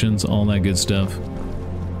have potions, all that good stuff.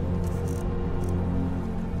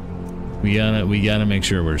 We gotta make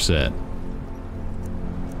sure we're set.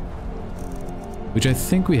 Which I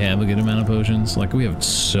think we have a good amount of potions. Like, we have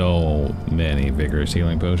so many vigorous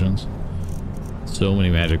healing potions. So many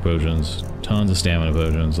magic potions. Tons of stamina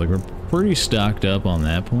potions. Like, we're pretty stocked up on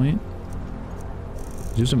that point.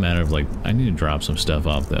 It's just a matter of, like, I need to drop some stuff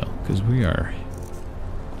off, though. Because we are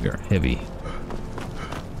heavy.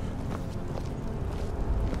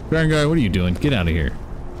 Dragon guy, what are you doing? Get out of here.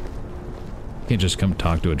 You can't just come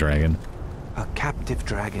talk to a dragon. A captive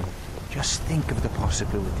dragon. Just think of the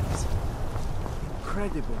possibilities.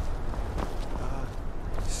 Incredible.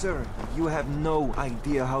 Sir, you have no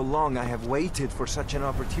idea how long I have waited for such an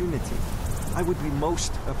opportunity. I would be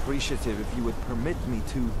most appreciative if you would permit me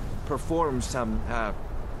to perform some,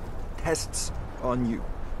 tests on you,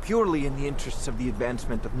 purely in the interests of the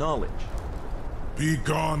advancement of knowledge. Be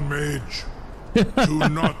gone, mage. Do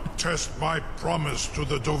not test my promise to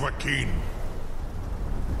the Dovahkiin.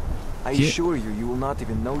 I assure you, you will not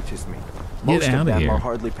even notice me. Get Most out of of them here. are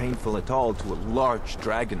hardly painful at all to a large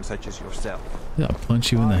dragon such as yourself. Yeah, I'll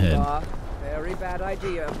punch you in the head. Very bad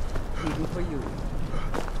idea, even for you.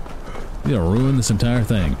 You're gonna ruin this entire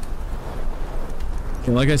thing.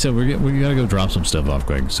 Okay, like I said, we gotta go drop some stuff off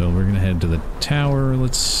quick. So we're gonna head to the tower.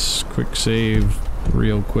 Let's quick save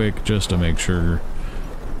real quick just to make sure,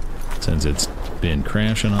 since it's been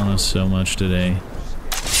crashing on us so much today.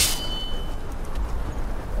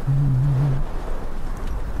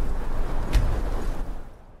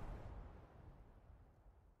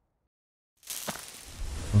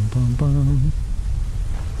 Bum, bum, bum.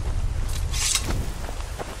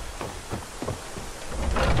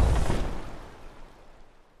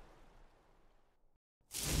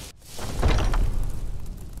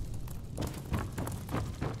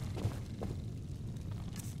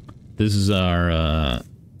 This is our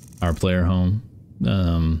player home.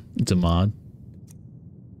 It's a mod.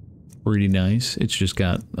 Pretty nice. It's just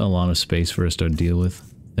got a lot of space for us to deal with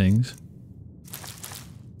things.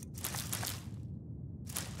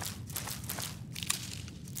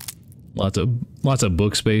 Lots of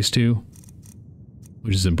book space too,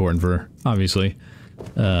 which is important for, obviously.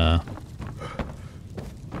 Yeah,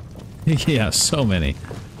 so many.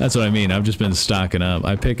 That's what I mean. I've just been stocking up.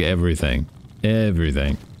 I pick everything.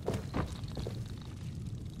 Everything.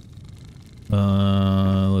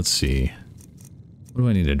 Let's see. What do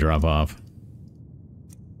I need to drop off?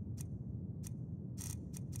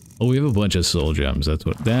 Oh, we have a bunch of soul gems.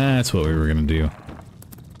 That's what we were gonna do.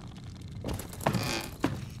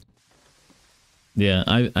 Yeah,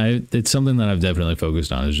 it's something that I've definitely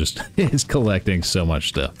focused on, is collecting so much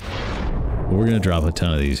stuff. But we're gonna drop a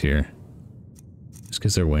ton of these here. Just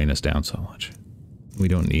because they're weighing us down so much. We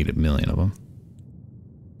don't need a million of them.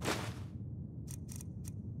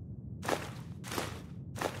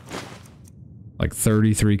 Like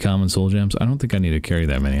 33 common soul gems. I don't think I need to carry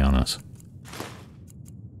that many on us.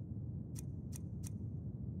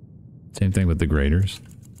 Same thing with the graders.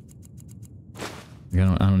 I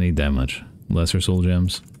don't need that much. Lesser soul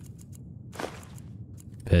gems.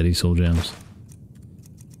 Petty soul gems.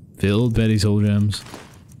 Filled petty soul gems.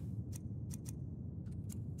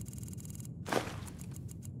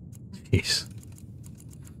 Jeez.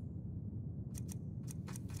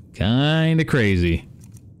 Kinda crazy.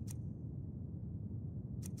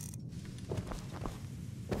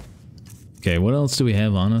 Okay, what else do we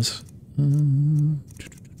have on us?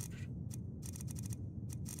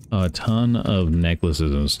 A ton of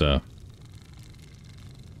necklaces and stuff.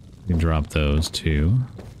 We can drop those too.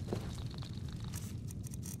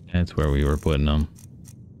 That's where we were putting them.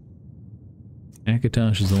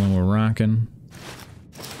 Akatosh is the one we're rocking.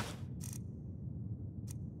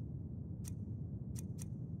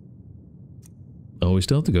 Oh, we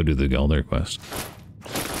still have to go do the Elder quest.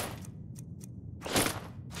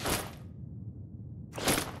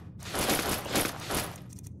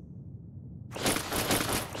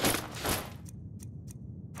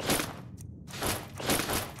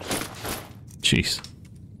 Jeez.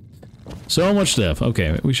 So much stuff.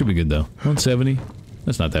 Okay, we should be good though. 170.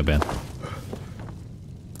 That's not that bad.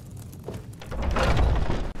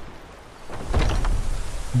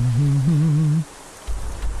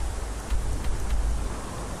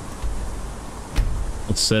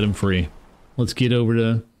 Let's set him free. Let's get over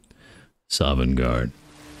to Sovngarde.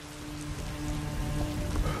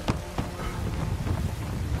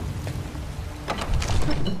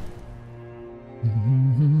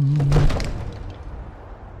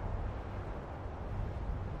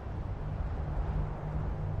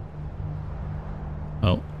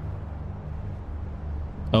 Oh.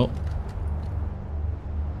 Oh.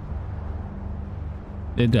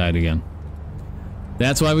 It died again.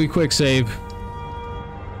 That's why we quick save.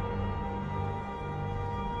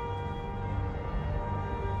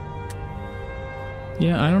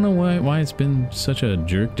 Yeah, I don't know why it's been such a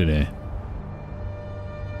jerk today.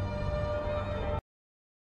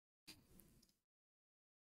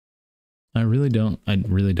 I really don't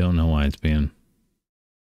know why it's being.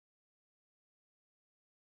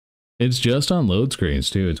 It's just on load screens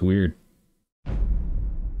too, it's weird.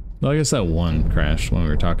 Well, I guess that one crashed when we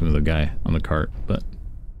were talking to the guy on the cart, but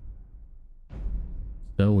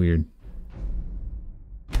so weird.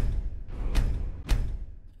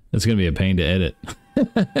 It's gonna be a pain to edit.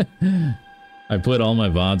 I put all my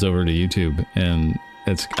VODs over to YouTube, and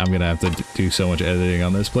I'm gonna have to do so much editing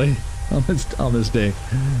on this play on this day.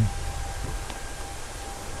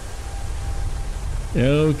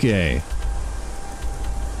 Okay.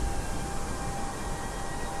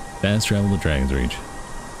 Fast travel to Dragon's Reach.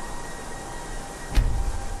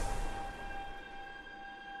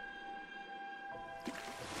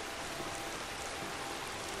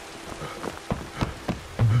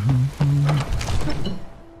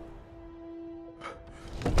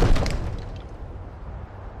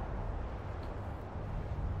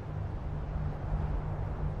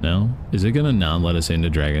 No? Is it gonna not let us into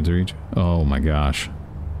Dragon's Reach? Oh my gosh.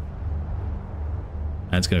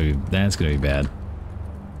 That's gonna be bad.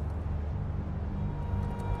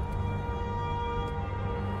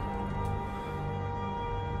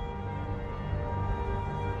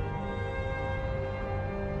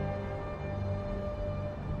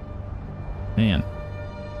 Man.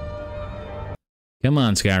 Come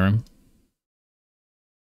on, Skyrim.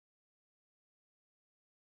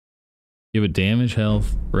 You have a damage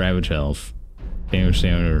health, ravage health, damage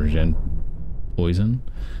stamina, regen, poison.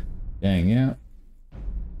 Dang, yeah.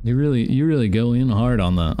 You really go in hard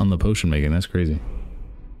on the potion making. That's crazy.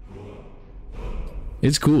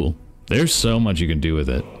 It's cool. There's so much you can do with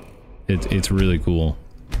it. It's really cool.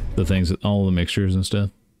 The things, all the mixtures and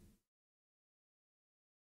stuff.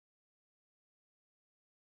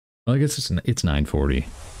 Well, I guess it's 9:40.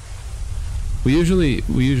 We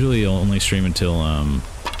usually only stream until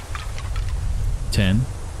 10.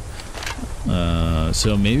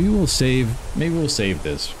 So maybe we'll save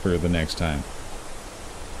this for the next time.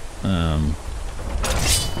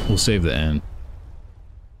 We'll save the end.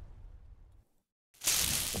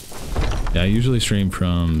 Yeah, I usually stream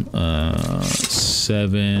from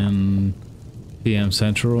 7 p.m.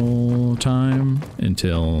 Central Time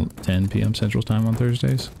until 10 p.m. Central Time on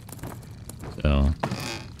Thursdays. So,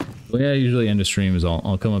 the way I usually end a stream is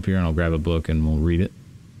I'll come up here and I'll grab a book and we'll read it,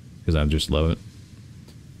 because I just love it.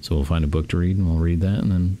 So we'll find a book to read and we'll read that,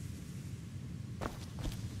 and then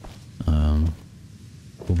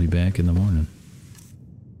we'll be back in the morning.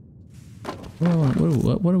 Well,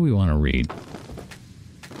 what do we want to read?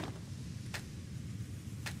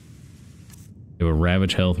 We have a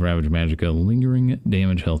Ravage Health, Ravage Magicka, Lingering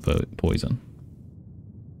Damage Health Poison.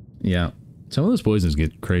 Yeah, some of those poisons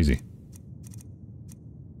get crazy.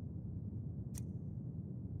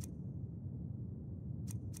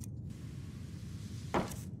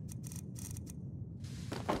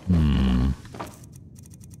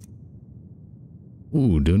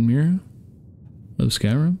 Ooh, Dunmere of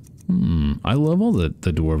Skyrim? I love all the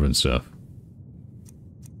dwarven stuff.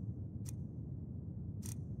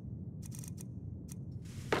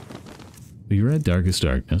 You read Darkest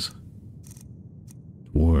Darkness.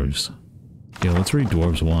 Dwarves. Yeah, let's read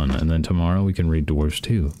Dwarves 1, and then tomorrow we can read Dwarves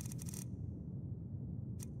 2.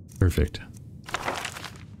 Perfect.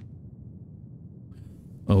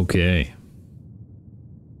 Okay.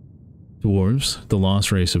 Dwarves, the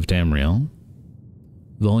Lost Race of Tamriel.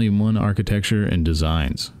 Volume 1, Architecture and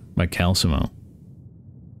Designs by Calcimo.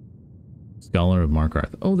 Scholar of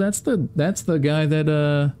Markarth. Oh, that's the guy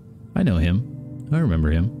that, I know him. I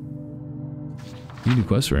remember him. You do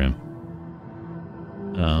quests for him.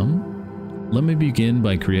 Let me begin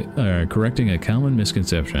by correcting a common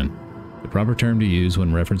misconception. The proper term to use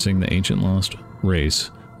when referencing the ancient lost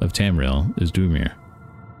race of Tamriel is Dwemer.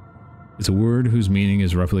 It's a word whose meaning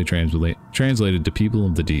is roughly translated to people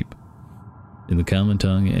of the deep in the common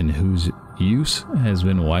tongue, and whose use has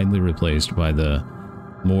been widely replaced by the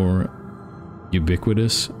more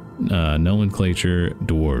ubiquitous nomenclature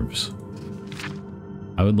dwarves.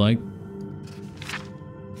 I would like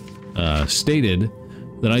stated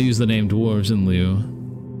that I use the name dwarves in lieu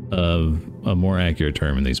of a more accurate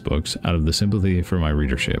term in these books, out of the sympathy for my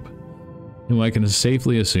readership, whom I can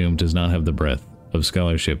safely assume does not have the breadth of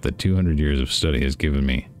scholarship that 200 years of study has given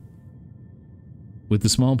me. With the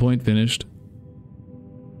small point finished,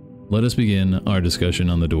 let us begin our discussion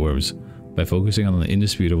on the dwarves by focusing on the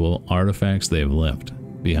indisputable artifacts they have left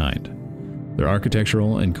behind. Their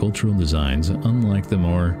architectural and cultural designs, unlike the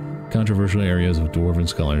more controversial areas of dwarven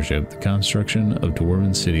scholarship, the construction of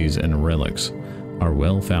dwarven cities and relics are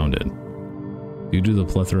well founded. Due to the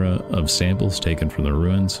plethora of samples taken from the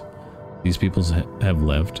ruins these peoples have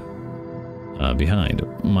left behind.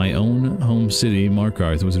 My own home city,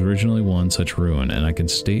 Markarth, was originally one such ruin, and I can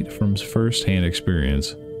state from first-hand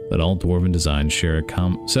experience that all dwarven designs share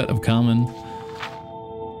a set of common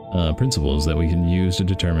principles that we can use to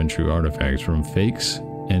determine true artifacts, from fakes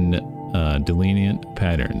and delineant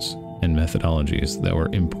patterns and methodologies that were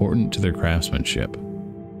important to their craftsmanship.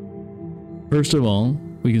 First of all,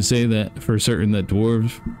 we can say that for certain that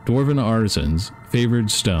dwarven artisans favored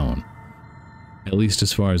stone, at least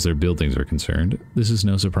as far as their buildings are concerned. This is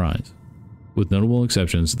no surprise. With notable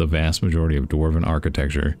exceptions, the vast majority of dwarven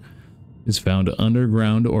architecture is found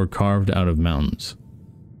underground or carved out of mountains.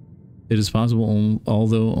 It is possible,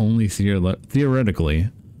 although only theoretically,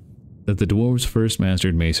 that the dwarves first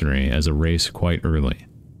mastered masonry as a race quite early,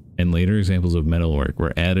 and later examples of metalwork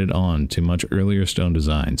were added on to much earlier stone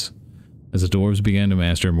designs, as the dwarves began to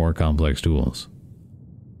master more complex tools.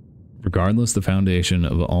 Regardless, the foundation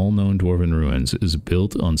of all known dwarven ruins is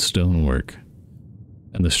built on stonework,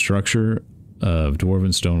 and the structure of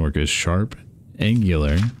dwarven stonework is sharp,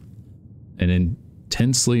 angular, and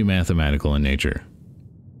intensely mathematical in nature.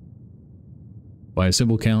 By a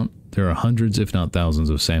simple count, there are hundreds if not thousands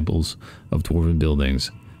of samples of dwarven buildings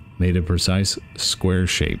made of precise square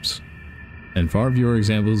shapes, and far fewer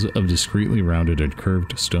examples of discretely rounded and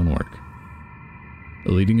curved stonework,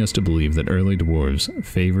 leading us to believe that early dwarves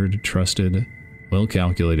favored trusted,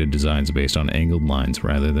 well-calculated designs based on angled lines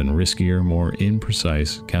rather than riskier, more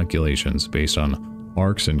imprecise calculations based on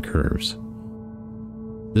arcs and curves.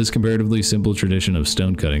 This comparatively simple tradition of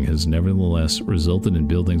stone cutting has nevertheless resulted in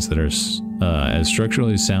buildings that are as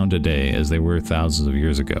structurally sound today as they were thousands of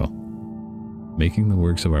years ago, making the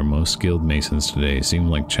works of our most skilled masons today seem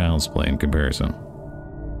like child's play in comparison.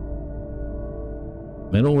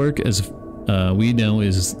 Metalwork, as we know,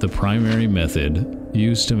 is the primary method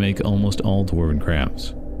used to make almost all dwarven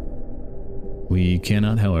crafts. We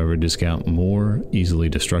cannot, however, discount more easily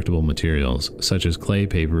destructible materials such as clay,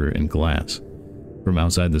 paper, and glass from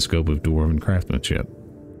outside the scope of dwarven craftsmanship.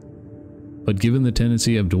 But given the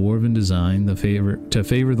tendency of dwarven design to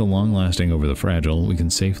favor the long-lasting over the fragile, we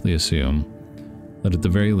can safely assume that at the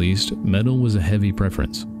very least, metal was a heavy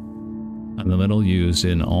preference. And the metal used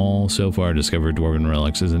in all so far discovered dwarven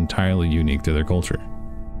relics is entirely unique to their culture.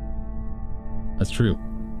 That's true.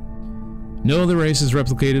 No other race has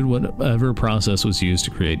replicated whatever process was used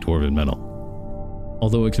to create dwarven metal.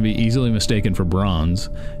 Although it can be easily mistaken for bronze,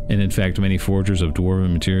 and in fact many forgers of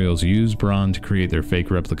dwarven materials use bronze to create their fake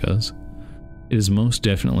replicas, it is most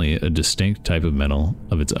definitely a distinct type of metal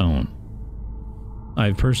of its own.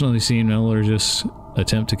 I've personally seen metallurgists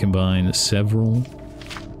attempt to combine several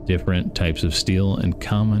different types of steel and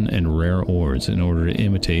common and rare ores in order to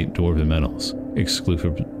imitate dwarven metals'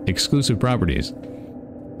 exclusive properties.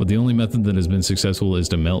 But the only method that has been successful is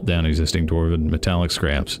to melt down existing dwarven metallic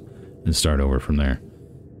scraps and start over from there.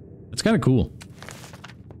 That's kind of cool.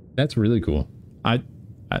 That's really cool. That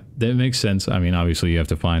makes sense. I mean, obviously you have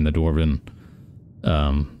to find the dwarven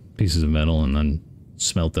pieces of metal and then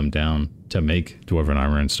smelt them down to make dwarven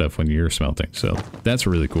armor and stuff when you're smelting. So that's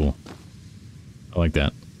really cool. I like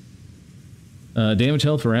that. Damage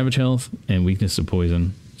health for ravage health and weakness to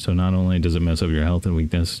poison. So not only does it mess up your health and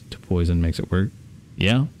weakness to poison makes it work.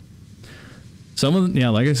 Yeah. Some of them, yeah,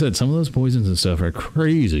 like I said, some of those poisons and stuff are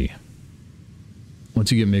crazy.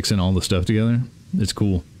 Once you get mixing all the stuff together, it's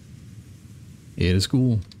cool. It is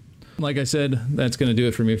cool. Like I said, that's going to do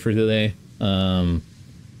it for me for today.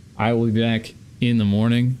 I will be back in the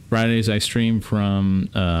morning. Fridays I stream from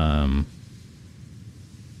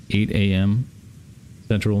 8 a.m.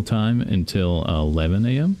 Central Time until 11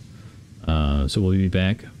 a.m. So we'll be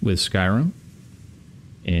back with Skyrim.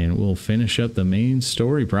 And we'll finish up the main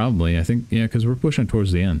story probably. I think, yeah, because we're pushing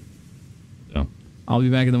towards the end. So I'll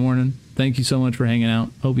be back in the morning. Thank you so much for hanging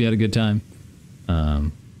out. Hope you had a good time.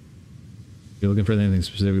 If you're looking for anything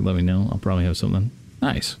specific, let me know. I'll probably have something.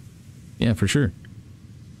 Nice. Yeah, for sure.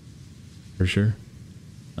 For sure.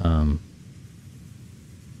 But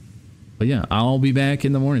yeah, I'll be back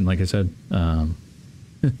in the morning, like I said. Love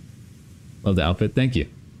the outfit. Thank you.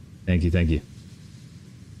 Thank you, thank you.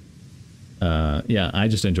 Yeah, I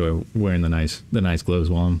just enjoy wearing the nice clothes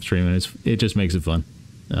while I'm streaming. It just makes it fun.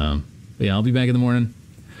 But yeah, I'll be back in the morning.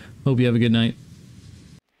 Hope you have a good night.